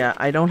idea.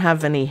 I don't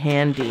have any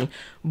handy,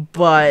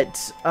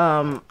 but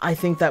I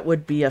think that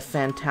would be a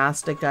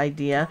fantastic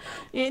idea.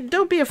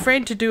 Don't be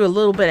afraid to do a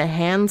little bit of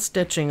hand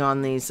stitching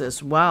on these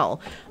as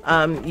well.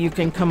 You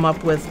can come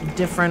up with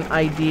different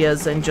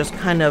ideas and just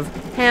kind of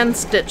hand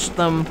stitch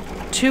them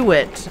to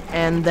it,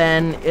 and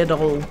then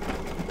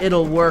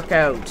it'll work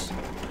out.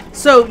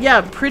 So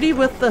yeah, pretty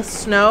with the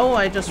snow,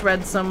 I just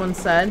read someone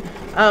said.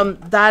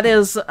 That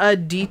is a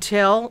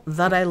detail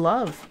that I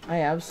love.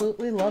 I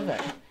absolutely love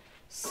it.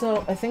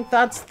 So I think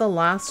that's the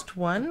last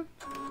one.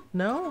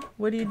 No?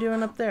 What are you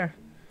doing up there?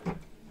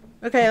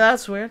 Okay,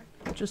 that's weird.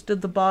 Just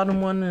did the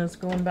bottom one and it's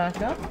going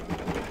back up.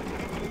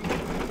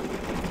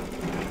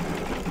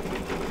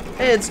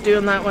 Hey, it's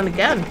doing that one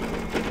again.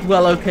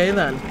 Well, okay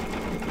then.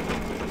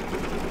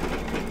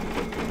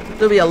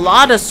 There'll be a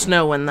lot of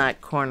snow in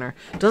that corner.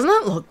 Doesn't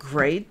that look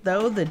great,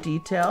 though, the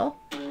detail?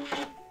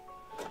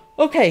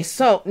 Okay,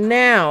 so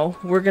now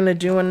we're going to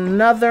do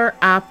another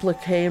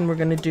applique, and we're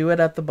going to do it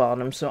at the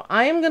bottom. So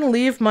I am going to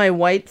leave my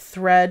white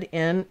thread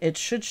in. It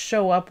should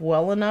show up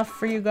well enough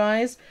for you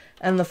guys.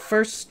 And the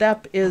first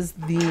step is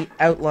the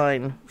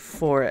outline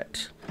for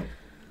it,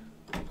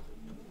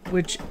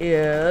 which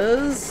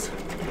is...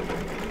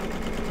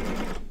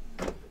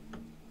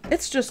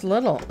 It's just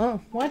little.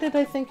 Oh, why did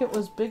I think it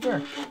was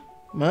bigger?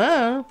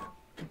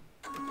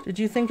 Did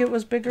you think it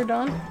was bigger,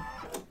 Don?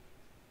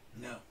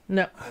 No.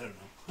 No. I don't know.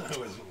 I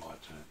wasn't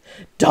watching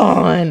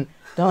it.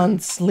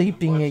 Don's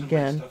sleeping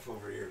again. Stuff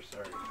over here,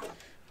 sorry.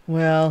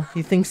 Well,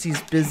 he thinks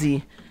he's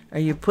busy. Are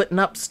you putting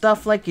up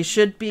stuff like you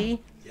should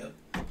be? Yep.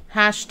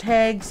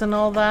 Hashtags and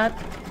all that?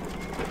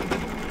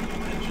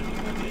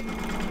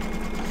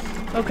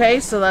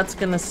 Okay, so that's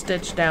gonna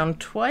stitch down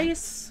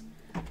twice.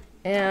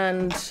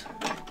 And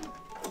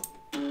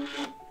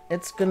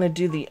it's gonna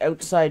do the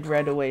outside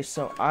right away.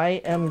 So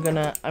I'm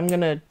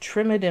gonna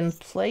trim it in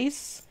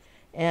place.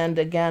 And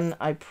again,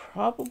 I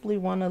probably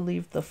want to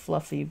leave the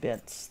fluffy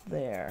bits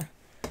there.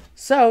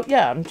 So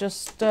yeah, I'm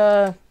just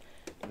not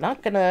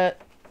gonna...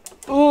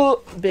 Ooh,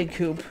 big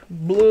hoop.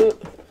 Blue.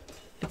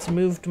 It's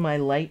moved my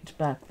light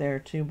back there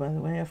too, by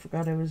the way. I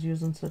forgot I was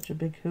using such a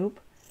big hoop.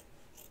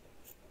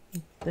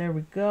 There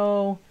we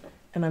go.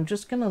 And I'm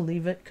just gonna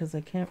leave it because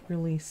I can't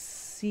really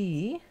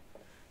see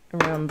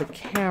around the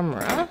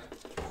camera.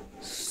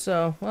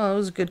 So, well, it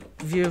was a good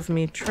view of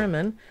me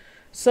trimming.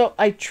 So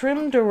I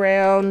trimmed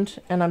around,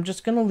 and I'm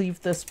just going to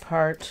leave this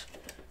part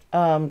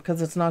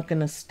because it's not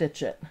going to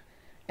stitch it.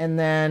 And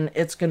then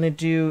it's going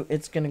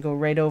to go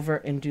right over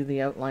and do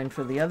the outline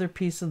for the other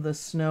piece of the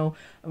snow.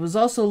 I was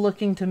also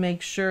looking to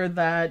make sure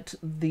that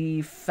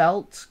the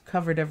felt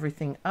covered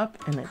everything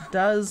up, and it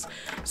does.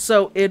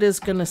 So it is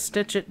going to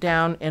stitch it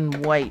down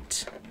in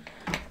white.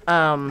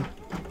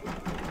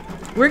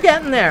 We're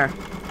getting there.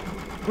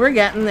 We're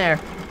getting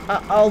there.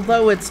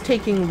 Although it's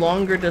taking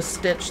longer to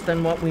stitch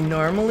than what we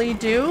normally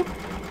do,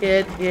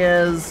 it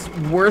is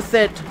worth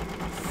it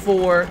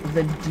for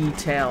the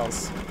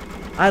details.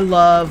 I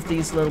love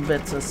these little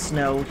bits of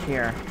snow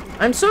here.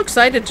 I'm so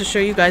excited to show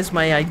you guys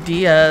my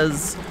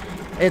ideas.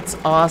 It's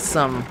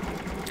awesome.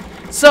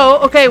 So,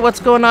 okay, what's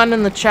going on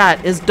in the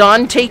chat? Is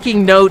Dawn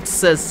taking notes,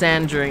 says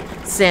Sandy.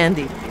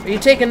 Are you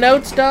taking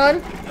notes,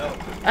 Dawn? No.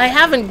 I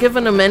haven't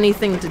given him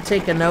anything to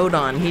take a note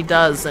on. He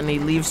does, and he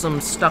leaves them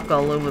stuck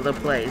all over the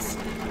place.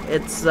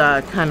 It's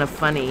kind of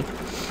funny.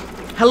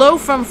 Hello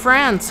from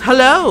France.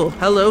 Hello.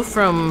 Hello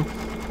from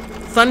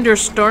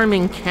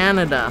thunderstorming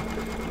Canada.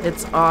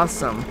 It's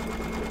awesome.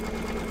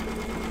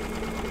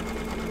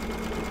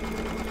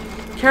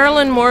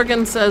 Carolyn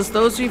Morgan says,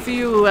 those of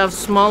you who have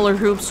smaller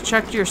hoops,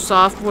 check your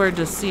software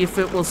to see if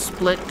it will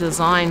split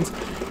designs.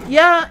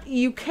 Yeah,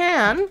 you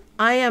can.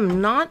 I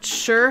am not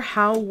sure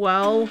how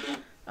well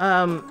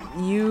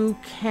you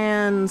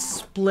can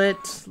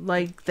split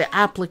like the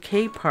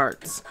applique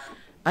parts.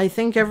 I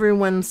think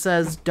everyone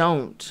says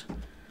don't.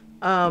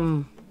 But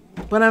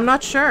I'm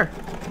not sure.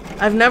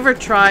 I've never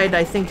tried.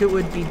 I think it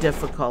would be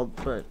difficult,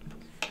 but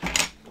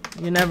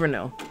you never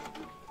know.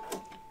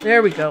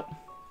 There we go.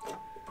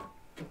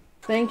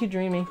 Thank you,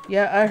 Dreamy.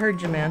 Yeah, I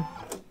heard you, man.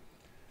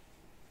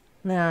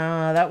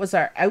 Now, that was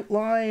our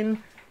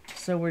outline.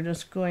 So we're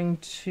just going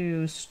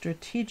to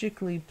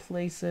strategically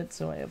place it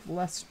so I have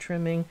less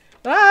trimming.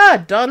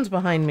 Ah, Dawn's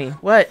behind me.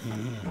 What?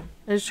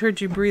 I just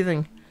heard you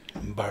breathing.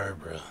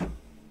 Barbara.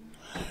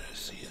 I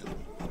see it.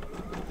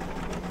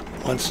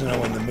 Wants to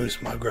know when the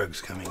moose mug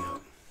rug's coming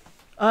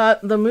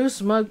out. The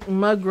moose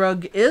mug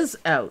rug is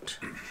out.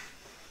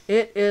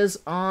 It is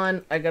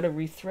on. I gotta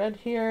rethread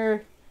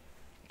here.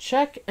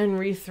 Check and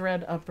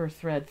rethread upper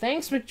thread.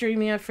 Thanks,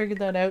 McDreamy. I figured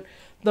that out.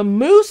 The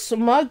moose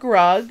mug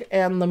rug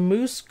and the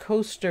moose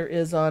coaster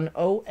is on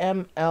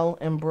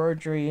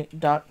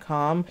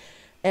omlembroidery.com,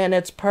 and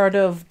it's part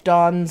of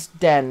Don's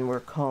Den, we're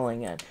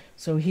calling it.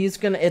 So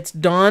it's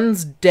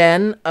Don's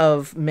Den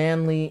of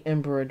manly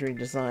embroidery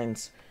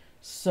designs.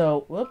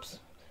 So, whoops.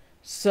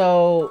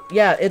 So,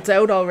 yeah, it's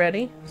out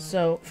already.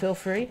 So, feel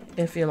free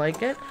if you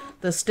like it.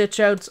 The stitch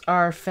outs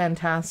are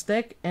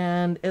fantastic,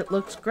 and it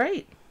looks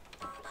great.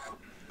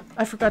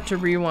 I forgot to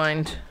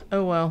rewind.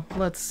 Oh well,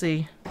 let's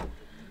see.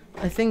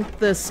 I think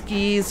the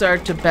skis are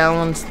to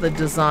balance the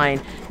design.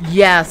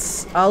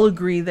 Yes, I'll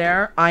agree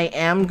there. I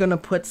am going to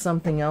put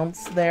something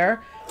else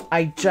there.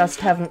 I just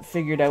haven't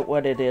figured out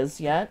what it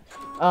is yet.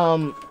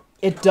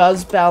 It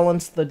does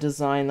balance the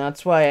design.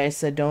 That's why I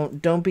said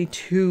don't be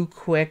too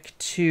quick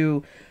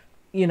to,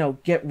 you know,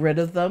 get rid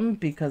of them,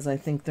 because I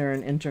think they're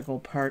an integral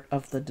part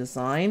of the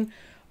design.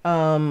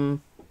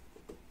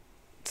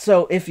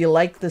 So if you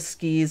like the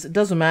skis, it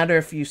doesn't matter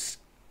if you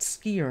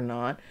ski or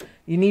not.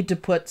 You need to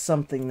put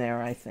something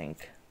there, I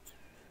think.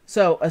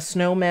 So a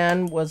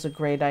snowman was a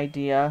great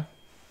idea.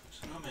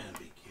 Snowman would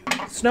be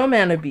cute.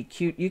 Snowman would be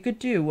cute. You could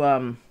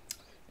do,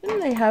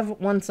 didn't they have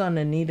once on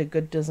Anita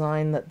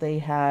Goodesign that they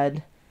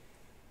had,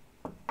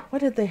 what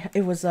did they,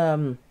 it was,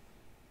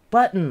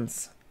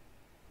 buttons.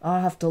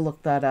 I'll have to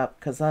look that up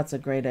because that's a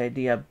great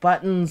idea.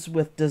 Buttons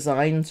with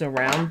designs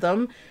around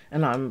them.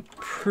 And I'm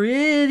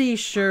pretty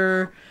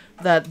sure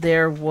that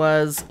there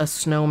was a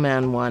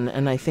snowman one.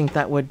 And I think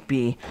that would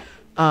be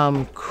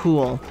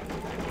cool.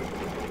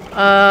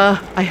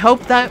 I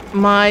hope that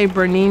my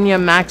Bernina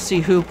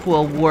Maxi hoop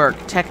will work.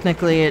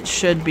 Technically it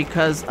should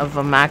because of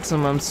a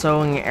maximum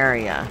sewing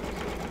area.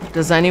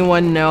 Does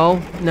anyone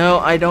know? No,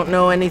 I don't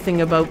know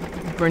anything about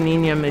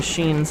Bernina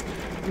machines.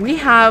 We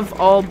have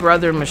all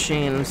Brother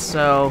machines,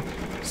 so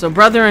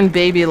Brother and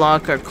Baby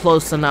Lock are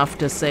close enough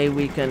to say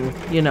we can,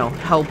 you know,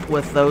 help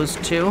with those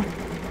two.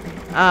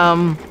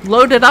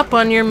 Load it up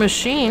on your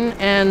machine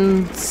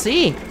and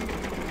see.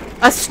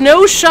 A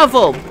snow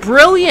shovel!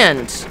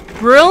 Brilliant!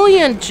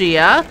 Brilliant,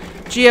 Gia!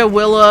 Gia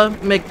Willa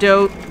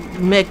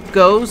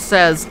McGo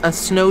says a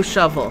snow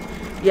shovel.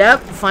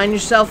 Yep, find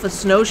yourself a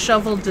snow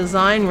shovel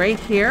design right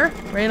here,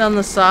 right on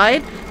the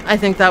side. I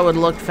think that would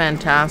look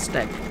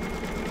fantastic.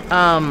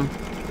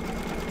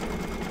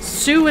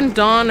 Sue and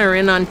Dawn are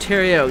in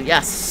Ontario.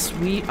 Yes,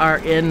 we are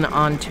in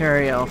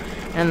Ontario.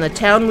 And the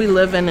town we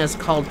live in is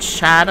called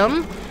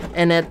Chatham.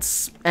 And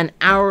it's an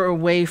hour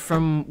away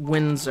from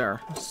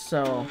Windsor.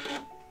 So,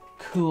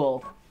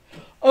 cool.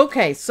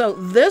 Okay, so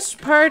this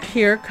part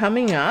here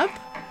coming up,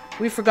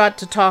 we forgot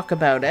to talk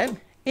about it.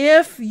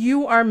 If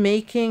you are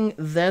making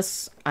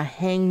this a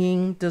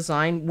hanging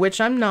design,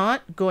 which I'm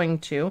not going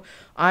to,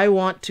 I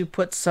want to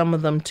put some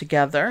of them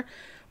together.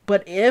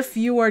 But if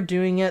you are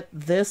doing it,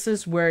 this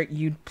is where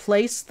you'd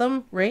place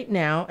them right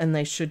now, and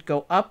they should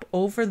go up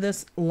over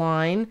this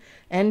line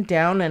and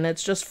down, and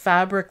it's just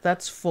fabric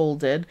that's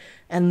folded,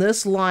 and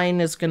this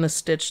line is going to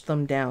stitch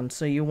them down.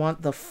 So you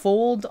want the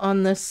fold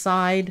on this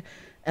side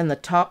and the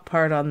top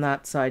part on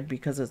that side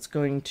because it's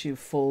going to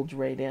fold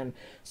right in.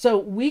 So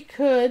we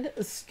could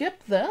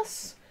skip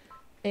this,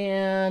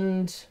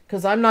 and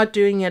because I'm not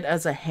doing it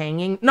as a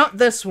hanging, not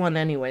this one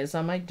anyways,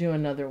 I might do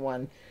another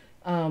one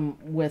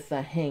with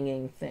a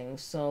hanging thing.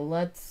 So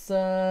let's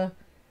and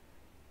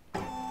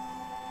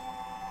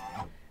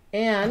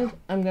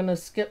I'm gonna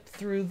skip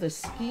through the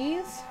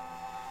skis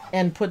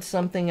and put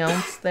something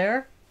else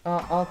there.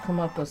 I'll come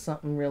up with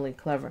something really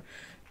clever.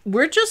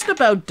 We're just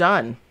about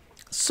done.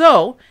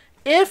 So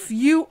if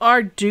you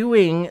are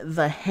doing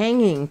the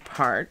hanging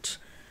part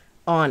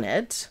on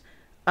it,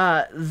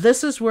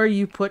 this is where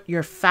you put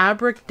your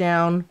fabric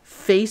down,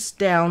 face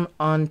down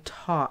on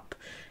top.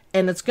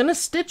 And it's going to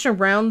stitch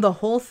around the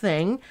whole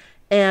thing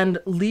and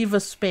leave a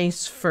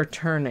space for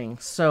turning.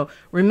 So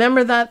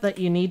remember that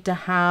you need to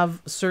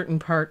have certain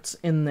parts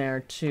in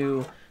there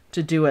to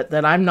do it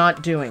that I'm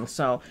not doing.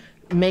 So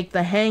make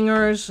the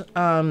hangers.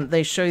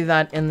 They show you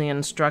that in the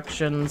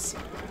instructions.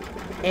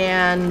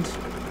 And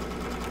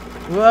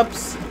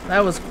Whoops,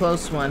 that was a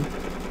close one.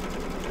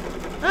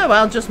 Oh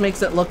well, just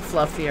makes it look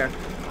fluffier.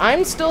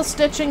 I'm still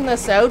stitching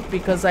this out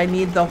because I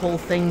need the whole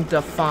thing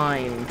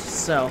defined.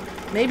 So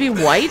maybe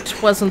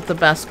white wasn't the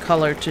best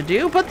color to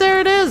do, but there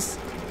it is.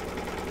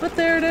 But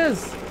there it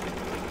is.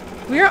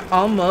 We're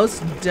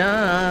almost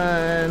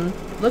done.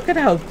 Look at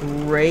how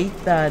great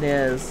that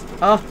is.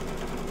 Oh,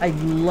 I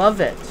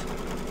love it.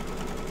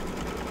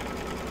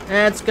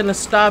 And it's gonna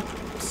stop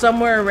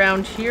somewhere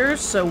around here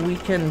so we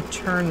can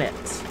turn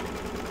it.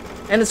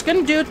 And it's going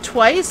to do it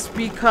twice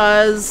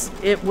because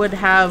it would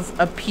have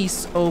a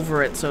piece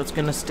over it, so it's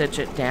going to stitch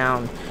it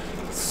down.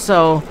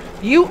 So,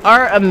 you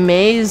are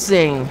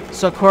amazing,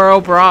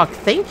 Socorro Brock.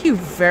 Thank you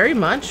very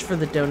much for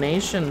the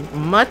donation.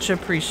 Much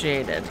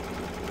appreciated.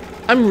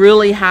 I'm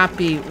really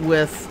happy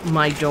with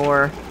my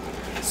door.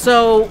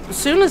 So, as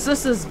soon as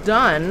this is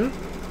done,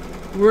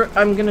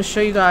 I'm going to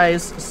show you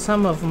guys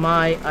some of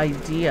my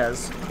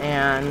ideas.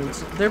 And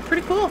they're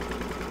pretty cool,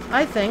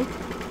 I think.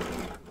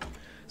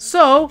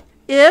 So,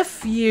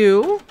 if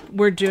you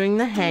were doing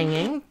the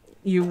hanging,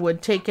 you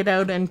would take it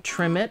out and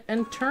trim it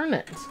and turn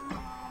it.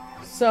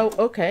 So,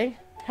 okay.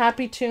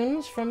 Happy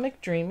tunes from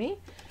McDreamy.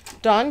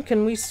 Don,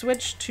 can we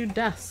switch to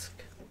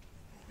desk?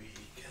 We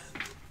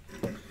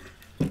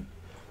can.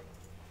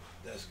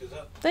 Desk is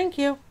up. Thank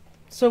you.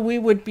 So we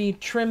would be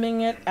trimming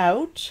it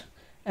out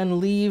and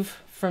leave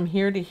from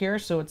here to here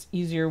so it's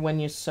easier when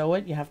you sew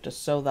it. You have to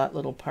sew that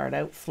little part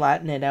out,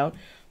 flatten it out.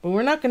 But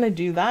we're not going to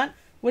do that.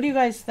 What do you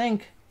guys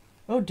think?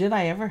 Oh, did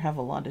I ever have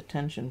a lot of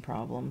tension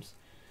problems?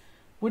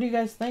 What do you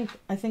guys think?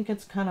 I think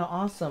it's kind of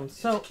awesome.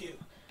 So,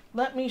 cute.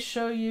 Let me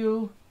show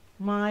you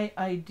my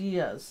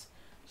ideas.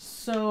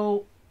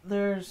 So,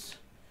 there's...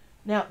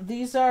 Now,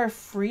 these are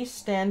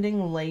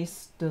freestanding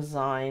lace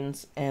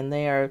designs, and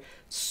they are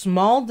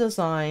small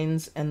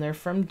designs, and they're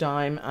from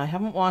DIME. I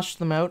haven't washed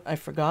them out. I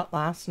forgot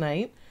last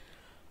night.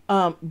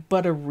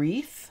 But a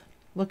wreath,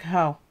 look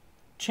how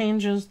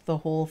changes the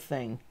whole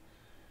thing.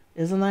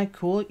 Isn't that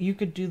cool? You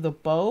could do the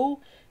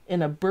bow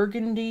in a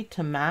burgundy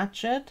to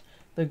match it.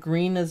 The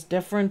green is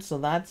different, so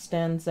that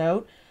stands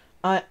out.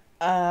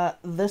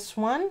 This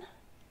one,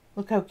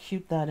 look how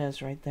cute that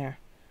is right there.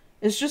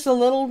 It's just a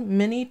little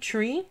mini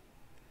tree.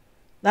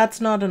 That's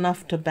not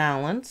enough to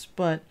balance,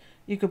 but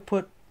you could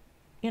put,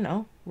 you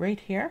know, right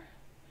here.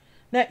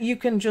 Now you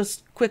can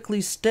just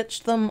quickly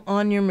stitch them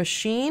on your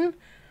machine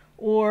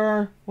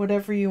or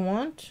whatever you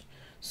want.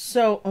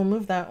 So I'll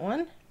move that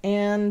one,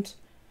 and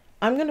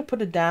I'm going to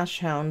put a dash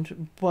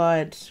hound,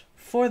 but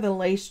for the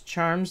lace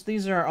charms,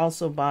 these are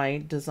also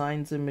by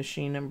Designs in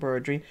Machine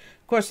Embroidery.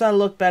 Of course, that'll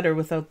look better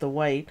without the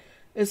white.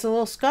 It's a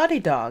little Scotty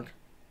dog.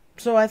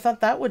 So I thought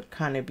that would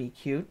kind of be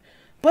cute.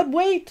 But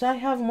wait, I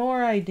have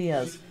more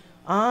ideas.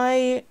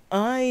 I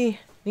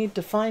need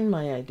to find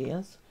my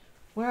ideas.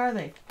 Where are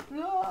they?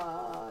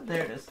 Ah,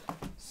 there it is.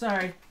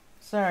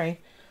 Sorry.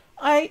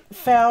 I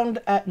found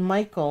at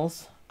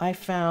Michael's, I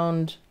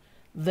found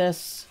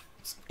this.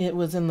 It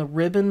was in the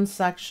ribbon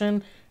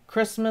section.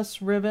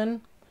 Christmas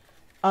ribbon.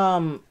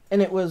 And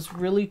it was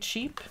really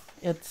cheap.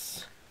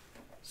 It's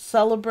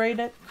Celebrate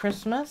It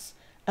Christmas.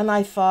 And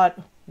I thought,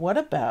 what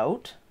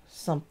about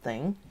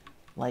something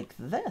like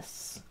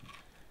this?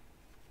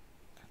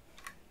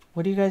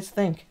 What do you guys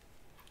think?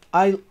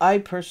 I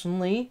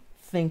personally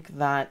think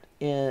that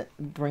it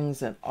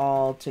brings it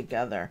all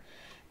together.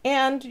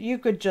 And you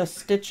could just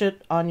stitch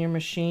it on your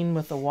machine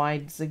with a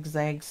wide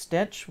zigzag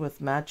stitch with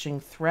matching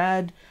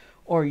thread,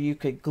 or you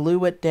could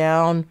glue it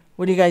down.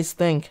 What do you guys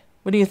think?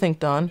 What do you think,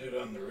 Don? Do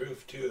it on the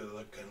roof too. It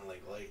look kind of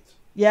like lights.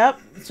 Yep.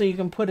 So you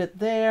can put it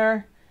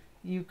there.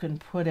 You can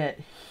put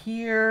it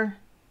here.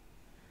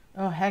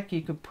 Oh, heck,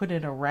 you could put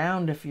it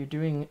around if you're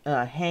doing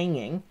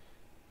hanging.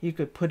 You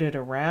could put it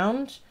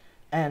around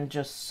and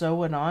just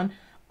sew it on.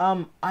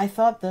 I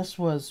thought this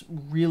was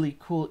really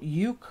cool.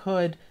 You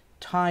could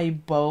tie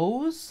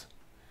bows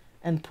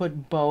and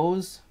put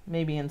bows.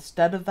 Maybe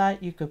instead of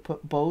that, you could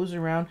put bows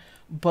around.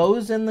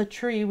 Bows in the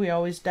tree. We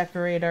always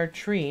decorate our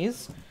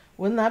trees.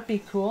 Wouldn't that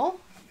be cool?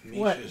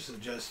 Misha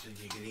suggested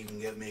you could even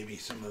get maybe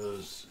some of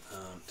those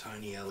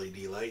tiny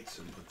LED lights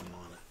and put them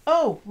on it.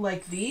 Oh,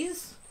 like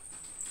these?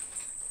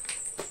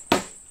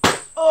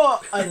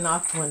 Oh, I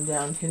knocked one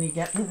down. Can you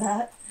get me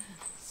that?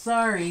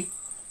 Sorry.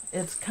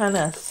 It's kind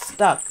of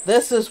stuck.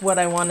 This is what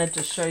I wanted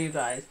to show you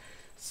guys.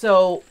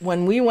 So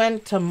when we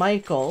went to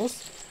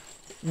Michael's,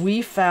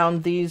 we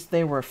found these.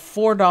 They were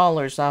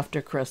 $4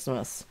 after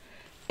Christmas.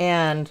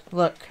 And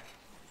look,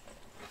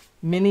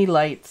 mini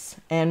lights.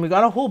 And we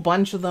got a whole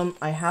bunch of them.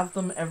 I have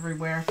them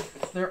everywhere.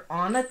 They're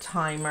on a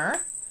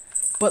timer.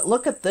 But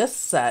look at this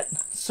set.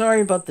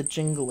 Sorry about the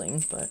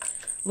jingling, but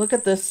look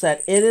at this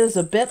set. It is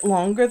a bit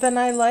longer than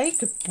I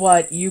like,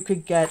 but you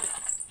could get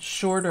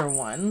shorter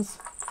ones.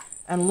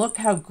 And look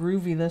how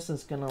groovy this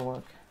is going to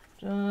look.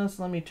 Just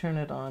let me turn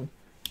it on.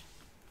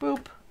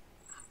 Boop.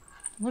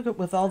 Look at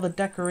with all the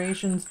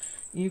decorations.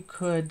 You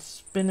could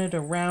spin it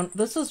around.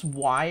 This is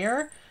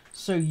wire,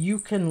 So you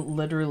can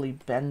literally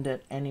bend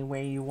it any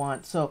way you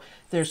want. So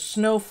there's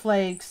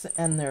snowflakes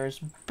and there's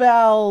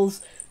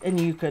bells, and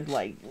you could,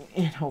 like,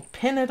 you know,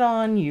 pin it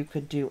on. You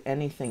could do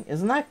anything.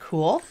 Isn't that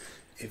cool?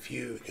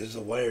 Because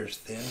the wire's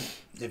thin,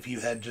 if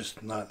you had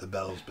just not the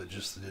bells, but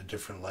just the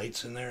different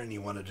lights in there and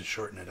you wanted to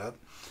shorten it up,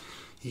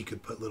 you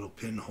could put little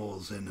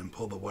pinholes in and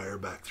pull the wire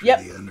back through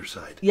the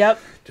underside. Yep.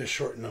 To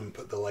shorten them,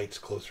 put the lights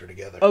closer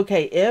together.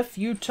 Okay, if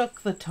you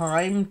took the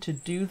time to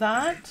do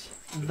that,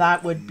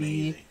 that would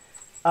be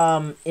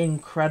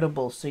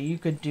incredible. So you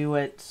could do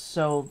it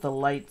so the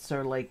lights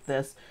are like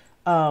this.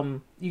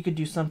 You could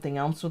do something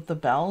else with the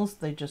bells.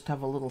 They just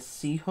have a little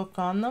C hook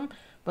on them.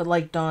 But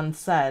like Don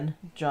said,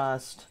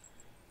 just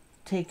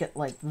take it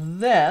like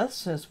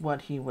this is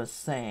what he was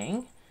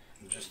saying.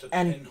 Just a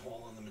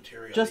pinhole on the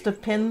material. Just a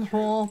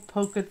pinhole,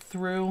 poke it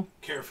through.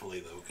 Carefully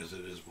though, because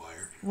it is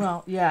wired.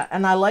 Well, yeah,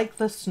 and I like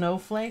the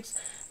snowflakes.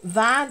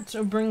 That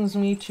brings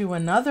me to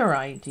another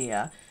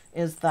idea,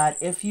 is that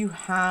if you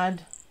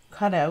had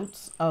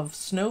cutouts of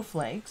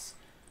snowflakes,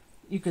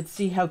 you could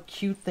see how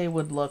cute they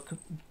would look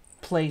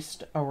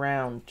placed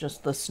around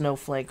just the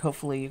snowflake.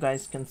 Hopefully you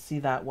guys can see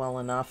that well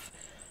enough.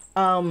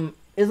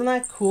 Isn't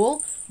that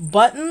cool?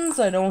 Buttons,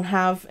 I don't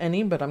have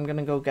any, but I'm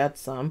gonna go get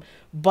some.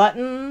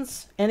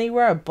 Buttons,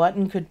 anywhere. A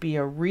button could be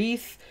a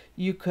wreath.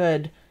 You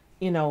could,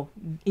 you know,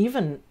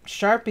 even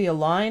Sharpie a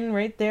line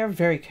right there,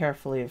 very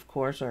carefully, of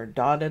course, or a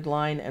dotted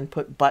line, and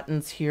put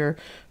buttons here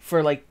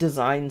for like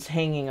designs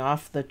hanging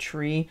off the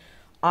tree.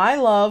 I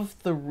love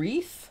the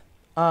wreath.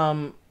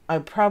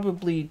 I'd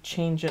probably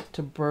change it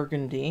to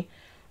burgundy.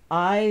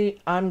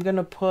 I'm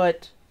gonna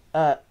put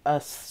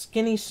a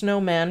skinny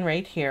snowman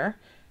right here,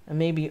 and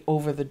maybe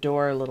over the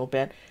door a little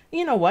bit.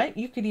 You know what?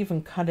 You could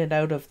even cut it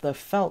out of the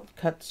felt,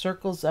 cut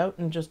circles out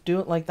and just do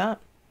it like that.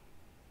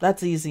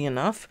 That's easy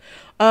enough.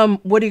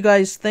 What do you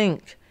guys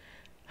think?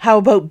 How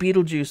about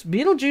Beetlejuice?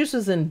 Beetlejuice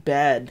is in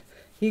bed.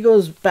 He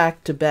goes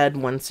back to bed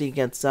once he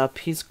gets up.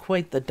 He's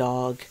quite the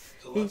dog.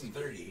 It's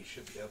 11:30. He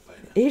should be up by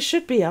now. He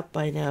should be up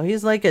by now.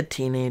 He's like a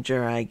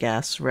teenager, I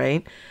guess,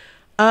 right?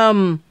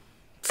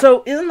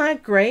 So isn't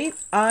that great?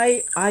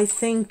 I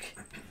think,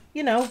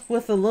 you know,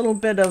 with a little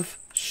bit of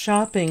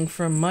shopping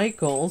from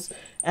Michael's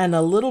and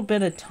a little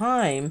bit of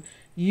time,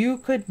 you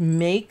could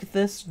make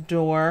this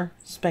door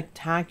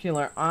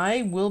spectacular.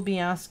 I will be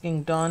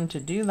asking Dawn to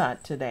do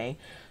that today.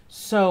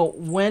 So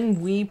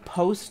when we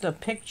post a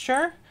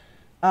picture,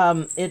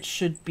 it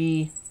should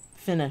be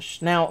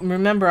finished. Now,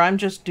 remember, I'm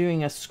just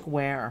doing a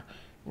square,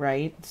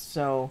 right?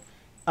 So,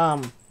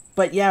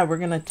 but yeah, we're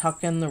going to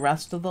tuck in the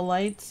rest of the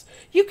lights.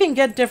 You can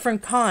get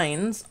different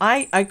kinds.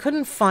 I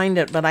couldn't find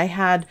it, but I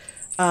had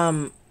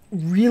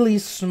really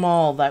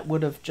small that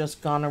would have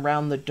just gone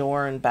around the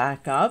door and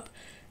back up.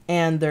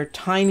 And they're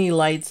tiny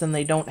lights and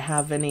they don't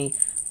have any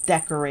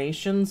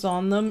decorations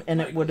on them.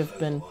 And it would have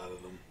been...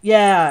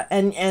 Yeah,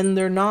 and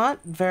they're not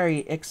very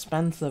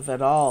expensive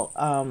at all.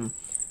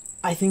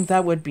 I think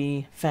that would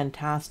be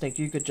fantastic.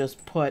 You could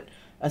just put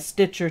a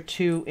stitch or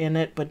two in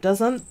it, but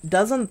doesn't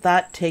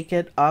that take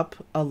it up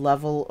a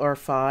level or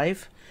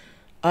 5?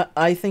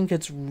 I think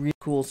it's really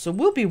cool. So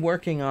we'll be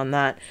working on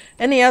that.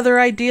 Any other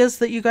ideas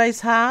that you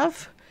guys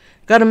have?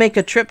 Got to make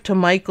a trip to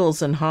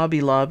Michael's and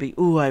Hobby Lobby.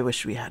 Ooh, I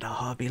wish we had a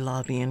Hobby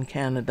Lobby in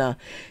Canada.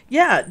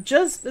 Yeah,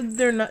 just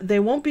they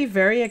won't be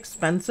very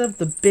expensive.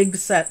 The big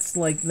sets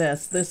like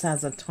this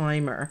has a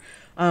timer.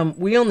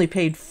 We only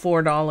paid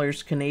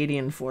 $4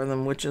 Canadian for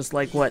them, which is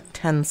like what,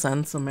 10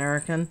 cents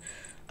American.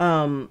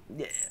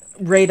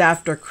 Right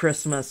after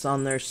Christmas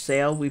on their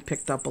sale, we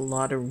picked up a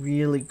lot of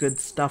really good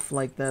stuff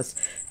like this.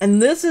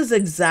 And this is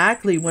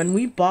exactly, when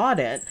we bought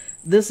it,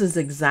 this is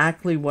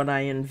exactly what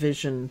I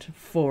envisioned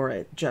for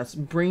it.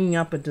 Just bringing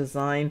up a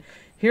design.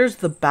 Here's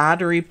the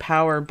battery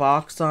power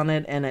box on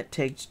it, and it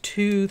takes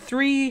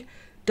 3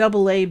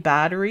 AA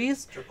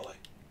batteries. AAA.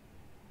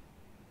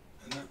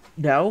 Isn't it?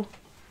 No.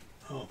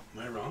 Oh,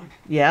 am I wrong?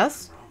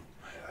 Yes. I'm wrong.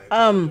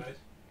 I apologize.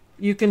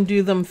 You can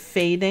do them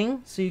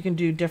fading, so you can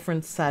do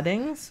different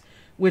settings,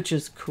 which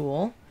is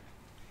cool.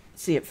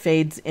 See, it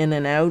fades in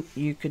and out.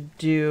 You could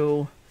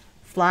do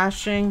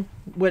flashing,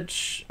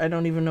 which I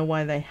don't even know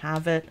why they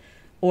have it,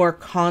 or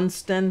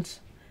constant,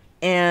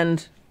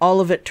 and all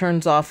of it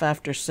turns off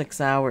after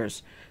 6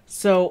 hours.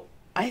 So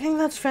I think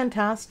that's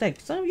fantastic.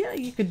 So yeah,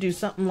 you could do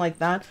something like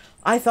that.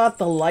 I thought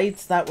the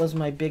lights, that was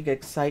my big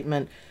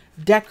excitement.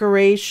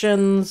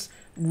 Decorations,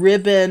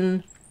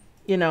 ribbon,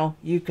 you know,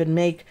 you could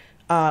make,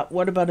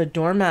 what about a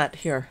doormat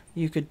here?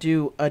 You could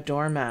do a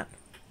doormat.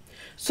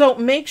 So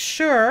make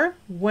sure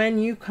when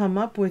you come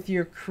up with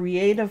your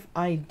creative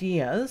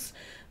ideas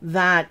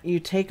that you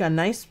take a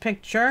nice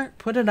picture,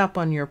 put it up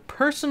on your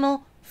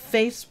personal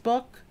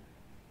Facebook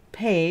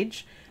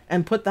page,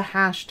 and put the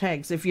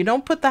hashtags. If you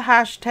don't put the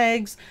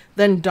hashtags,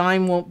 then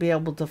Dime won't be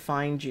able to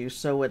find you.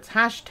 So it's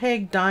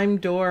hashtag Dime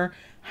Door,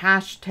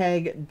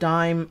 hashtag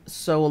Dime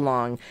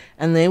Sewalong,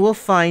 and they will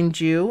find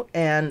you.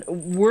 And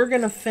we're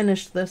going to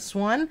finish this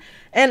one.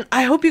 And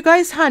I hope you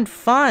guys had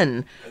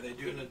fun. Are they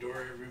doing a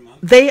door every month?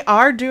 They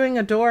are doing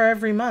a door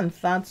every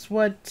month. That's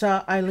what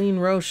Eileen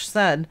Roche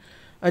said.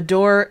 a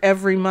door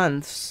every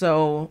month.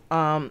 So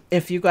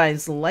if you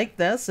guys like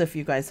this, if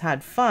you guys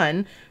had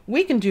fun,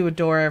 we can do a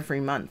door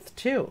every month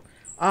too.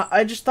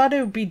 I just thought it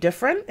would be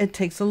different. It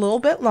takes a little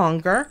bit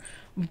longer,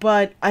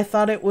 but I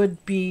thought it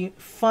would be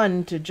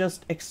fun to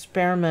just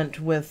experiment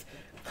with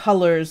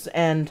colors,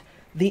 and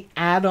the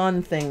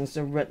add-on things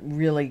are what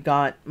really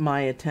got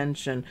my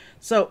attention.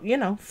 So, you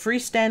know,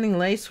 freestanding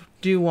lace,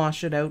 do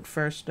wash it out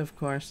first, of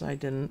course. I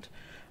didn't.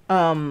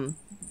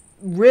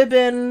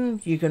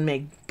 Ribbon, you can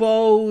make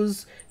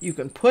bows, you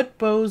can put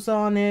bows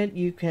on it,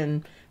 you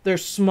can,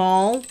 there's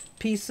small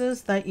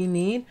pieces that you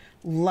need.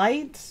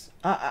 Lights,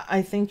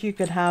 I think you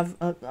could have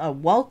a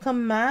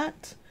welcome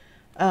mat.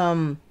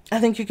 I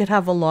think you could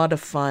have a lot of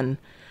fun.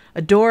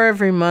 A door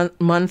every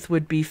month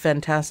would be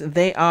fantastic.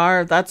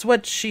 That's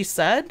what she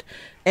said.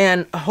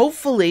 And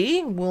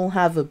hopefully we'll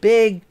have a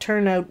big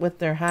turnout with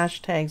their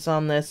hashtags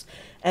on this,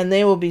 and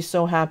they will be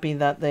so happy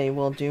that they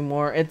will do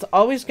more. It's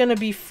always going to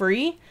be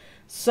free.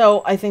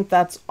 So I think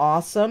that's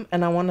awesome.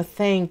 And I want to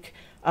thank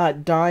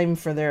DIME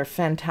for their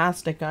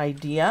fantastic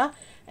idea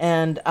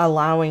and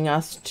allowing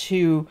us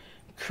to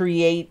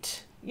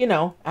create, you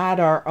know, add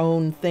our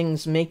own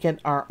things, make it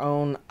our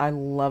own. I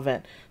love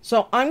it.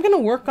 So I'm going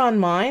to work on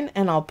mine,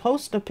 and I'll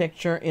post a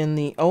picture in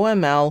the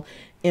OML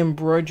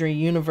Embroidery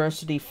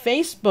University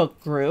Facebook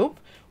group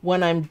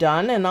when I'm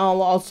done. And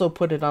I'll also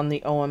put it on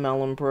the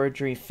OML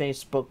Embroidery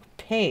Facebook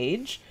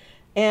page.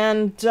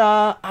 And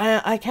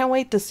I can't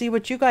wait to see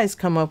what you guys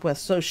come up with.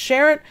 So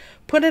share it,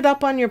 put it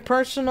up on your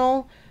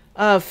personal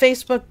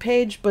Facebook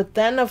page, but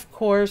then, of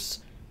course,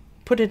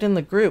 put it in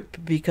the group,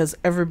 because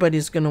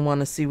everybody's going to want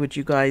to see what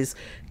you guys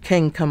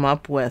can come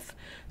up with.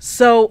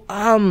 So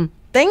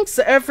thanks,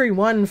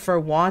 everyone, for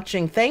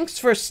watching. Thanks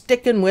for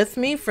sticking with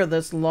me for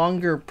this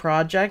longer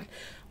project.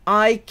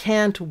 I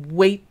can't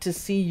wait to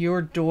see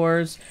your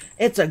doors.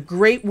 It's a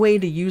great way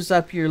to use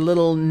up your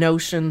little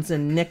notions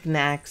and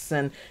knickknacks,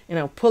 and, you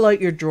know, pull out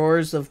your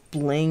drawers of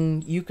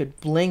bling. You could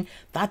bling.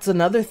 That's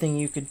another thing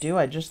you could do.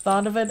 I just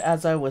thought of it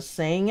as I was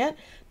saying it.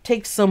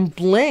 Take some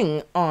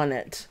bling on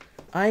it.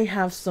 I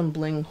have some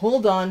bling.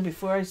 Hold on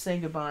before I say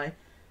goodbye.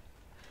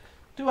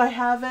 Do I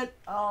have it?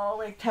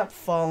 Oh, it kept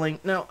falling.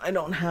 No, I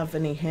don't have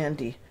any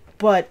handy.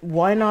 But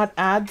why not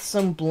add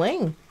some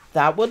bling?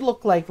 That would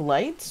look like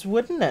lights,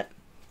 wouldn't it?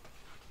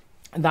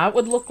 That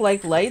would look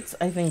like lights.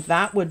 I think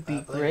that would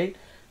be great.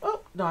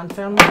 Oh, Dawn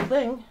found my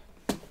bling.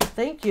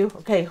 Thank you.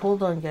 Okay,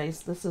 hold on,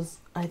 guys.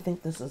 I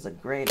think this is a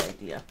great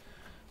idea.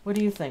 What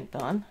do you think,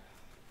 Dawn?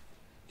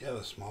 Yeah,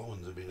 the small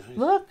ones would be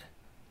nice.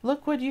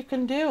 Look what you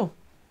can do.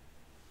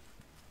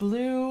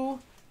 Blue.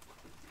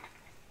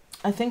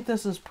 I think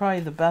this is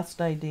probably the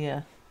best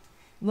idea.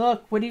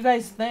 Look, what do you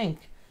guys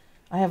think?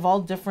 I have all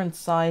different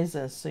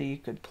sizes, so you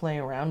could play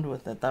around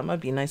with it. That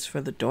might be nice for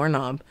the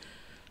doorknob.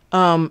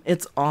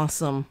 It's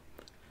awesome.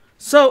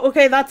 So,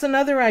 okay, that's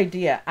another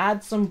idea.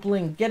 Add some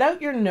bling. Get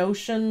out your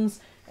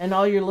notions and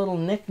all your little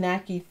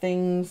knick-knacky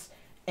things,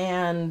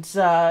 and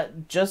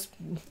just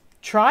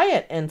try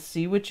it and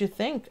see what you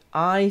think.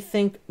 I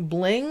think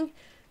bling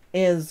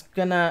is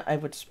gonna, I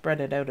would spread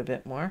it out a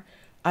bit more.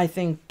 I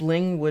think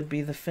bling would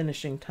be the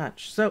finishing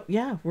touch. So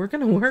yeah, we're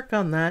gonna work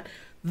on that.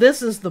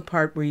 This is the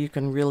part where you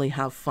can really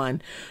have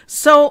fun.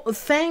 So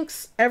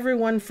thanks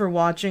everyone for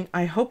watching.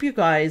 I hope you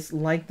guys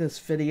like this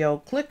video.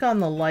 Click on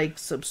the like,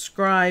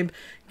 subscribe,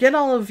 get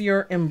all of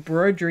your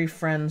embroidery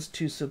friends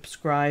to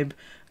subscribe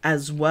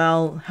as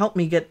well. Help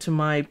me get to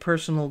my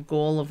personal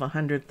goal of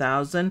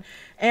 100,000.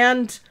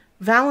 And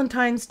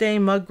Valentine's Day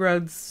mug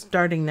roads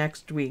starting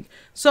next week.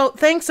 So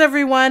thanks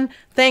everyone.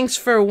 Thanks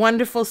for a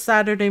wonderful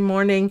Saturday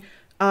morning.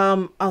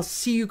 I'll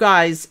see you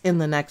guys in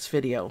the next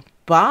video.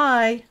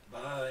 Bye.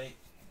 Bye.